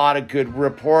doing a lot of good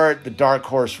report. The Dark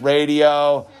Horse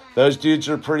Radio. Those dudes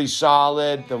are pretty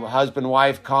solid. The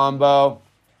husband-wife combo.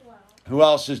 Who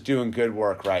else is doing good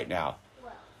work right now?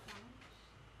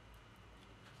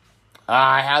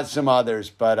 I had some others,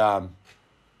 but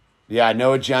yeah,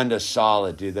 No Agenda's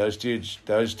solid, dude. Those dudes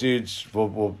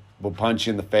will punch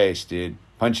you in the face, dude.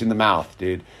 Punch you in the mouth,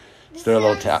 dude. It's their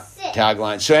little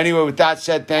tagline. So anyway, with that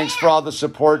said, thanks for all the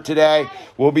support today.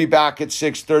 We'll be back at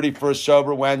 6:30 for a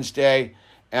Sober Wednesday.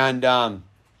 And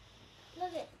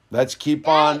let's keep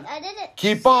on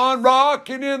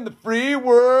rocking in the free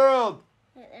world.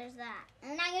 There's that.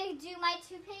 And I'm going to do my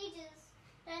 2 pages.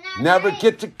 Never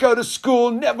get to go to school.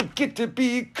 Never get to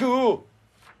be cool.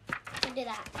 I'll do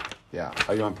that. Yeah.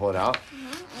 Oh, you want to pull it out?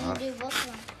 Mm-hmm. I'm going to do both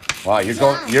of them. Wow,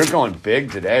 you're going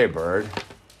big today, Bird.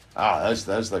 Oh,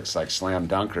 those looks like slam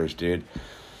dunkers, dude.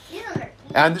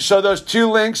 And so those 2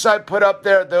 links I put up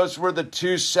there, those were the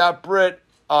 2 separate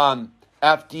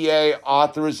FDA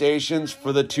authorizations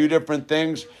for the 2 different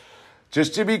things.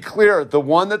 Just to be clear, the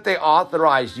one that they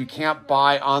authorized, you can't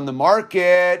buy on the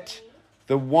market.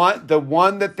 The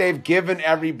one that they've given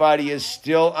everybody is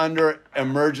still under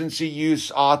emergency use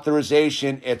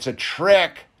authorization. It's a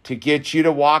trick to get you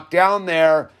to walk down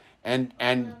there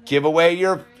and give away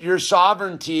your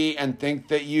sovereignty and think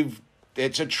that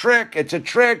it's a trick. It's a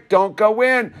trick. Don't go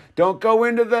in. Don't go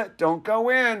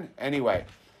in. Anyway,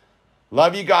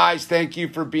 love you guys. Thank you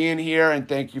for being here and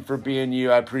thank you for being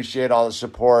you. I appreciate all the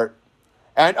support.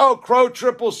 And Crow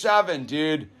 777,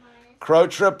 dude. Crow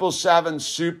 777,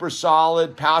 super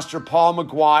solid. Pastor Paul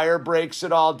McGuire breaks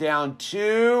it all down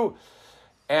too.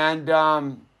 And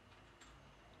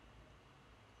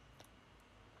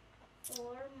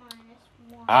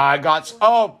I got,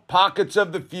 Pockets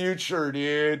of the Future,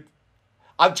 dude.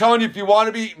 I'm telling you, if you want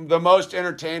to be the most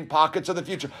entertained, Pockets of the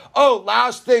Future.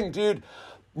 Last thing, dude.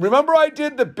 Remember I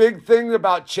did the big thing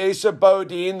about Chesa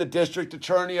Bodine, the district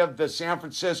attorney of the San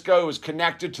Francisco, who was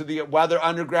connected to the Weather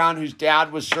Underground, whose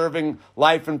dad was serving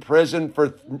life in prison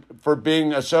for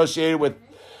being associated with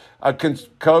a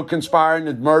co-conspiring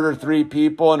to murder 3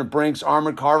 people in a Brinks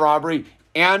armored car robbery?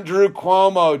 Andrew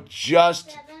Cuomo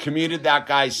just commuted that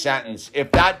guy's sentence.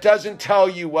 If that doesn't tell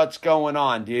you what's going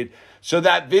on, dude. So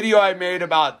that video I made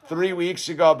about 3 weeks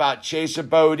ago about Chesa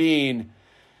Bodine,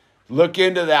 look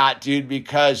into that, dude,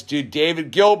 because, dude,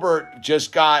 David Gilbert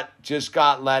just got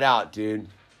let out, dude.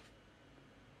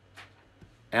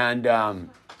 And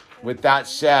with that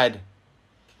said,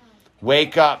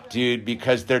 wake up, dude,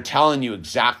 because they're telling you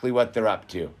exactly what they're up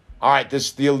to. All right, this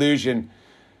is The Illusion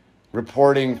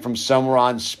reporting from somewhere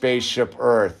on Spaceship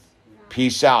Earth.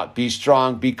 Peace out. Be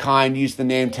strong. Be kind. Use the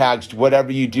name tags.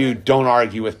 Whatever you do, don't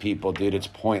argue with people, dude. It's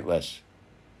pointless.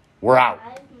 We're out.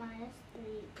 5 minus 3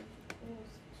 equals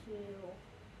 2.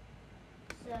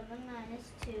 7 minus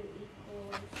 2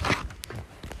 equals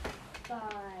 5.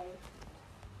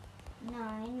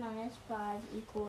 9 minus 5 equals